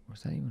one? Or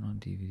was that even on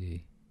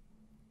DVD?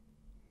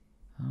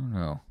 I don't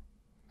know.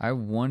 I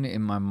won,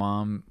 and my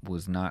mom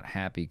was not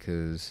happy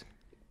because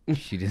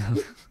she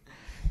didn't.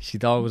 She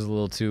thought it was a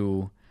little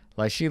too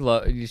like she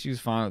was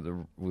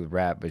fine with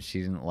rap, but she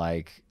didn't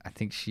like. I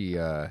think she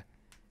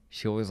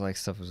always liked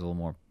stuff that was a little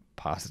more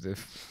positive.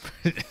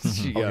 So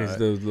that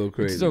was a little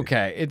crazy. It's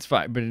okay. It's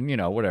fine. But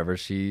whatever.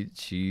 She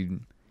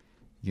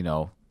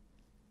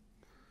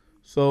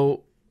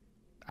So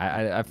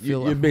I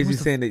feel you're basically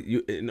saying that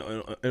you in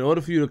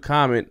order for you to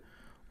comment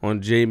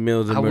on Jay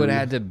Mills, I would have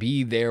had to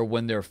be there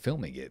when they're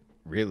filming it,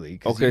 really,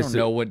 because you don't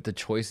know what the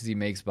choices he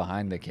makes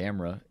behind the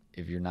camera.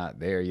 If you're not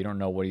there, you don't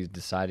know what he's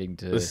deciding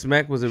to. But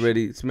Smack was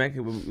already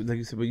like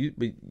you said, but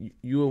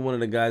you were one of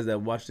the guys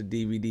that watched the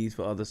DVDs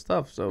for other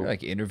stuff, so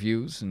like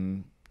interviews,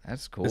 and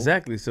that's cool.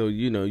 Exactly. So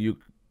you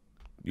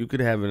could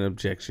have an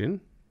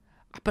objection,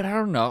 but I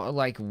don't know.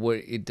 Like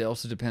it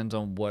also depends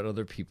on what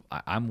other people.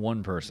 I'm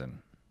one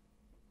person.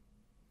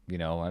 I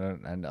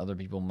don't, and other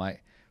people might.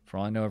 For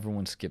all I know,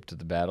 everyone skipped to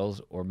the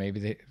battles, or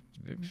maybe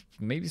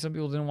some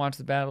people didn't watch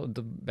the battle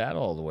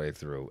all the way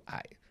through.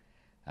 I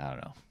don't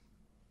know.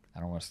 I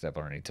don't want to step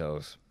on any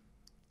toes.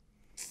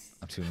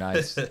 I'm too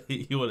nice.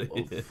 You want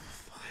to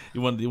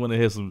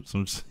hear some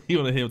you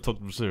want to hear him talk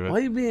some shit, right? Why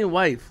are you being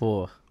white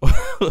for?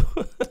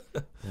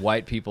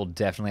 White people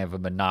definitely have a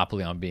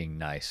monopoly on being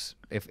nice.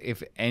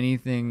 If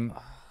anything,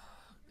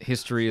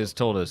 history has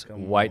told us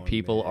white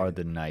people are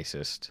the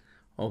nicest.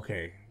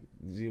 Okay.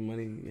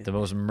 Money, the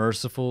most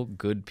merciful,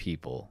 good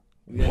people.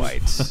 Yes.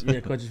 Whites. Yeah,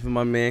 question for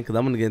my man, because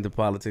I'm gonna get into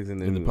politics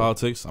and into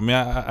politics. I mean,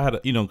 I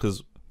had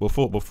because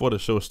before the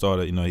show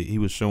started, he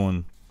was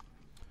showing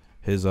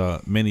his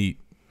many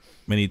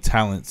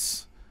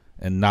talents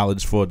and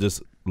knowledge for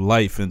just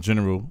life in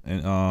general,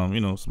 and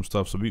some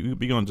stuff. So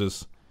we gonna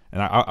just,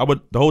 and I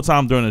would the whole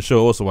time during the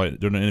show, also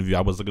during the interview,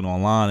 I was looking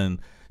online, and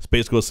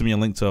Space Ghost sent me a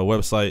link to a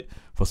website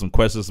for some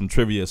questions, some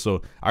trivia.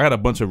 So I got a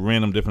bunch of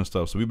random different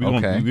stuff. So we're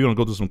gonna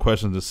go through some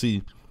questions to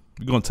see.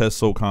 We're gonna test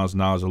SoCon's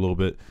knowledge a little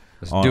bit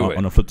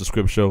on the Flip the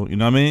Script show. You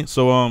know what I mean?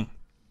 So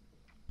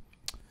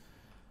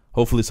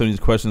hopefully some of these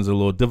questions are a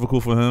little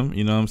difficult for him.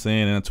 You know what I'm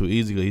saying? And not too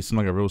easy. He seems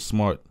like a real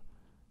smart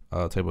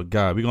type of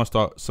guy. We're gonna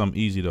start something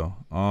easy though.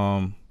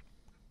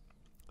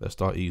 Let's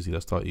start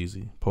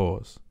easy.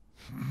 Pause.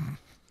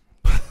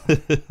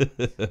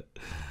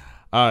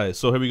 All right,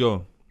 so here we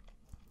go.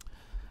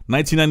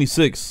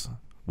 1996.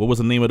 What was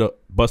the name of the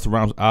Busta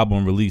Rhymes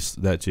album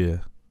released that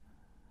year?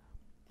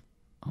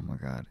 Oh my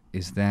God,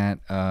 is that?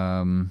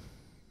 I'll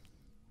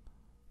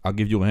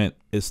give you a hint.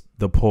 It's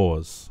The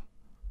Pause.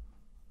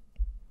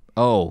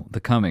 Oh,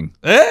 The Coming.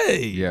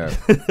 Hey! Yeah.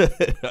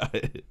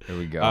 Here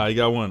we go. All right, you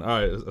got one. All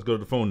right, let's go to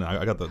the phone now.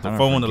 I got the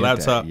phone, the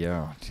laptop.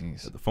 Yeah,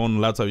 jeez. The phone and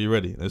the laptop, you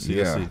ready? Let's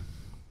see.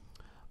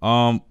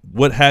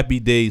 What Happy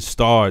Days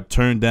star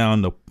turned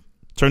down the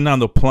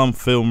plum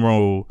film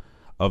role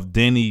of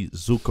Danny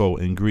Zuko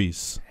in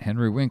Grease?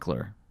 Henry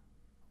Winkler.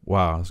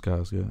 Wow, this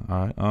guy's good.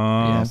 All right.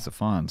 Yeah, it's the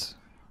Fonz.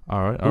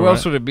 All right. Who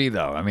else would it be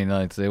though? I mean,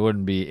 like, it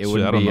wouldn't be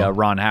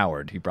Ron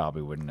Howard. He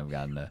probably wouldn't have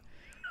gotten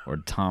or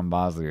Tom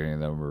Bosley or any of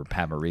them, or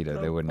Pat Morita.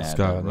 They wouldn't have.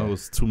 Scott, that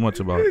was too much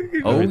about.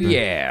 Oh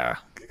yeah.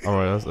 All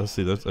right, let's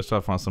see. Let's try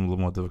to find something a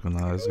little more difficult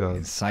now.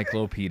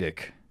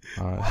 Encyclopedic.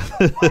 All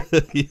right.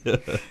 Yeah.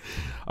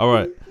 All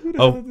right.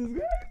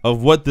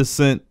 Of what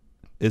descent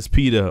is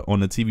Peter on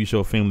the TV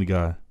show Family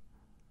Guy?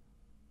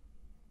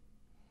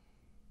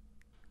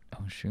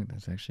 Oh shoot,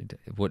 that's actually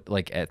what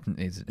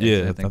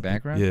ethnic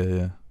background?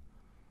 Yeah.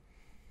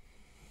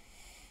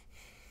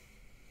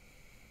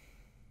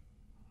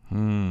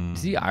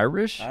 Is he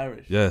Irish?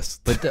 Irish. Yes.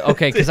 But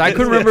because I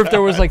couldn't remember if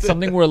there was like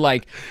something where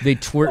like they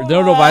twerk.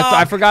 No, but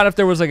I forgot if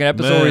there was like an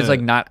episode where he's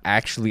like not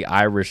actually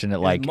Irish and it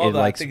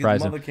surprised his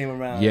mother him. came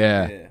around.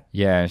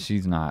 Yeah,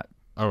 she's not.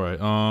 All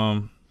right.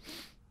 All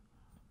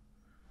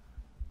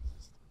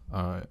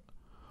right.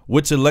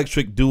 Which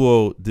electric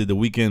duo did The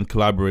Weeknd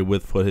collaborate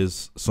with for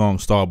his song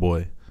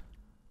Starboy?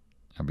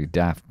 That'd be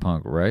Daft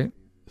Punk, right?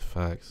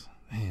 Facts.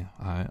 Damn.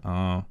 All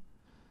right.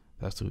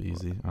 That's too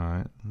easy. All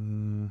right.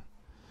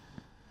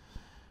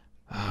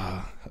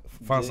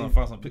 Find some.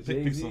 Pick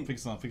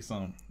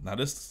some. Now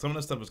some of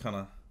this stuff is kind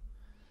of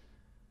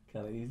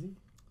easy.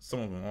 Some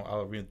of them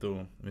I'll read through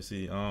them. Let me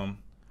see.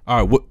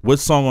 All right, what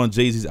song on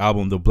Jay-Z's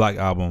album, the Black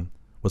Album,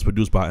 was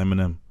produced by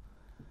Eminem?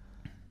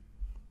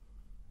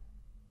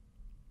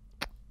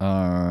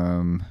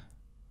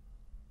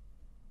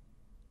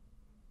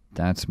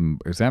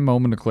 Is that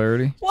Moment of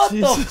Clarity? What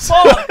the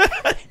fuck?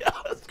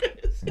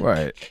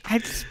 What? I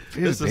just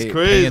This is paying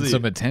crazy.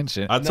 some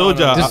attention. I told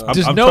y'all.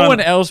 Does I'm no trying one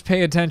to- else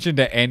pay attention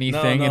to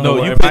anything in the No,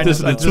 world? you pay This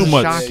attention to is too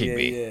much. shocking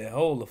me. Yeah.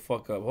 Hold the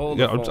fuck up. Hold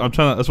Yeah, the phone. I'm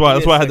trying to. That's why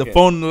Give me I a had the second.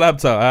 phone and the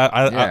laptop.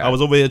 Yeah. I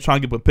was over here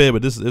trying to get prepared,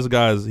 but this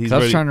guy's he's I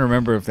was ready. trying to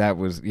remember if that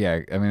was.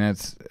 Yeah, I mean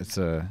it's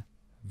a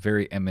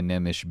very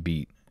Eminem-ish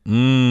beat. It's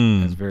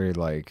Mm. very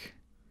like.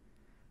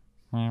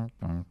 I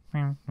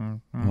can't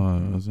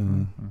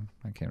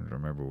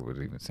remember what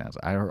it even sounds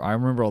like. I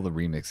remember all the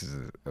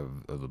remixes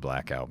of the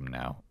Black Album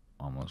now,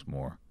 almost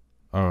more.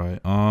 All right.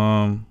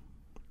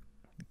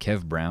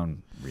 Kev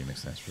Brown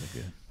remix, that's really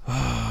good.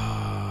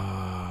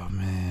 Oh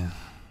man.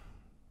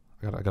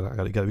 We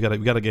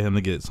gotta get him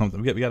to get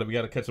something. We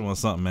gotta catch him on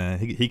something, man.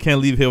 He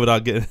can't leave here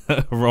without getting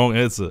a wrong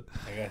answer.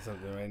 I got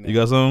something right now. You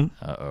got something?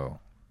 Uh-oh.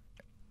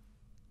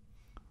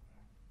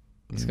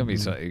 It's gonna be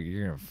so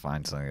you're gonna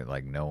find something that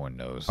like no one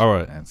knows. All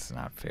right. That's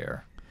not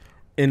fair.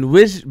 In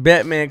which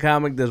Batman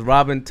comic does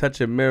Robin touch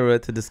a mirror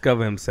to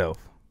discover himself?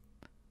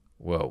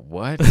 Whoa,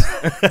 what?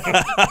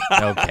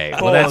 Okay,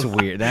 well that's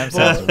weird. That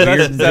sounds weird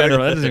in general.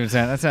 That doesn't even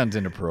sound. That sounds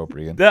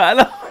inappropriate. No, I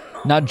know.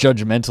 Not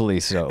judgmentally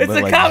so, It's but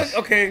a like comic.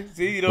 Okay,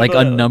 see, you don't like know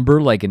a that.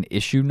 number, like an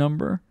issue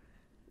number,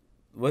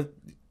 What?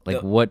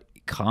 like No. what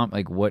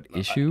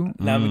issue?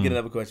 Now I'm gonna get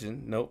another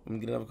question. Nope, I'm gonna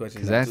get another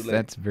question. Because Not too late.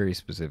 that's very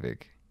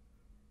specific.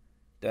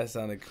 That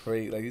sounded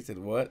crazy. Like you said,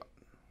 what?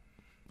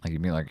 Like you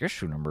mean like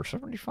issue number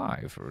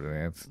 75? Or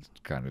that's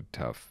kind of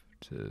tough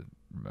to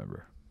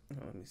remember.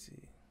 Oh, let me see.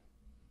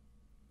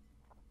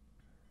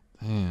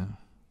 Damn.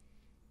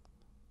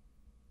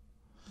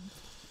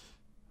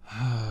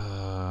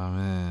 Oh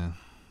man.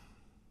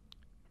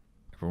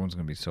 Everyone's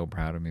gonna be so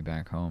proud of me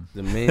back home.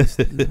 The main.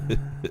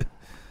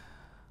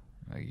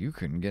 Like you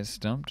couldn't get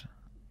stumped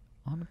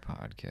on the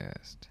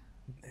podcast.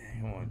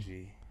 Come on,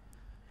 G.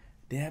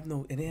 They have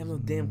no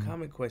damn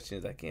comic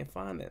questions. I can't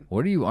find them.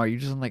 What are you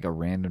just on like a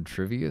random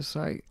trivia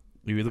site?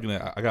 You be looking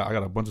at I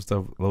got a bunch of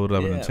stuff loaded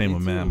up in Yeah, the chamber,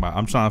 me man. too. But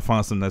I'm trying to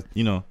find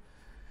something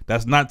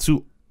that's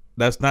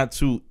not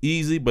too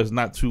easy, but it's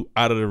not too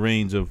out of the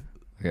range of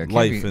Yeah, it can't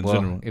life be- in well,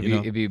 general.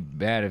 It'd be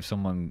bad if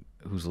someone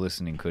who's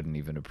listening couldn't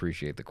even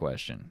appreciate the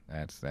question.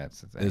 That's the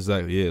thing.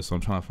 Exactly, yeah. So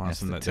I'm trying to find That's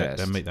something the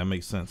test. that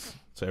makes sense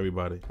to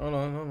everybody. Hold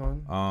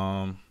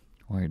on.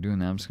 While you're doing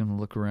that, I'm just gonna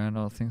look around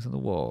all the things on the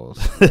walls.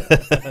 Got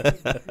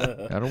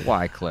a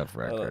Wyclef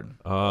record.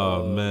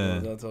 Oh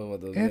man. Don't talk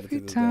about those. You gotta Every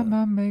take those time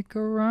down. I make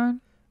a run,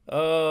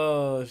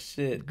 Oh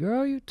shit.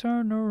 girl, you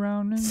turn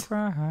around and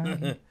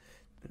cry.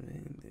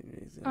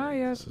 I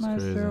ask This is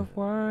crazy. myself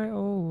why,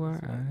 oh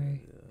why.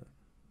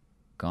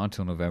 Gone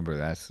Till November.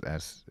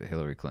 That's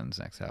Hillary Clinton's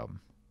next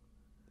album.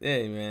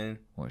 Hey man.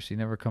 Well, she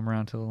never come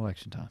around till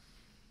election time.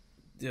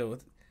 Yo,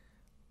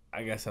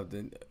 I got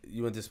something.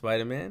 You went to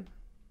Spider-Man?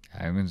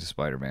 I'm into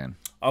Spider-Man.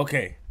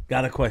 Okay,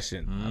 got a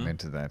question. I'm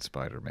into that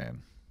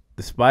Spider-Man.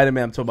 The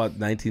Spider-Man I'm talking about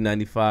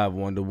 1995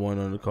 won the one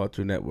on the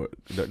Cartoon Network,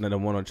 the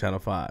one on Channel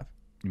 5,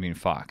 You mean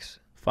Fox?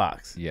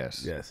 Fox.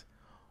 Yes. Yes.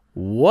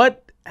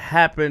 What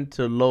happened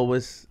to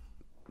Lois?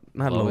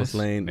 Not Lois, Lois?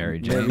 Lane. Mary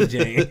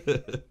Jane.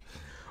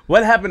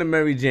 What happened to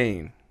Mary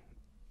Jane?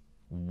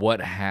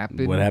 What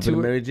happened? What happened to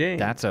her? Mary Jane?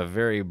 That's a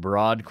very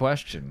broad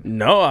question.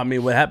 No, I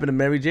mean, what happened to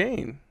Mary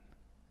Jane?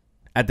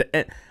 At the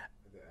end.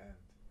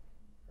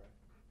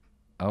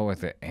 Oh,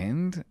 at the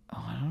end?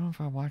 Oh, I don't know if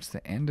I watched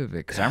the end of it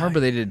because I remember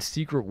they did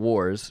Secret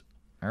Wars.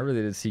 They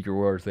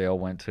all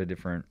went to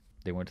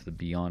They went to the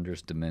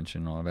Beyonders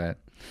dimension, all that.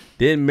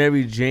 Didn't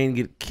Mary Jane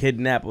get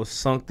kidnapped or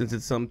sunk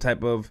into some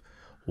type of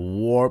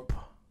warp?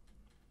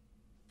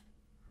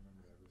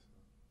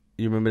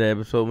 You remember that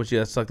episode when she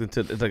got sucked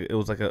into? It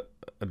was like a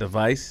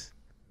device.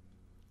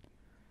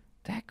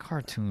 That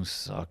cartoon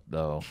sucked,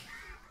 though.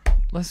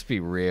 Let's be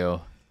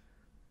real.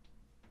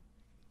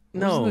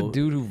 No, Wasn't the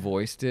dude who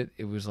voiced it?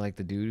 It was like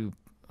the dude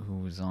who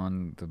was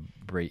on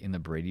in the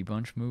Brady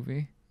Bunch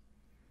movie.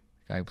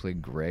 The guy who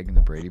played Greg in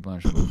the Brady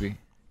Bunch movie.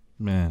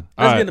 Man.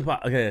 Let's All get in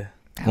right. the okay.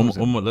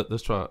 One more.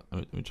 Let's try.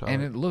 Let me try.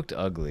 And it looked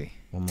ugly.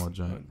 One more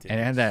joint. And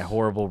it had that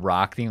horrible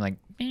rock thing, like.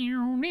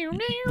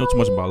 Know too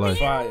much about life.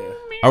 Fire.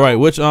 All right.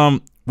 Which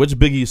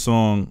Biggie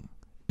song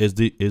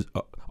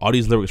are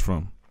these lyrics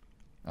from?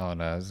 Oh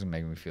no, this is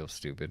making me feel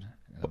stupid.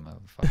 I'm gonna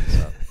fuck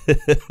this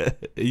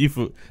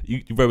up.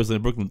 you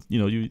represent Brooklyn.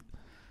 You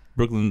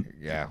Brooklyn.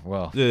 Yeah,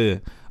 well. Yeah.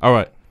 All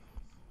right.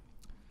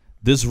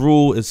 This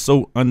rule is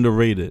so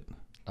underrated.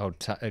 Oh,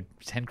 10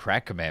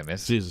 crack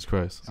commandments. Jesus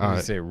Christ. So All when you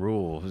right. say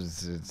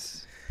rules,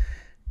 it's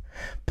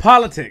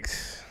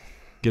Politics.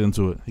 Get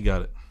into it. He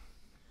got it.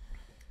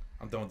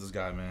 I'm done with this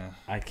guy, man.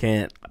 I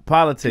can't.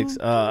 Politics.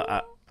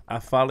 I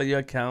follow your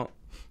account.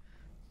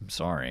 I'm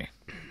sorry.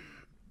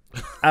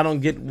 I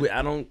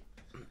don't.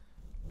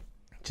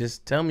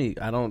 Just tell me.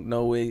 I don't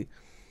know.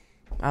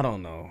 I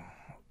don't know.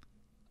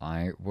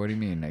 What do you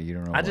mean? You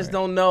don't know? I just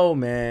don't know,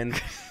 man.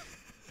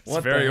 It's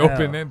very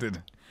open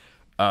ended.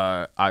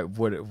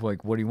 what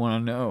do you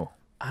want to know?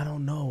 I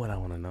don't know what I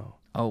want to know.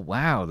 Oh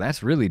wow,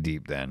 that's really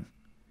deep then.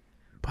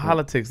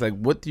 Politics, like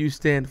what do you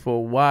stand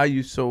for? Why are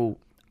you so?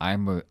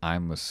 I'm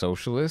a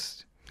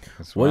socialist.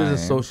 That's What what does I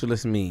a am.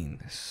 socialist mean?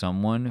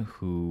 Someone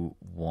who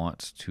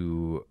wants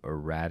to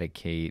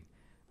eradicate,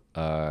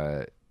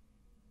 class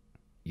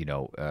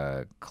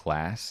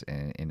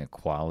and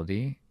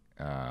inequality.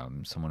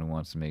 Someone who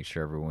wants to make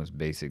sure everyone's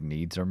basic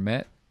needs are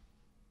met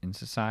in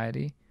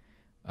society.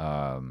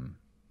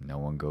 No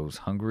one goes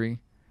hungry.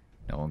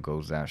 No one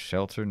goes without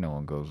shelter. No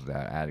one goes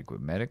without adequate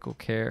medical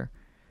care.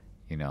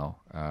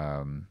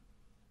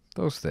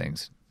 Those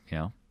things.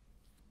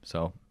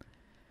 So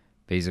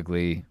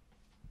basically,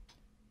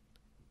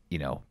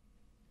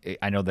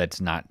 I know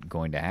that's not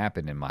going to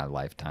happen in my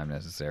lifetime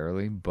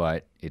necessarily,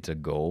 but it's a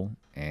goal.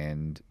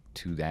 And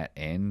to that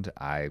end,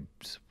 I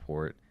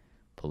support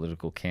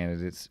political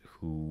candidates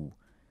who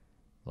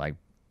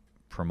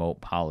promote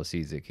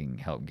policies that can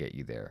help get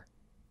you there.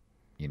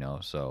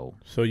 So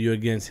you're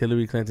against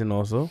Hillary Clinton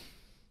also?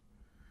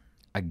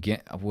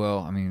 again, well,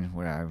 I mean,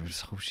 I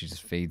just hope she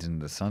just fades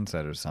into the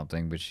sunset or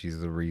something. But she's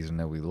the reason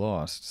that we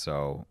lost.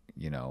 So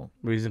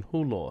Reason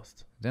who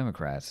lost?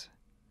 Democrats.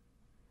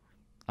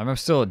 I'm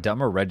still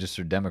I'm a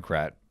registered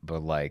Democrat,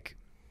 but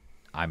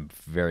I'm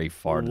very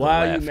far to the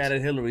Why left. are you mad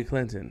at Hillary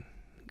Clinton?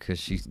 Because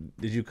she's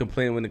Did you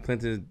complain when the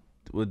Clintons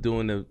were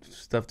doing the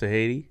stuff to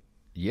Haiti?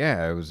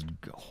 yeah, it was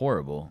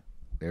horrible.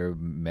 They're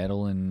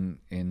meddling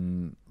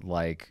in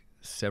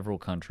several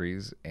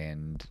countries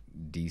and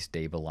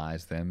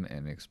destabilize them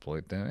and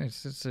exploit them.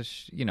 It's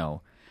just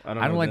I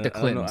don't like the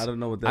Clintons. I don't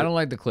know what that. I don't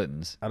like the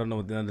Clintons. I don't know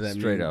what none of that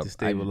Straight means. up. To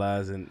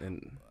stabilize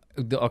and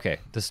Okay,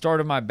 the start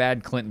of my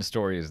bad Clinton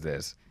story is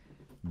this: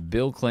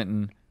 Bill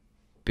Clinton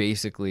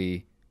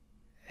basically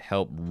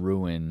helped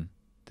ruin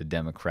the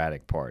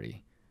Democratic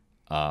Party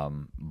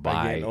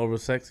by getting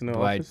oversexed in the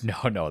office.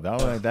 no,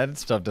 that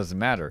stuff doesn't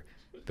matter.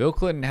 Bill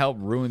Clinton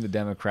helped ruin the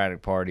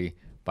Democratic Party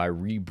by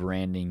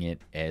rebranding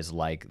it as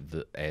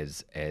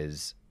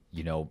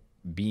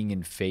being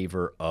in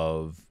favor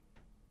of,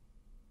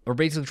 or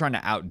basically trying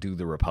to outdo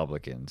the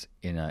Republicans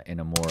in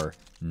a more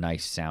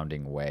nice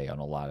sounding way on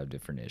a lot of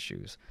different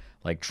issues,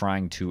 like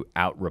trying to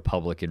out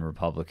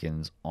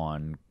Republicans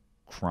on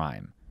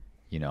crime,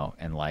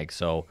 and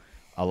so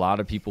a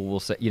lot of people will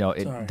say,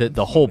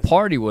 the whole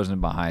party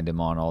wasn't behind him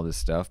on all this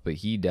stuff, but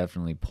he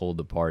definitely pulled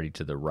the party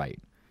to the right.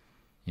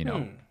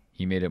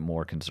 He made it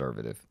more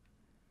conservative,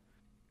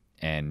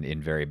 and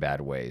in very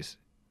bad ways.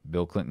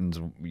 Bill Clinton's,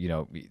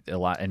 a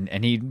lot,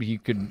 and he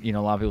could,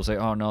 a lot of people say,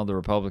 oh no, the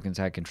Republicans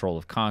had control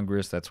of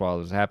Congress, that's why it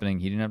was happening.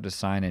 He didn't have to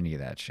sign any of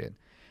that shit,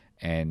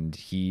 and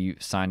he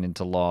signed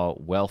into law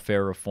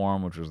welfare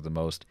reform, which was the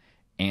most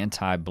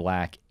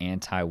anti-black,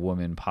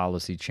 anti-woman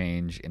policy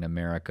change in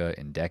America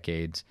in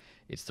decades.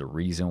 It's the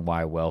reason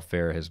why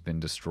welfare has been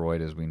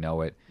destroyed as we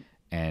know it.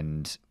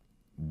 And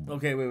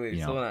okay,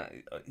 wait. So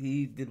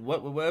he did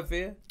what with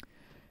welfare?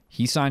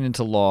 He signed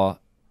into law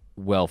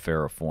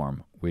welfare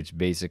reform, which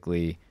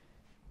basically,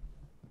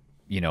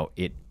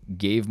 it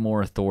gave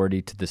more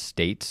authority to the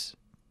states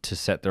to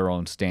set their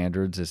own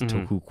standards as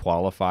to who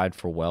qualified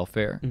for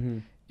welfare. Mm-hmm.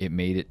 It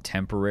made it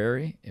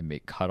temporary. It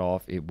made cut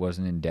off. It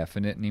wasn't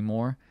indefinite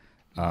anymore.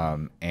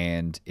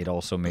 And it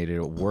also made it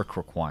a work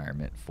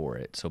requirement for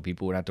it. So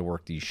people would have to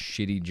work these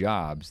shitty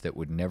jobs that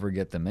would never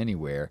get them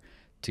anywhere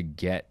to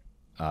get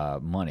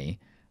money.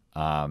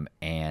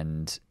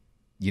 And,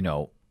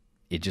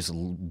 it just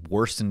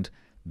worsened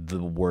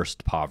the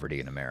worst poverty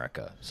in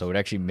America. So it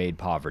actually made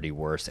poverty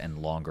worse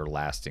and longer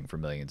lasting for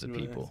millions of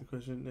people.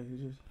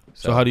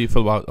 So how do you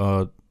feel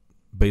about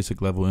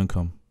basic level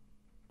income?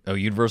 Oh,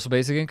 universal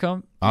basic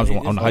income? How do you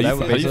feel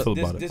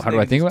about it? How do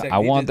I think about it? I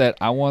want that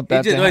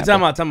to wait,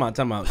 happen.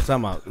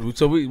 time out.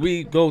 So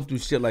we go through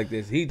shit like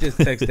this. He just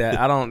texts that.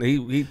 I don't.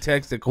 He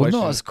texts the Well,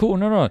 question. no, it's cool.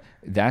 No.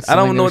 That's I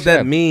don't something know we what should that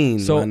have.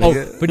 means. So, my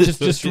nigga. but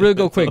just really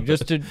go quick,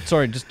 just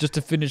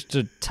to finish,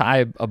 to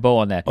tie a bow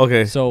on that.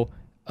 Okay. So,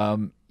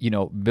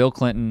 Bill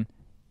Clinton,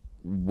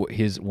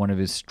 one of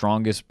his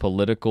strongest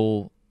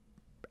political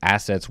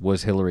assets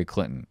was Hillary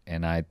Clinton,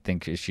 and I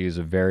think she is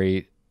a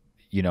very,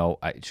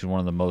 she's one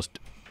of the most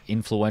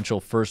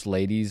influential first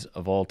ladies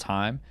of all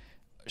time.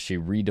 She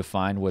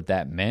redefined what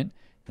that meant,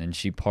 and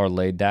she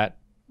parlayed that,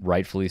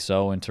 rightfully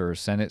so, into her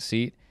Senate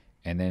seat,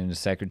 and then into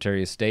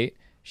Secretary of State.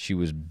 She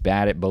was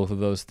bad at both of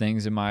those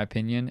things, in my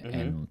opinion,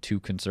 and too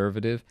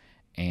conservative,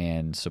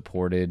 and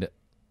supported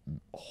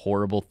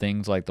horrible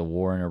things like the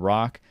war in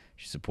Iraq.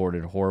 She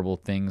supported horrible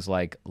things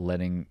like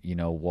letting,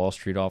 Wall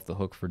Street off the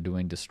hook for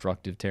doing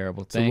destructive,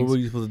 terrible things. So what were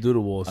you supposed to do to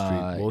Wall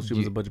Street? Wall Street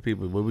was a bunch of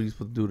people. What were you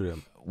supposed to do to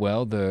them?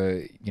 Well,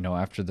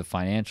 after the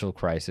financial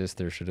crisis,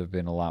 there should have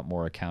been a lot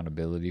more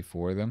accountability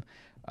for them.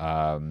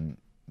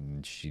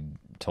 She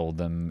told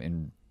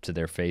them to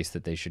their face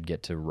that they should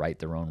get to write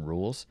their own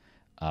rules.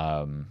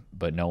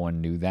 But no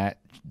one knew that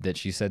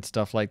she said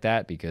stuff like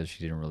that because she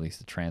didn't release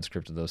the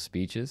transcript of those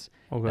speeches.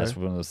 Okay. That's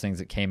one of those things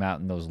that came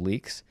out in those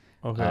leaks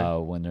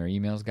when their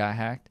emails got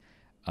hacked.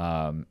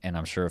 And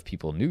I'm sure if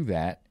people knew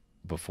that,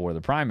 before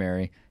the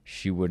primary,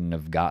 she wouldn't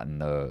have gotten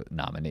the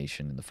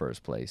nomination in the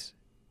first place.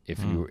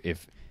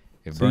 If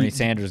Bernie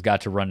Sanders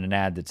got to run an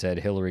ad that said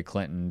Hillary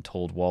Clinton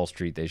told Wall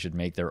Street they should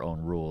make their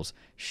own rules,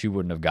 she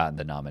wouldn't have gotten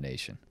the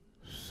nomination.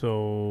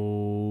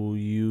 So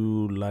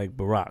you like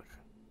Barack?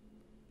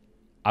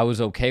 I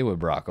was okay with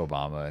Barack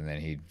Obama, and then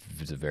he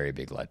was a very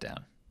big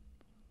letdown.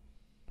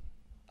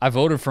 I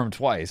voted for him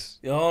twice.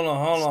 Hold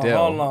on.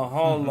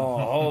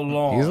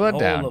 He's let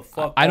down.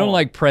 I don't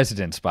like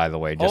presidents, by the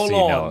way, just so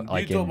you know.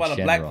 Like you talk about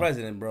general. a black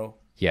president, bro.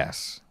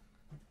 Yes.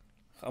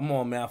 Come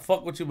on, man. I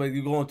fuck with you, but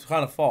you're going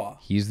kind of far.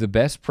 He's the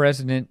best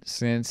president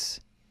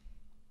since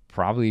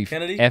probably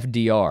Kennedy?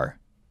 FDR.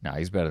 No,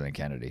 he's better than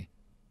Kennedy.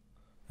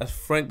 That's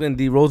Franklin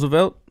D.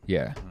 Roosevelt?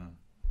 Yeah.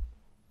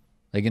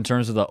 Like, in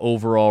terms of the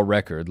overall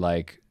record,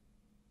 like,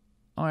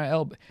 all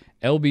right,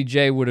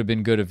 LBJ would have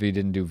been good if he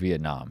didn't do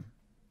Vietnam.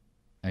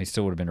 And he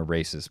still would have been a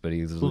racist, but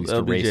he was at least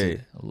a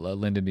racist.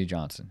 Lyndon B.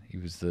 Johnson. He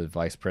was the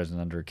vice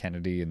president under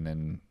Kennedy and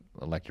then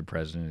elected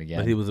president again.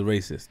 But he was a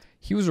racist.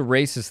 He was a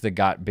racist that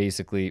got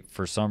basically,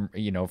 for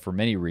for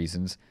many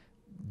reasons,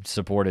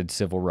 supported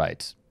civil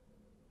rights.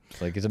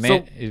 Like, as a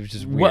man, it was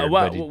just weird,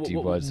 but he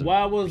was.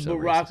 Why was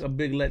Barack racist. a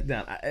big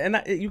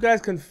letdown? You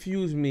guys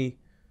confuse me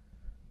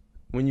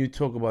when you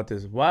talk about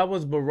this. Why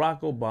was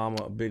Barack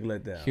Obama a big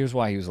letdown? Here's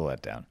why he was a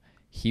letdown.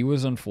 He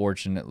was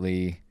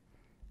unfortunately...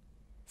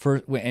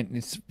 and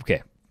it's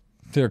okay.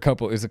 There are a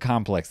couple. It's a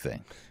complex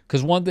thing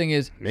because one thing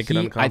is,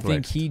 I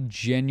think he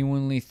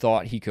genuinely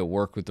thought he could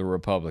work with the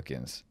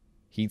Republicans.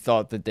 He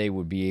thought that they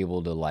would be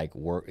able to like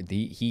work.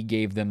 He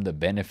gave them the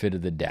benefit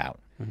of the doubt,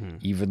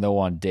 even though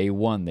on day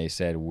one they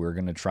said we're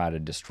going to try to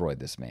destroy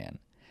this man.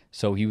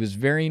 So he was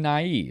very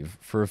naive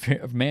for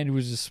a man who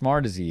was as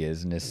smart as he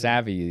is and as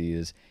savvy as he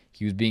is.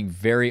 He was being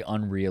very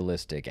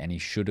unrealistic, and he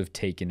should have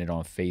taken it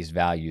on face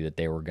value that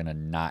they were going to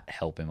not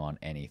help him on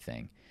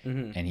anything.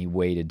 And he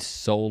waited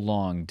so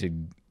long to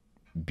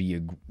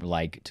be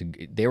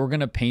they were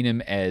going to paint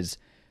him as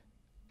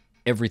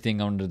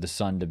everything under the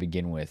sun to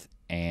begin with.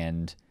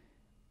 And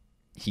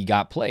he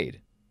got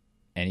played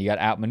and he got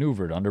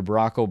outmaneuvered. Under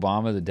Barack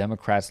Obama, the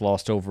Democrats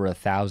lost over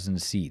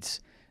 1,000 seats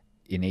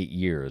in 8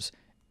 years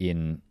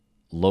in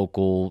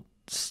local,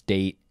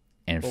 state,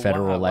 and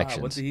federal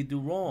elections. What did he do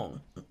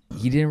wrong?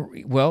 He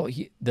didn't. Well,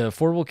 the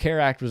Affordable Care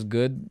Act was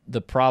good.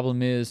 The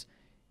problem is,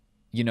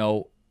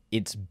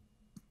 it's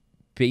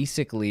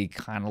basically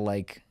kind of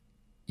like,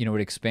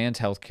 it expands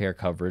healthcare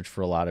coverage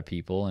for a lot of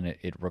people, and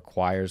it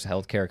requires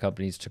healthcare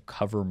companies to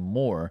cover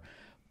more,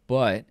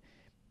 but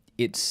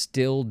it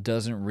still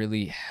doesn't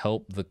really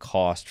help the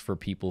cost for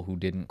people who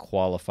didn't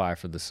qualify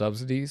for the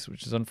subsidies,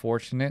 which is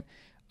unfortunate.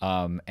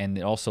 And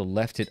it also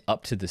left it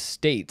up to the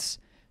states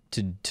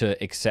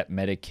to accept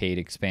Medicaid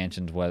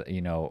expansions, whether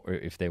or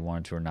if they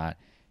wanted to or not.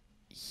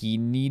 He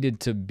needed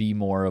to be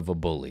more of a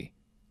bully,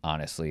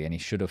 honestly, and he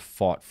should have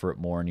fought for it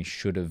more, and he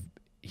should have.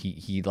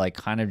 He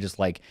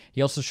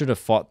also should have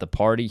fought the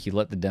party. He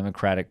let the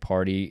Democratic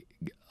Party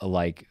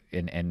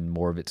and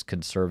more of its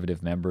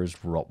conservative members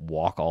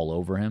walk all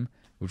over him,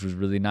 which was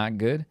really not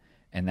good.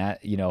 And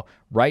that,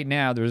 right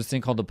now there's this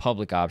thing called the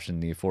public option,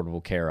 the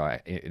Affordable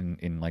Care in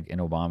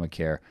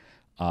Obamacare,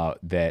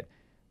 that,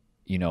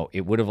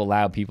 it would have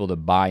allowed people to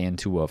buy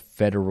into a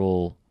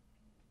federal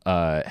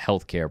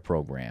healthcare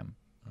program,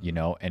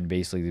 and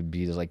basically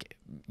be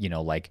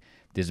like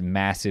this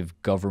massive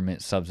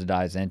government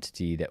subsidized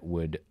entity that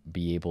would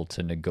be able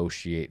to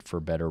negotiate for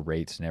better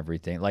rates and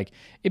everything. Like,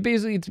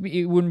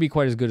 it wouldn't be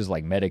quite as good as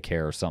like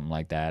Medicare or something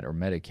like that, or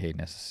Medicaid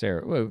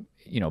necessarily,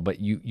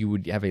 but you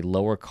would have a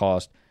lower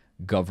cost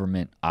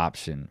government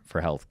option for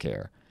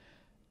healthcare.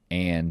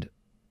 And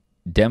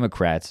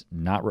Democrats,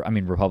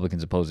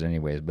 Republicans opposed it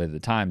anyways, but at the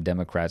time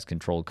Democrats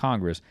controlled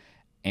Congress,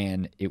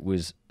 and it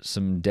was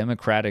some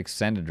Democratic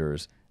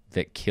senators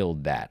that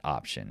killed that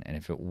option. And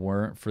if it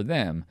weren't for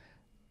them,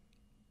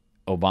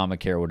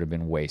 Obamacare would have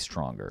been way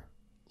stronger.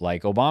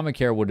 Like,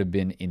 Obamacare would have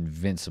been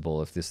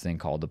invincible if this thing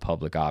called the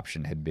public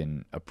option had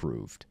been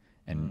approved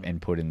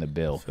and put in the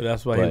bill. So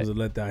that's why he was a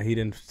letdown. He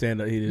didn't stand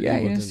up. He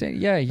didn't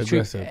stand. Yeah, he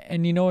should.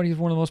 And you know what? He's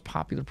one of the most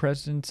popular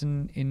presidents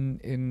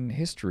in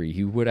history.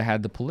 He would have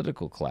had the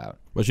political clout.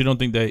 But you don't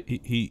think that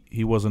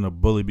he wasn't a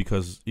bully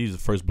because he's the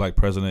first black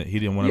president? He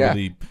didn't want to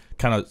really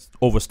kind of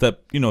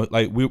overstep.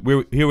 Like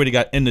he already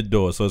got in the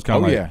door, so it's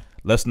kind of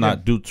let's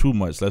not do too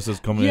much. Let's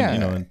just come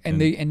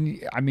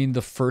in.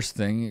 The first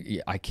thing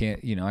I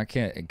can't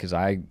because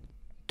I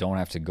don't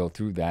have to go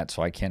through that,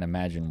 so I can't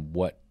imagine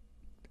what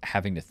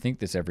having to think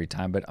this every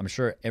time. But I'm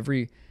sure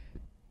every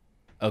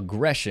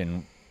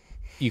aggression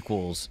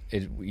equals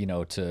it.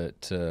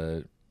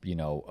 To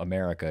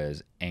America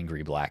is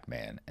angry black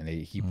man, and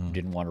he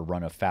didn't want to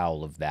run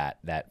afoul of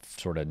that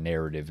sort of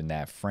narrative and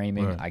that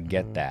framing. Right. I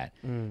get that,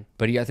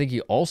 but I think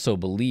he also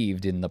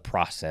believed in the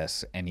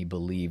process, and he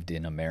believed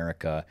in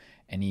America,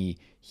 and he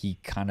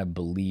kind of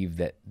believed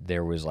that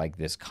there was like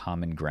this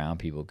common ground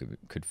people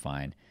could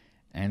find.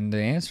 And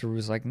the answer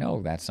was like,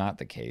 no, that's not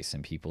the case,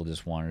 and people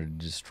just wanted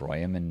to destroy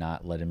him and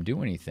not let him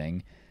do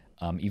anything,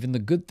 even the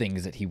good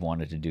things that he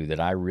wanted to do that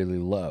I really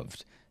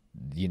loved.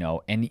 you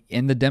know, and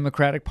the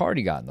Democratic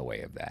Party got in the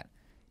way of that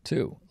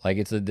too.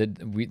 Like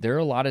there are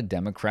a lot of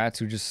Democrats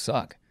who just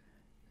suck.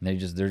 And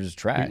they're just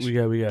trash.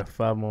 We got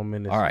 5 more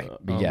minutes. All right,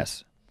 but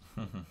yes.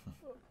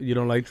 You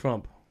don't like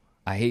Trump?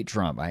 I hate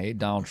Trump. I hate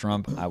Donald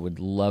Trump. I would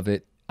love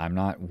it. I'm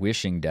not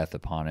wishing death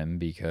upon him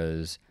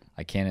because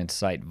I can't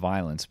incite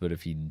violence. But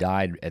if he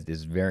died at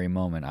this very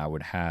moment, I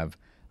would have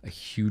a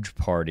huge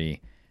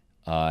party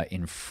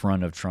in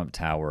front of Trump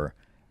Tower,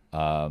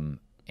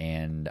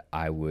 and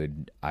I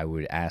would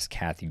ask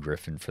Kathy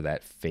Griffin for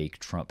that fake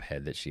Trump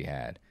head that she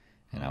had,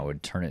 and I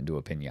would turn it into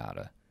a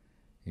piñata.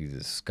 He's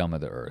the scum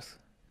of the earth.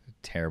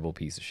 Terrible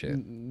piece of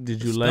shit.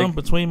 Did you Scum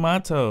between my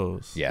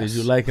toes. Yes. Did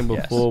you like him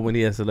before Yes. when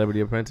he had Celebrity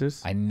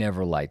Apprentice? I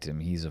never liked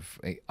him.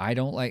 I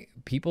don't like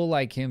people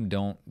like him.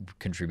 Don't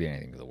contribute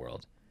anything to the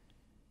world.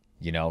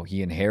 You know,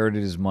 he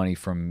inherited his money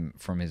from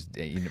his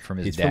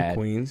He's dad.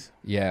 from Queens.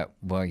 Yeah,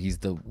 well, he's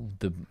the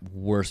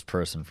worst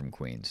person from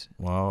Queens.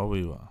 Well,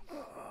 we were.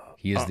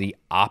 He is the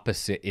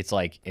opposite. It's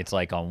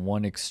like on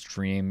one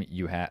extreme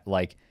you have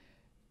like,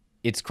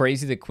 it's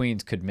crazy that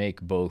Queens could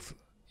make both.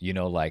 You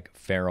know, like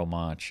Pharaoh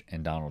Monch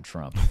and Donald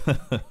Trump,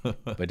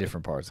 but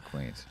different parts of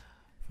Queens.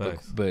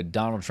 But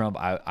Donald Trump,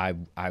 I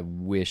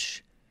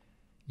wish,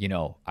 you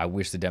know, I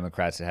wish the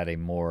Democrats had a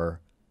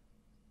more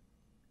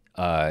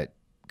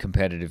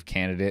competitive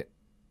candidate.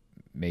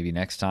 Maybe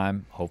next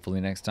time, hopefully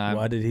next time.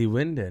 Why did he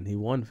win then? He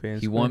won,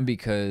 fans. He won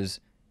because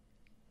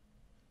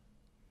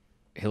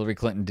Hillary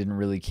Clinton didn't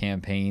really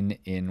campaign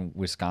in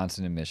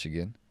Wisconsin and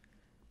Michigan.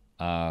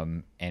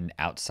 And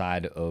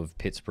outside of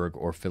Pittsburgh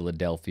or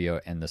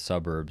Philadelphia and the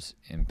suburbs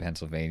in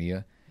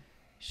Pennsylvania.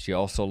 She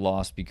also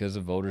lost because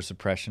of voter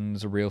suppression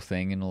is a real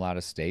thing in a lot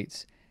of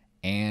states.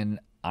 And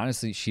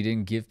honestly, she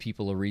didn't give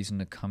people a reason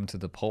to come to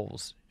the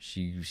polls.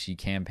 She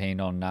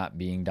campaigned on not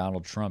being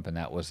Donald Trump, and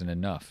that wasn't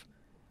enough.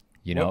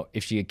 You know,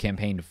 if she had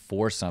campaigned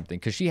for something,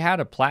 because she had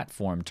a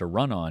platform to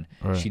run on,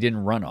 she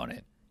didn't run on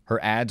it.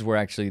 Her ads were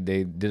actually,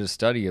 they did a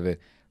study of it,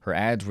 her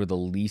ads were the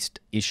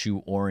least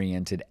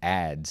issue-oriented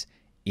ads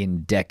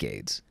in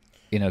decades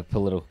in a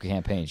political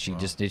campaign. She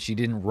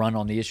didn't run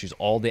on the issues.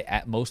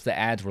 Most of the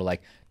ads were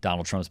like,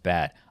 Donald Trump's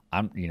bad.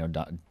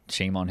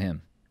 Shame on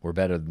him. We're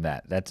better than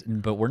that.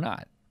 But we're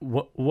not.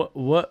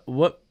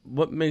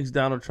 What makes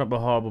Donald Trump a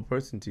horrible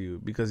person to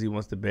you? Because he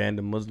wants to ban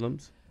the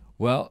Muslims?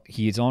 Well,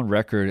 he's on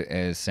record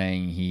as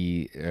saying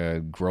he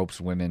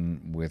gropes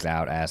women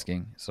without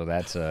asking, so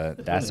that's a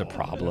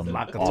problem.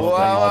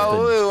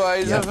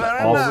 He's a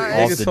very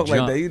nice. Niggas talk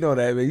like that. You know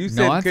that, man. You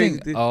said No, I crazy.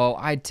 think. Oh,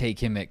 I'd take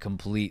him at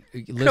complete.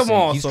 Listen,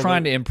 on, he's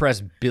trying to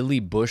impress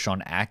Billy Bush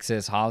on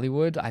Access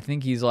Hollywood. I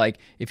think he's like,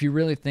 if he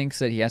really thinks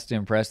that he has to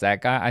impress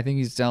that guy, I think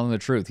he's telling the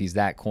truth. He's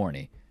that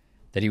corny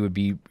that he would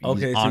be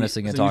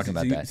honestly going to talk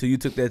about that. So you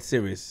took that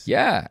serious?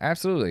 Yeah,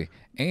 absolutely.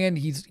 And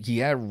he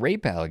had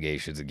rape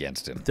allegations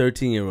against him.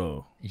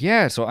 13-year-old.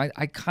 Yeah, so I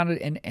kind of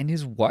and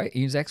his wife,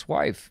 his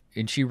ex-wife,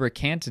 and she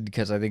recanted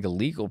because I think of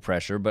legal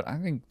pressure, but I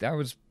think that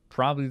was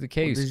probably the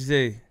case. What did she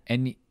say?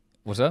 And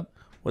what's up?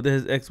 What did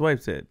his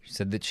ex-wife said? She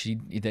said that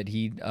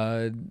he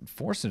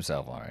forced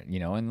himself on it, you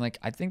know, and like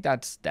I think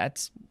that's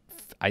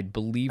I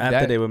believe After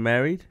that they were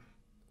married?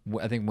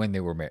 I think when they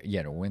were married,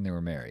 yeah, no, when they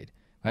were married.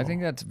 I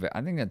think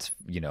that's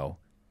you know,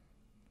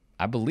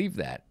 I believe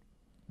that.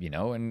 You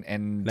know,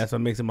 and That's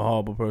what makes him a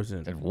horrible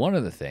person. And one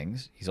of the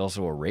things, he's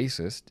also a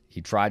racist.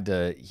 He tried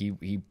to he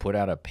put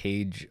out a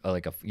page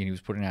he was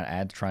putting out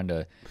ads trying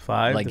to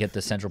get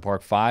the Central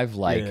Park 5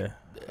 yeah,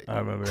 I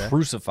remember that.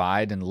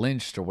 crucified and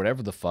lynched or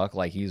whatever the fuck.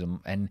 Like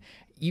and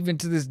even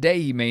to this day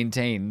he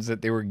maintains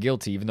that they were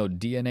guilty, even though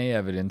DNA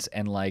evidence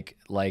and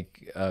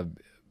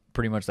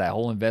pretty much that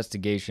whole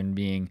investigation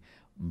being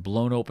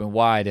blown open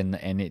wide and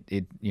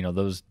it you know,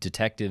 those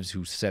detectives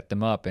who set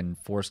them up and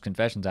forced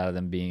confessions out of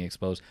them being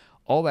exposed.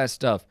 All that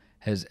stuff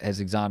has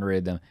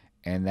exonerated them,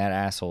 and that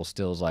asshole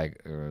still is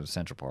like,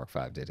 Central Park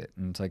 5 did it.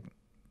 And it's like,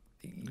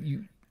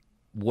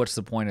 what's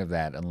the point of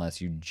that unless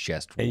you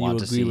just want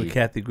to see... And you agree with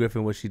Kathy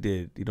Griffin what she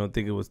did? You don't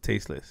think it was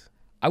tasteless?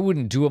 I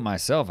wouldn't do it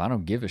myself. I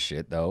don't give a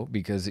shit, though,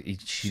 because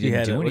she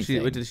didn't do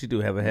anything. What did she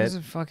do, have a It head? was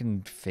a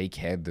fucking fake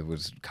head that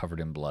was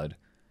covered in blood.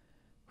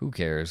 Who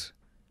cares?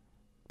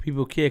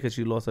 People care because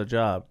she lost her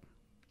job.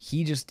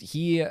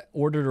 He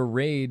ordered a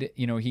raid.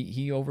 You know,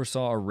 he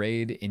oversaw a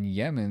raid in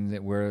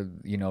Yemen where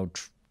you know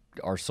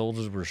our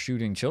soldiers were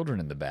shooting children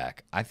in the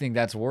back. I think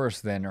that's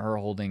worse than her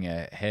holding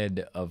a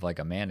head of like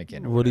a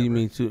mannequin. What do you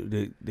mean?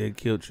 They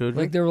killed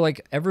children? Like they were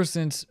like ever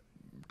since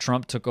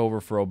Trump took over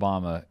for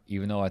Obama.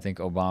 Even though I think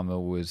Obama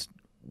was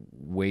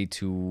way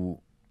too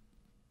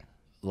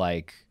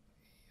like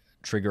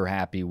trigger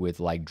happy with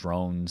like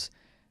drones,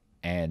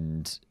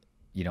 and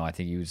you know I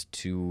think he was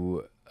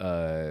too.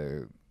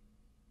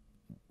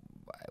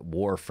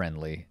 War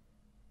friendly,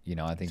 you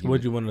know. I think. So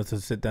would you want us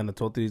to sit down and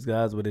talk to these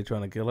guys? Were they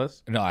trying to kill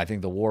us? No, I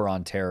think the war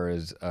on terror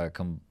is a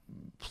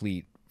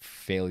complete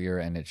failure,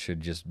 and it should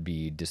just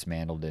be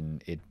dismantled.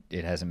 And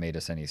it hasn't made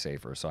us any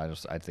safer. So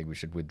I think we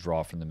should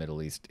withdraw from the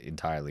Middle East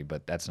entirely.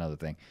 But that's another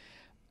thing.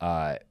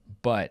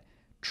 But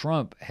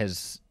Trump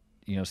has,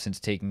 you know, since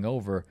taking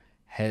over,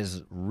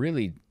 has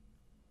really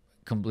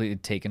completely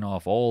taken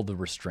off all the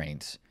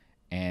restraints,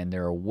 and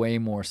there are way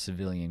more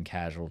civilian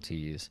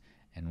casualties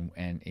and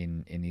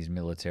in these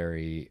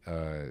military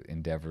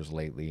endeavors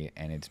lately,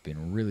 and it's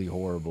been really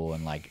horrible,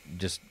 and like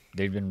just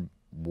they've been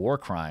war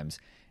crimes,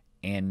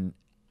 and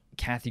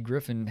Kathy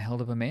Griffin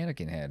held up a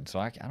mannequin head, so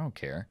I don't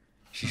care.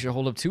 She should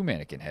hold up 2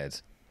 mannequin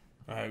heads.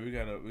 All right, we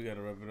gotta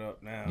wrap it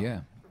up now.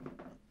 Yeah.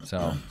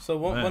 So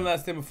one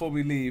last thing before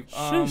we leave.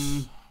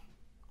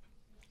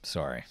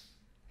 Sorry.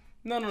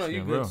 No,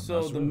 you're good.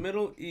 So the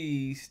Middle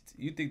East,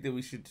 you think that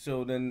we should?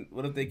 So then,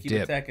 what if they keep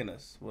attacking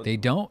us? They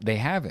don't. They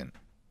haven't.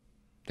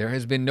 There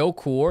has been no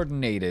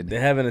coordinated. They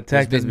haven't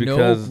attacked us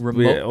because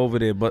we're over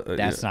there. But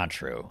that's not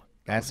true.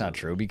 That's not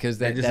true because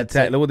they just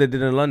attacked. Look what they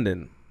did in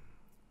London.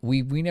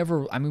 We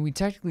never. I mean, we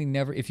technically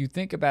never. If you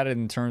think about it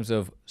in terms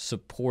of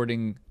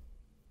supporting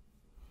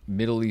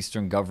Middle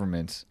Eastern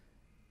governments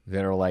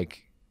that are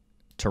like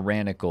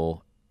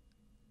tyrannical,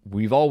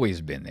 we've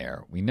always been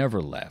there. We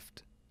never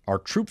left. Our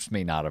troops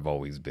may not have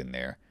always been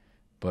there,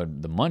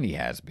 but the money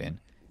has been.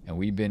 And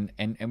we've been,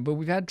 but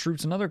we've had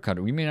troops in other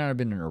countries. We may not have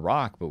been in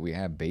Iraq, but we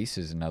have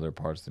bases in other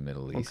parts of the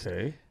Middle East.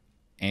 Okay.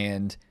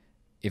 And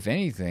if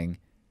anything,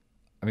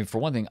 I mean, for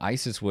one thing,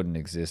 ISIS wouldn't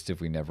exist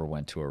if we never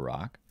went to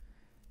Iraq.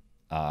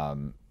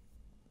 Al-Qaeda,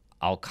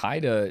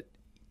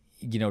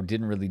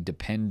 didn't really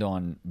depend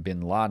on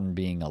bin Laden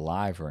being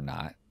alive or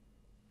not.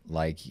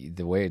 Like,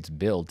 the way it's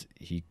built,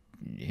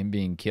 him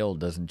being killed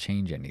doesn't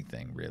change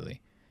anything,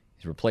 really.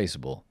 He's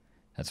replaceable.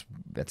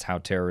 That's how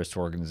terrorist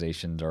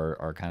organizations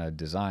are kind of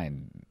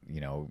designed.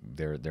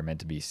 They're meant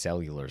to be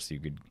cellular, so you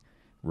could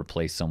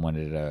replace someone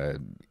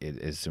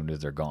as soon as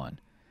they're gone.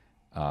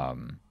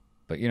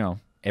 But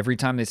every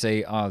time they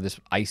say, "Oh, this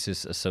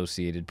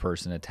ISIS-associated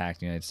person attacked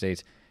the United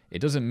States," it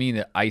doesn't mean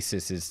that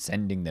ISIS is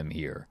sending them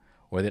here,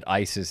 or that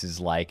ISIS is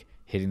like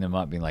hitting them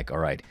up, being like, "All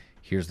right,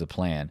 here's the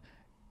plan."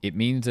 It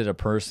means that a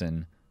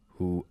person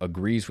who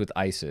agrees with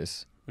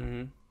ISIS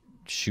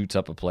shoots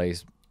up a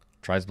place,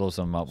 tries to blow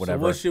something up,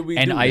 whatever. So what should we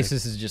do? And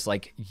ISIS then? is just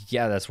like,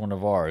 yeah, that's one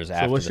of ours.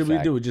 So what should we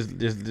do? Just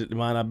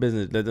mind our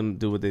business. Let them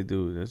do what they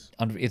do.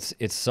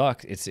 It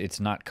sucks. It's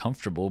not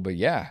comfortable, but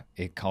yeah,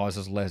 it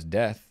causes less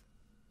death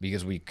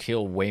because we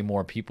kill way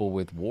more people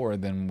with war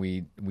than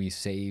we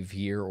save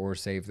here or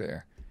save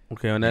there.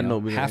 Okay, on that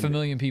note,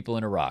 500,000 people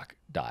in Iraq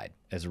died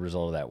as a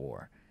result of that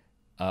war.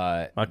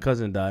 My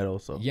cousin died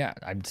also. Yeah,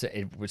 I'm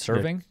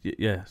serving.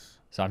 Yes.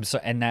 So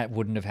and that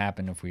wouldn't have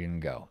happened if we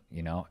didn't go.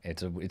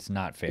 It's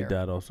not fair. He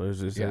died also.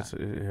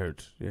 It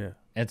hurts. Yeah.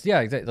 It's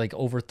like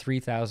over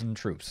 3,000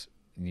 troops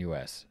in the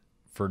U.S.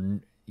 for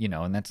and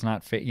that's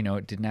not fair.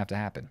 It didn't have to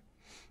happen.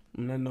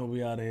 On that note,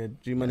 we out of here.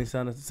 G Money,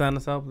 sign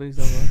us out, please.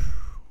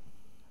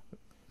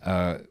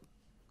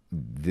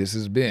 This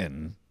has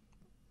been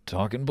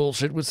Talking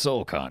Bullshit with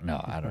Soulcon.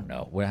 No, I don't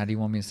know. How do you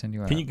want me to send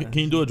you out? Can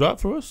you do a drop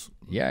for us?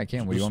 Yeah, I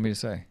can. What do you want me to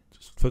say?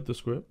 Just flip the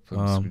script.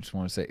 Just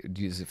want to say,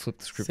 is it flip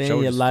the script? Say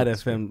your Light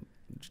FM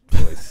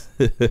voice.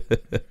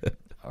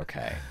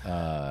 Okay.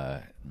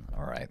 All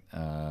right.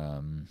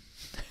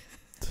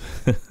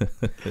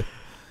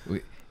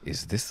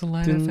 Is this the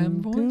Light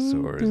FM voice,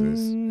 or is this?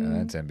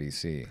 That's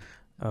NBC.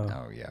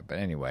 Oh yeah. But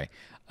anyway,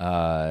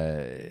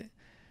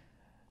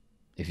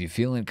 if you're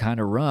feeling kind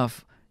of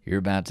rough, you're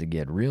about to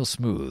get real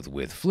smooth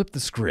with Flip the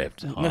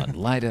Script on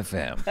Light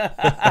FM.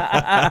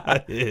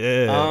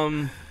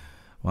 Yeah.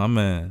 My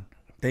man.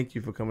 Thank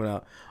you for coming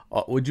out.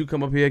 Would you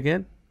come up here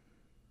again?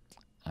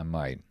 I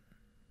might.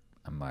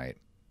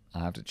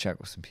 I'll have to check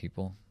with some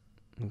people.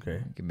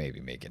 Okay. We can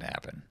maybe make it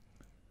happen.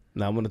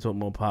 Now I'm going to talk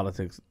more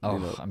politics.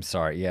 I'm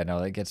sorry. Yeah,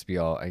 no, that gets me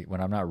all. When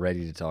I'm not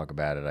ready to talk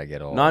about it, I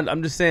get all. No,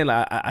 I'm just saying.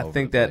 I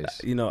think that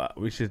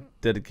we should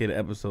dedicate an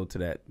episode to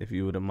that, if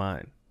you wouldn't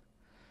mind.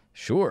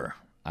 Sure.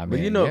 I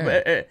mean,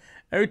 but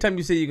every time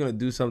you say you're gonna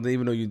do something,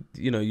 even though you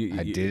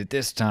I did it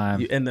this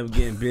time. You end up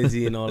getting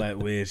busy and all that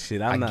weird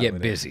shit. I get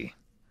busy.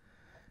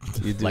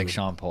 You do. Like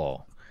Sean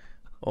Paul.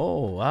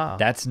 Oh wow.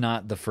 That's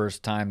not the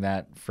first time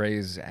that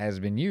phrase has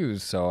been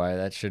used, so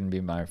that shouldn't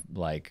be my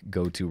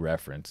go-to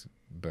reference.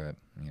 But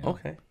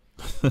okay.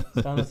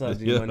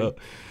 Money.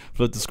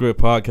 Flip the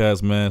Script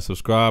podcast, man.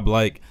 Subscribe,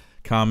 like,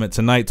 comment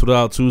tonight.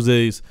 2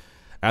 Tuesdays.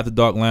 After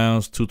Dark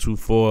Lounge,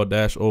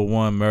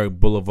 224-01 Merrick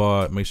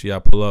Boulevard. Make sure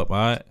y'all pull up, all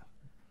right?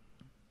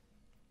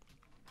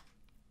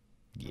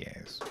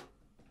 Yes.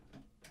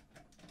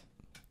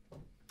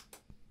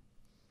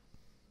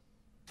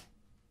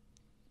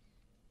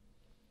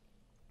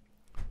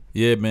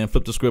 Yeah, man.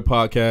 Flip the Script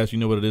podcast. You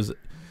know what it is.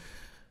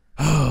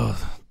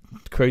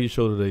 Crazy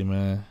show today,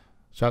 man.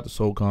 Shout out to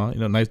SoulCon.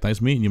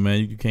 Nice meeting you,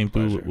 man. You came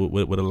through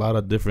with a lot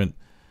of different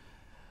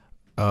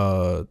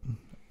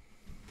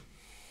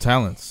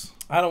talents.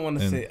 I don't want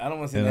to say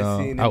that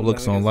scene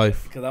outlooks on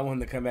life, because I want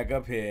him to come back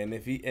up here, and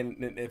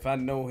if I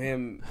know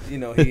him, he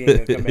ain't gonna come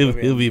back up here.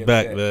 He'll be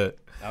back, man.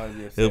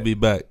 He'll be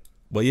back.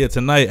 But yeah,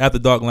 tonight After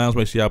Dark Lounge,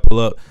 make sure y'all pull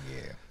up.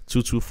 Yeah.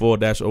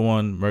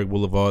 224-01 Merrick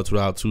Boulevard.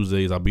 2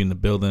 Tuesdays. I'll be in the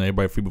building.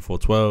 Everybody free before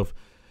 12.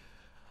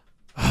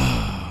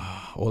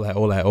 all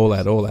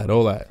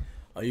that.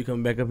 Are you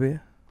coming back up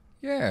here?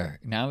 Yeah.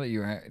 Now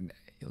that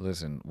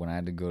listen, when I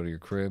had to go to your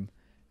crib,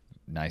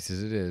 nice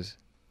as it is,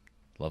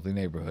 lovely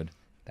neighborhood,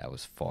 that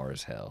was far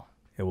as hell.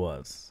 It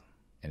was.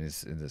 And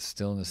it's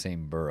still in the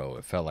same borough.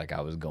 It felt like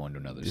I was going to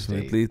another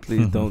state.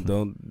 Please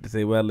don't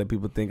say, well, let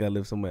people think I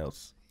live somewhere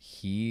else.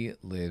 He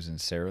lives in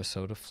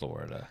Sarasota,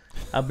 Florida.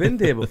 I've been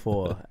there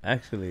before,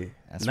 actually.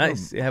 That's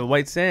nice. You have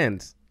white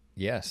sands.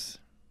 Yes.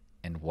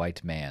 And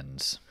white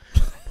mans.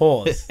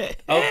 Pause.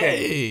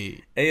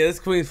 Okay. Hey, this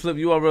Queens Flip,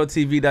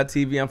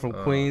 URLTV.tv. I'm from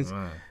Queens.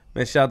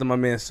 Man, shout out to my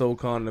man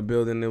SoulCon in the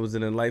building. It was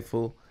an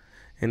delightful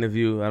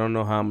interview. I don't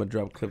know how I'm going to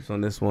drop clips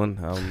on this one.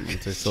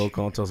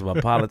 SoulCon talks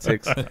about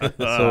politics.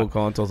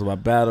 SoulCon talks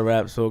about battle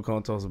rap.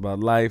 SoulCon talks about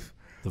life.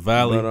 The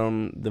Valley.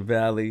 But, the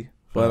Valley.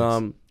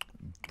 But,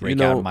 break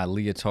out of my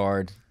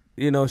leotard.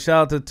 Shout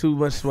out to Too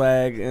Much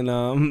Swag and,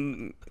 my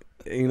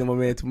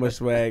man Too Much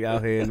Swag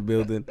out here in the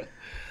building.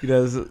 He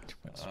does.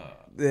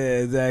 Yeah,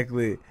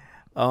 exactly.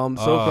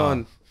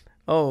 SoulCon.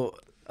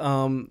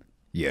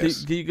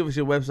 Yes. Can you give us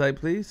your website,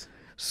 please?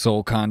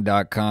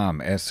 Soulcon.com,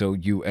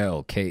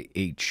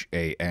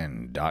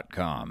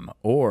 SOULKHAN.com,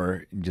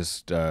 or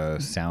just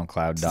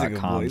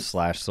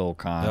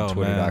SoundCloud.com/Soulcon,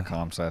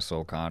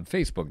 Twitter.com/Soulcon,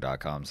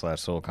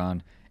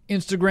 Facebook.com/Soulcon,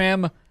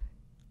 Instagram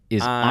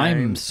is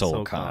I'm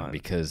Soulcon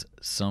because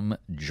some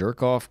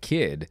jerk off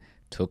kid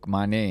took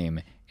my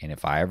name, and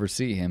if I ever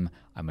see him,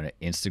 I'm gonna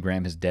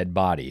Instagram his dead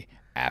body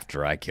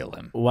after I kill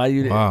him. Why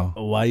you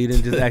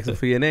didn't just ask him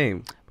for your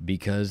name?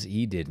 Because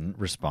he didn't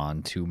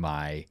respond to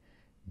my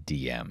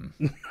DM.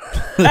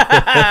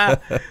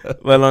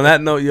 Well, on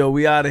that note,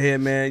 we out of here,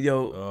 man.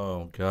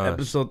 Oh gosh.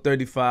 Episode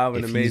 35,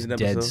 an amazing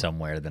episode. If he's dead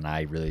somewhere, then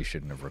I really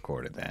shouldn't have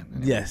recorded that.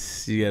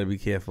 Yes, you gotta be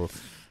careful.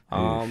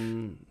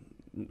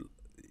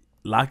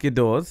 Lock your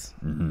doors.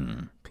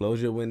 Mm-hmm.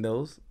 Close your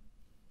windows.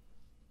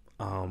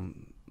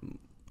 Open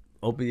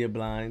your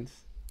blinds.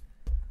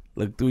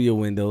 Look through your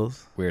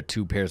windows. Wear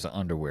 2 pairs of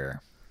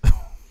underwear.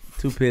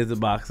 2 pairs of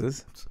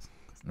boxers.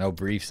 No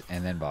briefs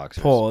and then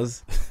boxers.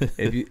 Pause.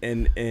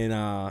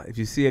 If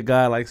you see a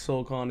guy like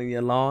SoulCon in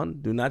your lawn,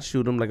 do not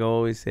shoot him. Like I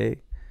always say,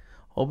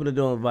 open the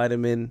door, invite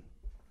him in.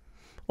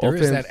 There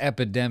is that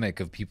epidemic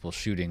of people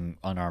shooting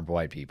unarmed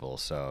white people.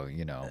 So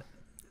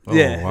Oh,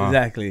 yeah, wow.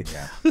 exactly.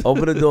 Yeah.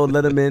 Open the door,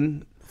 let him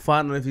in.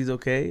 Find out if he's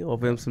okay.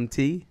 Offer him some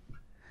tea,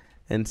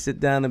 and sit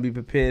down and be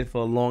prepared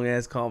for a long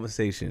ass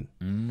conversation.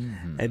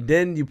 Mm-hmm. And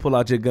then you pull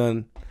out your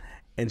gun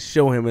and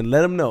show him and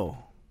let him know.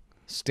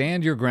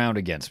 Stand your ground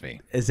against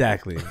me.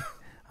 Exactly.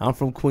 I'm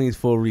from Queens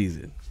for a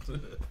reason.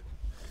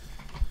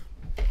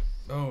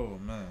 Oh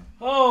man.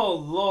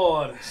 Oh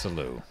Lord.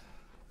 Salute.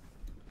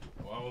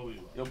 Why would we?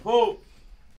 Yo, Pope.